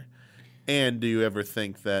there? And do you ever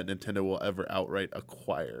think that Nintendo will ever outright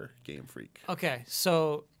acquire Game Freak? Okay,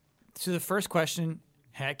 so to the first question,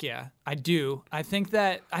 heck yeah, I do. I think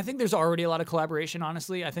there's already a lot of collaboration.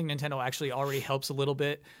 Honestly, I think Nintendo actually already helps a little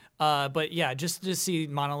bit. But yeah, just to see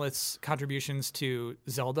Monolith's contributions to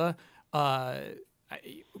Zelda.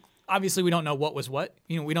 Obviously, we don't know what was what.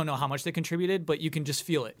 We don't know how much they contributed, but you can just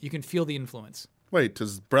feel it. You can feel the influence. Wait, to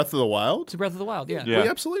Breath of the Wild? To Breath of the Wild, yeah. Yeah. We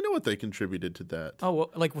absolutely know what they contributed to that. Oh,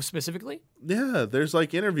 well, like specifically? Yeah, there's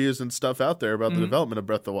like interviews and stuff out there about the development of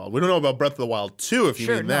Breath of the Wild. We don't know about Breath of the Wild 2 if you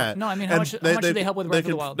Sure, mean no. that. No, I mean, how much did they help with Breath of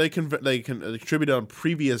the Wild? They can contribute on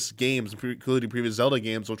previous games, including previous Zelda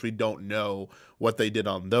games, which we don't know what they did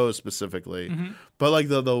on those specifically. But like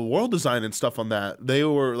the world design and stuff on that, they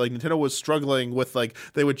were like Nintendo was struggling with like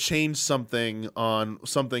they would change something on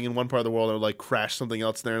something in one part of the world or like crash something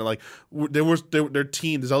else there, and like their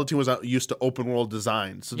team, the Zelda team was not used to open world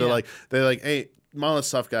design, so they're like, hey, Monolith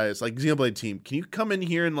Soft guys, like Xenoblade team, can you come in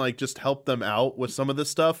here and like just help them out with some of this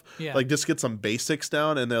stuff? Yeah. Like just get some basics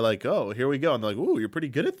down. And they're like, oh, here we go. And they're like, ooh, you're pretty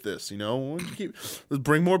good at this. Let's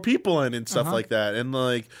bring more people in and stuff like that. And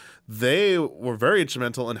like they were very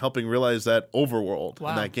instrumental in helping realize that overworld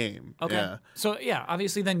in that game. Okay. Yeah. So yeah,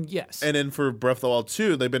 obviously then yes. And then for Breath of the Wild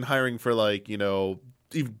 2, they've been hiring for like,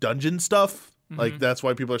 even dungeon stuff. Like that's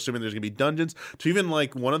why people are assuming there's gonna be dungeons. To even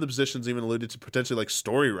like one of the positions even alluded to potentially like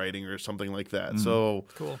story writing or something like that. So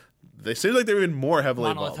Cool. they seem like they're even more heavily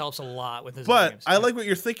Monolith involved. helps a lot with his But games. I like what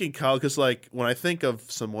you're thinking, Kyle, because like when I think of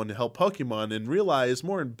someone to help Pokemon and realize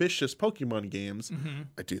more ambitious Pokemon games,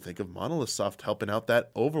 I do think of Monolith Soft helping out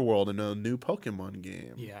that overworld in a new Pokemon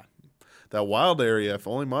game. Yeah. That wild area, if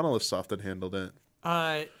only Monolith Soft had handled it.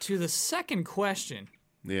 To the second question,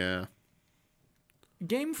 Yeah.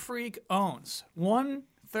 Game Freak owns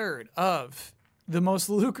 1/3 of the most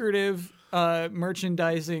lucrative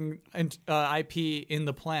merchandising and IP in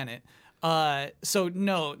the planet. So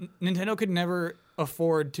no, Nintendo could never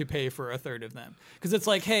afford to pay for a third of them because it's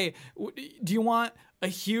like, hey, do you want a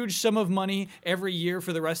huge sum of money every year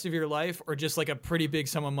for the rest of your life, or just like a pretty big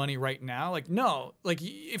sum of money right now? Like, no. Like,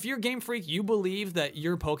 if you're Game Freak, you believe that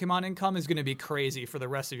your Pokemon income is going to be crazy for the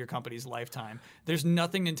rest of your company's lifetime. There's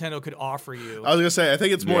nothing Nintendo could offer you. I was gonna say, I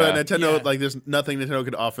think it's more that Nintendo, Yeah. like, there's nothing Nintendo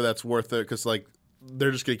could offer that's worth it because, like,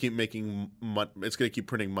 they're just gonna keep making money. It's gonna keep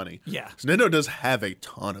printing money. Yeah. 'Cause Nintendo does have a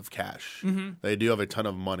ton of cash. Mm-hmm. They do have a ton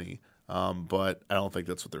of money. But I don't think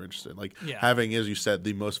that's what they're interested in. Like, Yeah. having, as you said,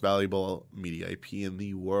 the most valuable media IP in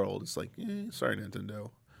the world. It's like, sorry,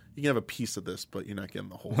 Nintendo. You can have a piece of this, but you're not getting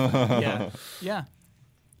the whole thing. Yeah. Yeah.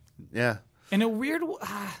 Yeah. In a weird no,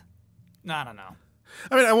 I don't know.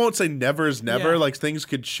 I mean, I won't say never is never. Yeah. Like, things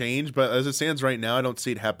could change, but as it stands right now, I don't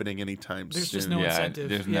see it happening anytime There's soon. just no yeah, incentive.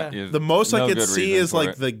 there's Yeah. there's The most no I could good see reason is for like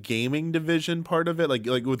it. the gaming division part of it, like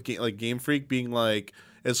with like Game Freak being like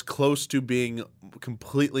as close to being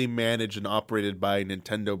completely managed and operated by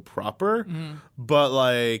Nintendo proper, but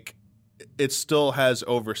like it still has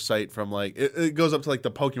oversight from like it goes up to like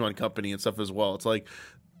the Pokemon Company and stuff as well. It's like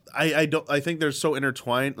I think they're so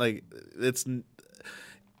intertwined. Like it's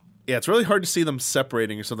really hard to see them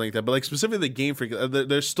separating or something like that. But like specifically the Game Freak,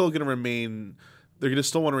 they're still going to remain. They're going to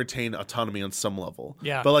still want to retain autonomy on some level.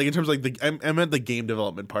 Yeah. But like in terms of like I meant the game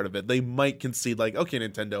development part of it. They might concede like, okay,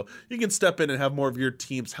 Nintendo, you can step in and have more of your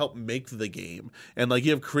teams help make the game, and like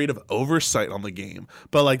you have creative oversight on the game.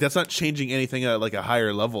 But like that's not changing anything at like a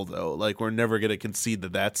higher level though. Like we're never going to concede to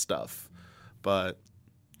that stuff. But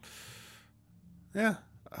yeah.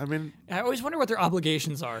 I mean, I always wonder what their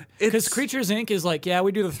obligations are. Because Creatures Inc. is like, yeah,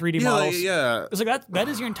 we do the 3D yeah, models. yeah. It's like that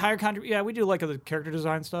is your entire contract. Yeah, we do like the character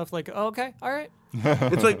design stuff. Like, oh, okay, all right.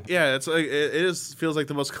 It's like it's like it is feels like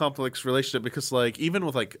the most complex relationship because like even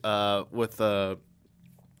with like not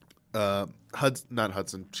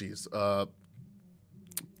Hudson, jeez,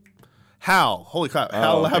 HAL, holy crap,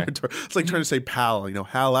 HAL okay. Laboratory. It's like trying to say PAL,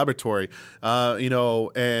 HAL Laboratory,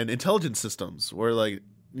 and intelligence systems where like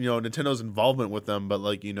Nintendo's involvement with them, but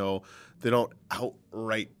like they don't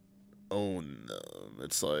outright own them.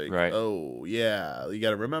 It's like, Right. oh yeah, you got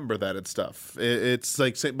to remember that and stuff. It's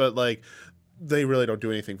like, but like they really don't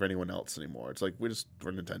do anything for anyone else anymore. It's like we're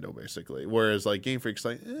Nintendo basically. Whereas like Game Freak's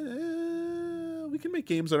like, we can make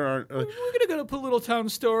games that aren't. We're gonna go to Little Town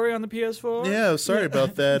Story on the PS4. Yeah, sorry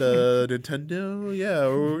about that, Nintendo. Yeah,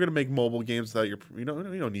 we're gonna make mobile games without we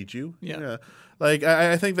don't need you. Yeah. Like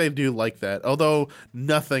I think they do like that. Although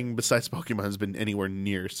nothing besides Pokemon has been anywhere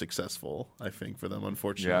near successful. I think for them,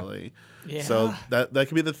 unfortunately. Yeah. So that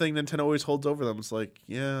could be the thing Nintendo always holds over them. It's like,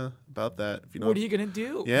 yeah, about that. If What are you gonna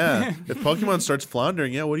do? Yeah, if Pokemon starts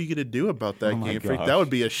floundering, what are you gonna do about that, my Game Freak? gosh. That would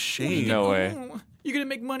be a shame. No way. Oh, you gonna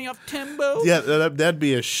make money off Tembo? Yeah, that'd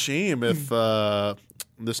be a shame if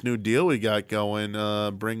this new deal we got going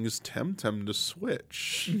brings Temtem to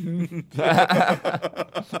Switch.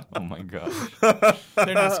 Oh my gosh.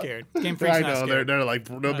 They're not scared. Game Freak's I not know scared. they're like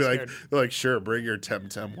they'll be like scared. they're like sure, bring your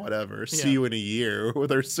Temtem, whatever. See Yeah. you in a year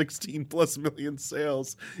with our 16+ million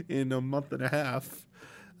sales in a month and a half.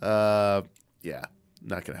 Yeah,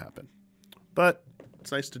 not gonna happen. But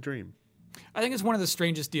it's nice to dream. I think it's one of the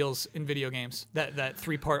strangest deals in video games. That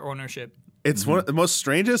 3-part ownership. It's one of the most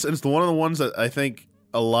strangest, and it's one of the ones that I think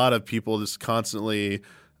a lot of people just constantly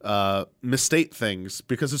mistake things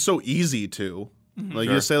because it's so easy to. Like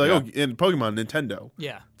you just say, like, yeah. oh, in Pokemon, Nintendo.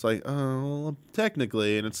 Yeah. It's like, oh, well,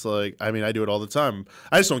 technically, and it's like, I mean, I do it all the time.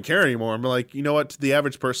 I just don't care anymore. I'm like, you know what? To the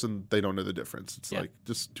average person, they don't know the difference. It's Yeah. like,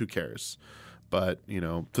 just who cares? But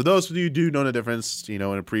for those of you who do know the difference, and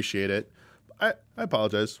appreciate it, I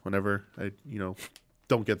apologize whenever I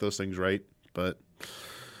don't get those things right. But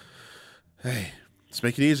hey, let's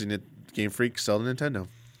make it easy. Game Freak, sell to Nintendo.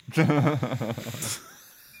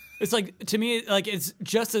 It's like, to me, like it's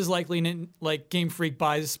just as likely like Game Freak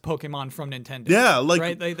buys Pokemon from Nintendo. Yeah, like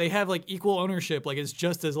right? They have like equal ownership. Like it's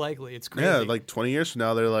just as likely. It's crazy. yeah, like 20 years from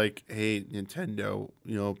now, they're like, hey, Nintendo,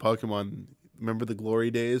 Pokemon. Remember the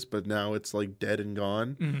glory days, but now it's like dead and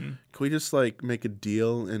gone. Mm-hmm. Can we just like make a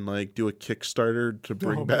deal and like do a Kickstarter to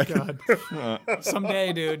bring Oh back my God.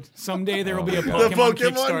 Someday, dude. Someday there will be a the Pokemon,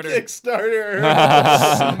 Pokemon Kickstarter. Kickstarter?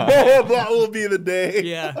 Oh, that will be the day.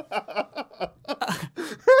 Yeah.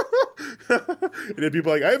 And then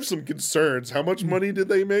people are like, I have some concerns. How much money did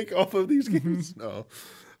they make off of these games? No.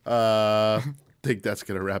 I think that's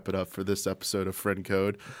gonna wrap it up for this episode of Friend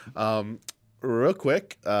Code. real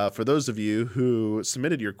quick, for those of you who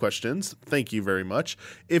submitted your questions, thank you very much.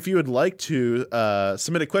 If you would like to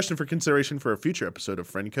submit a question for consideration for a future episode of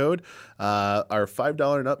Friend Code, our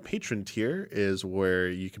 $5 and up patron tier is where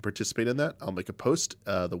you can participate in that. I'll make a post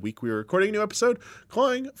the week we are recording a new episode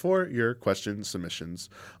calling for your question submissions.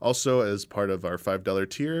 Also, as part of our $5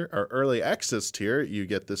 tier, our early access tier, you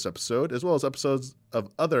get this episode as well as episodes of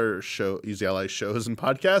other Easy Ally shows and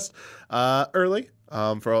podcasts early.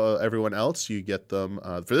 For everyone else, you get them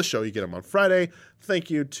for this show. You get them on Friday. Thank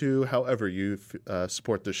you to however you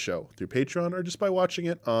support this show through Patreon or just by watching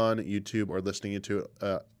it on YouTube or listening to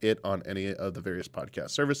it on any of the various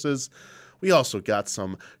podcast services. We also got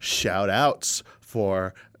some shout outs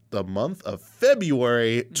for the month of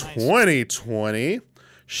February 2020.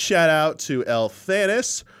 Shout out to El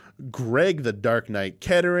Thanis, Greg the Dark Knight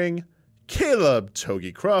Kettering, Caleb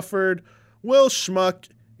Togi Crawford, Will Schmuck,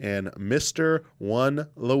 and Mr. One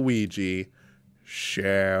Luigi.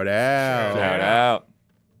 Shout out. Shout out.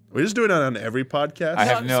 We just do it on every podcast? I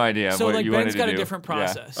have no idea So what like you Ben's wanted to got do. a different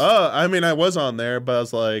process. Oh, I mean, I was on there, but I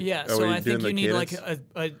was like, Yeah, are so we I doing think the you need like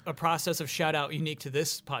cadence? a process of shout out unique to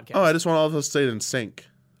this podcast. Oh, I just want all of us to stay in sync.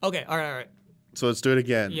 Okay, all right. So let's do it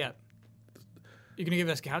again. Yeah. You gonna give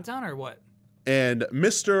us a countdown or what? And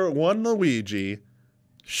Mr. One Luigi,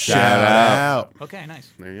 Shout out. Okay, nice.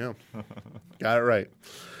 There you go. Got it right.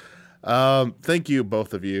 Thank you,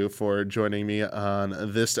 both of you, for joining me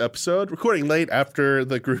on this episode. Recording late after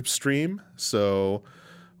the group stream. So,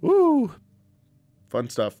 woo. Fun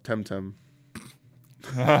stuff. Temtem.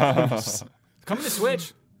 Coming to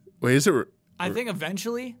Switch. Wait, is it? I think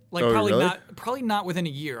eventually, like Oh, probably really? probably not within a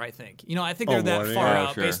year. I think I think they're Oh, that warning. far Oh,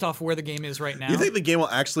 out sure. based off where the game is right now. Do you think the game will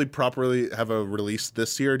actually properly have a release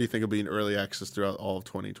this year? Or do you think it'll be in early access throughout all of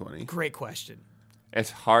 2020? Great question.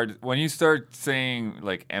 It's hard when you start saying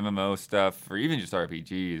like MMO stuff or even just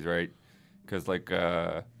RPGs, right? Because like,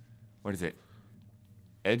 what is it?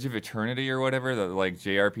 Edge of Eternity or whatever, the like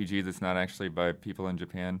JRPG that's not actually by people in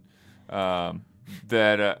Japan.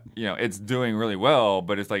 That it's doing really well,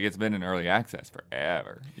 but it's like it's been in early access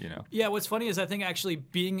forever. Yeah, what's funny is I think actually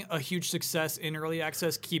being a huge success in early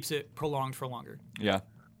access keeps it prolonged for longer. Yeah.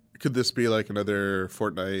 Could this be like another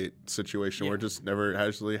Fortnite situation where it just never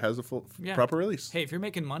actually has a full proper release? Hey, if you're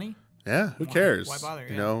making money, Yeah, who cares? why bother?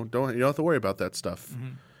 You Yeah. know, you don't have to worry about that stuff.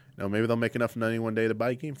 Maybe they'll make enough money one day to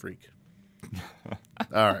buy Game Freak.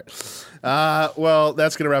 All right. Well,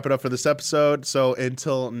 that's going to wrap it up for this episode. So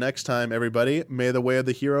until next time, everybody, may the way of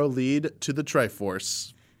the hero lead to the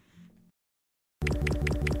Triforce.